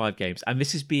best of 5 games, and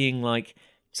this is being like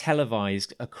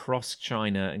televised across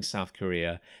China and South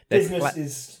Korea. Business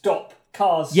is stop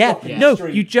cars. Yeah, stopping no, the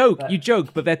street, you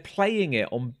joke, but they're playing it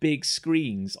on big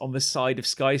screens on the side of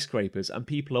skyscrapers, and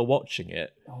people are watching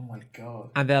it. Oh my God!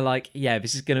 And they're like, "Yeah,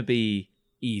 this is going to be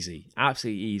easy,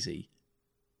 absolutely easy."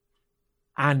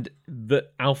 And the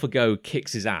AlphaGo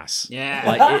kicks his ass. Yeah,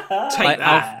 take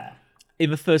that. In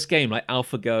the first game, like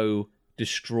AlphaGo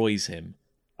destroys him,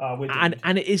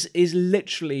 and it is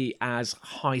literally as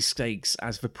high stakes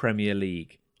as the Premier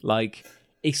League. Like,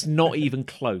 it's not even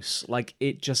close. Like,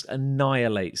 it just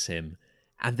annihilates him.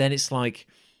 And then it's like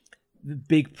the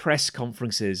big press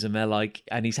conferences, and they're like,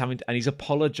 and he's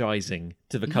apologizing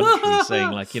to the country, saying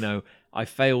like, you know, I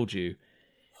failed you.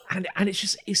 And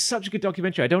it's such a good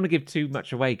documentary. I don't want to give too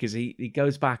much away because he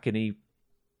goes back and he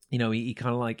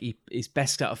kind of like he's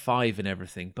best out of 5 and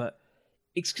everything, but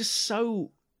it's just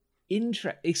so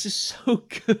it's just so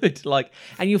good. Like,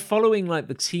 and you're following like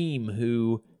the team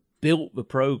who built the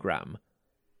program,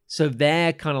 so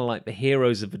they're kind of like the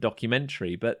heroes of the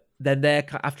documentary. But then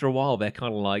after a while they're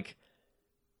kind of like,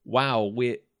 wow,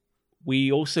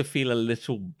 we also feel a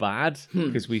little bad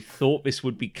because we thought this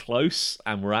would be close,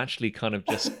 and we're actually kind of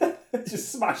just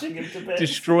just smashing him to bits,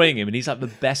 destroying him, and he's like the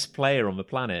best player on the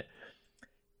planet.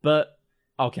 But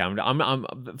okay,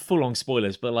 I'm full on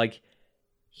spoilers, but like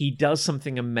he does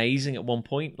something amazing at one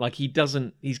point. Like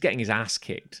he's getting his ass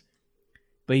kicked,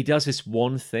 but he does this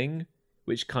one thing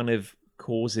which kind of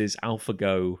causes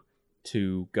AlphaGo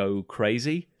to go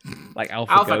crazy. Like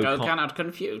AlphaGo cannot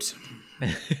compute.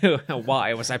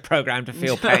 Why was I programmed to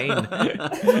feel pain? And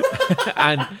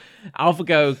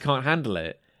AlphaGo can't handle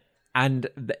it. And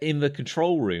in the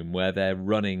control room where they've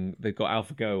got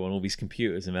AlphaGo on all these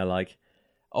computers, and they're like,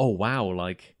 "Oh wow!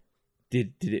 Like,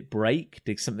 did it break?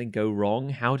 Did something go wrong?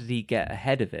 How did he get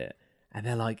ahead of it?" And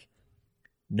they're like,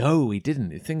 "No, he didn't."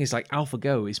 The thing is, like,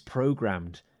 AlphaGo is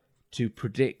programmed to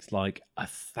predict like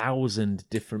 1,000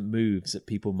 different moves that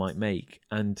people might make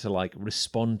and to like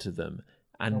respond to them.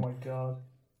 And, oh my God.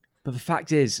 But the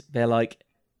fact is, they're like,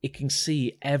 it can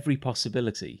see every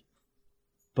possibility,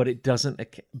 but it doesn't.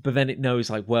 But then it knows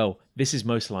like, well, this is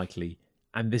most likely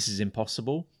and this is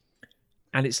impossible.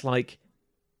 And it's like,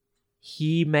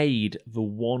 he made the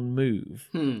one move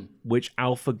which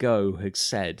AlphaGo had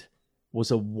said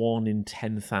was a 1 in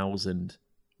 10,000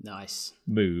 nice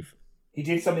move. He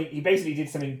basically did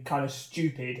something kind of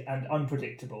stupid and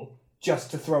unpredictable just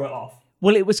to throw it off.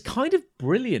 Well, it was kind of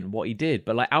brilliant what he did,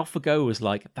 but like AlphaGo was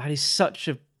like, that is such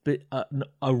a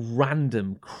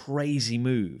random, crazy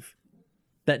move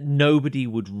that nobody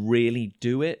would really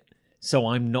do it, so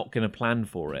I'm not going to plan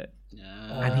for it.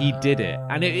 And he did it,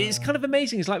 and it's kind of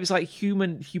amazing. It's like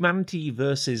humanity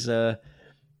versus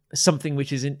something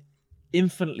which is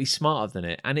infinitely smarter than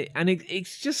it, and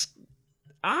it's just.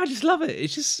 I just love it.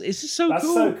 It's just so cool. That's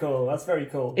so cool. That's very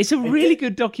cool. It's a really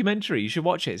good documentary. You should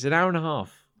watch it. It's an hour and a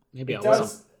half. Maybe it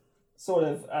does sort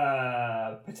of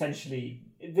potentially.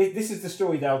 This is the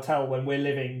story they'll tell when we're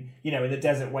living, in the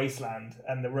desert wasteland,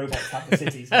 and the robots have the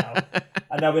cities now.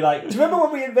 And they'll be like, "Do you remember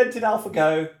when we invented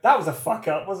AlphaGo? That was a fuck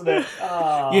up, wasn't it?"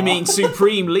 Oh. You mean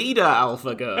Supreme Leader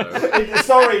AlphaGo?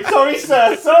 sorry,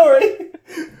 sir. Sorry.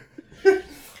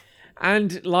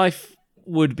 And life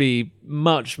would be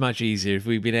much, much easier if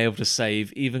we'd been able to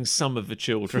save even some of the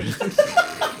children. From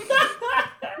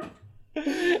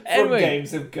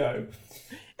games of Go.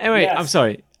 Anyway, yes. I'm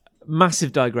sorry.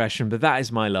 Massive digression, but that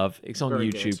is my love. It's on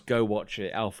Very YouTube. good. Go watch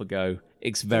it. AlphaGo.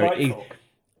 It's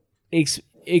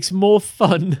it's more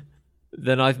fun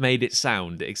than I've made it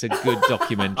sound. It's a good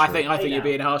documentary. I think you're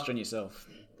being harsh on yourself.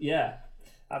 Yeah,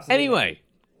 absolutely. Anyway,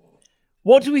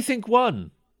 what do we think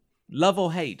won? Love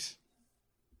or hate?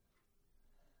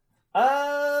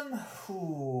 I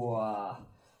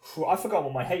forgot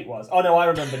what my hate was. Oh no, I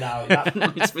remember now.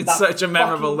 It's been such a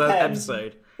memorable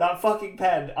episode. That fucking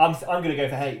pen. I'm gonna go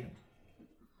for hate.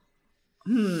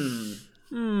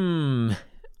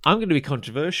 I'm going to be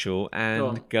controversial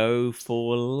and go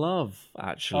for love.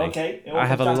 Actually, okay. I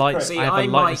have a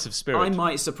lightness of spirit. I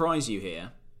might surprise you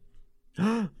here.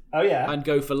 Oh yeah, and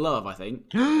go for love. I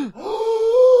think.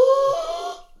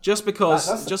 Just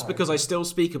because I still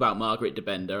speak about Margaret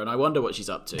Debender, and I wonder what she's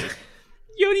up to.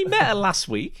 You only met her last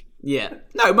week. Yeah.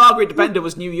 No, Margaret Debender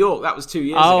was New York. That was 2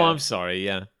 years ago. Oh, I'm sorry,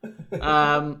 yeah.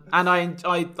 And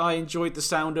I enjoyed the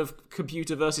sound of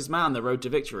Computer versus Man, The Road to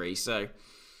Victory, so...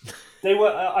 They were.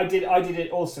 I did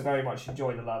it also very much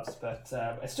enjoy the loves, but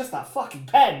it's just that fucking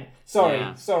pen.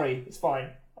 Sorry, it's fine.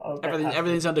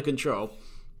 Everything's under control.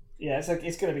 Yeah,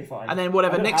 it's going to be fine. And then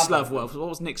whatever Nick's love was. What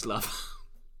was Nick's love?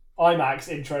 IMAX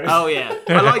intro. Oh yeah,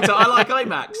 I like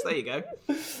IMAX. There you go.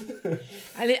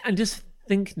 And just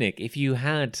think, Nick, if you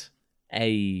had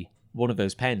one of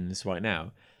those pens right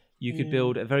now, you could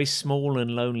build a very small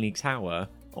and lonely tower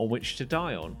on which to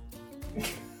die on.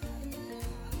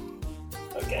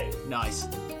 Okay. Nice.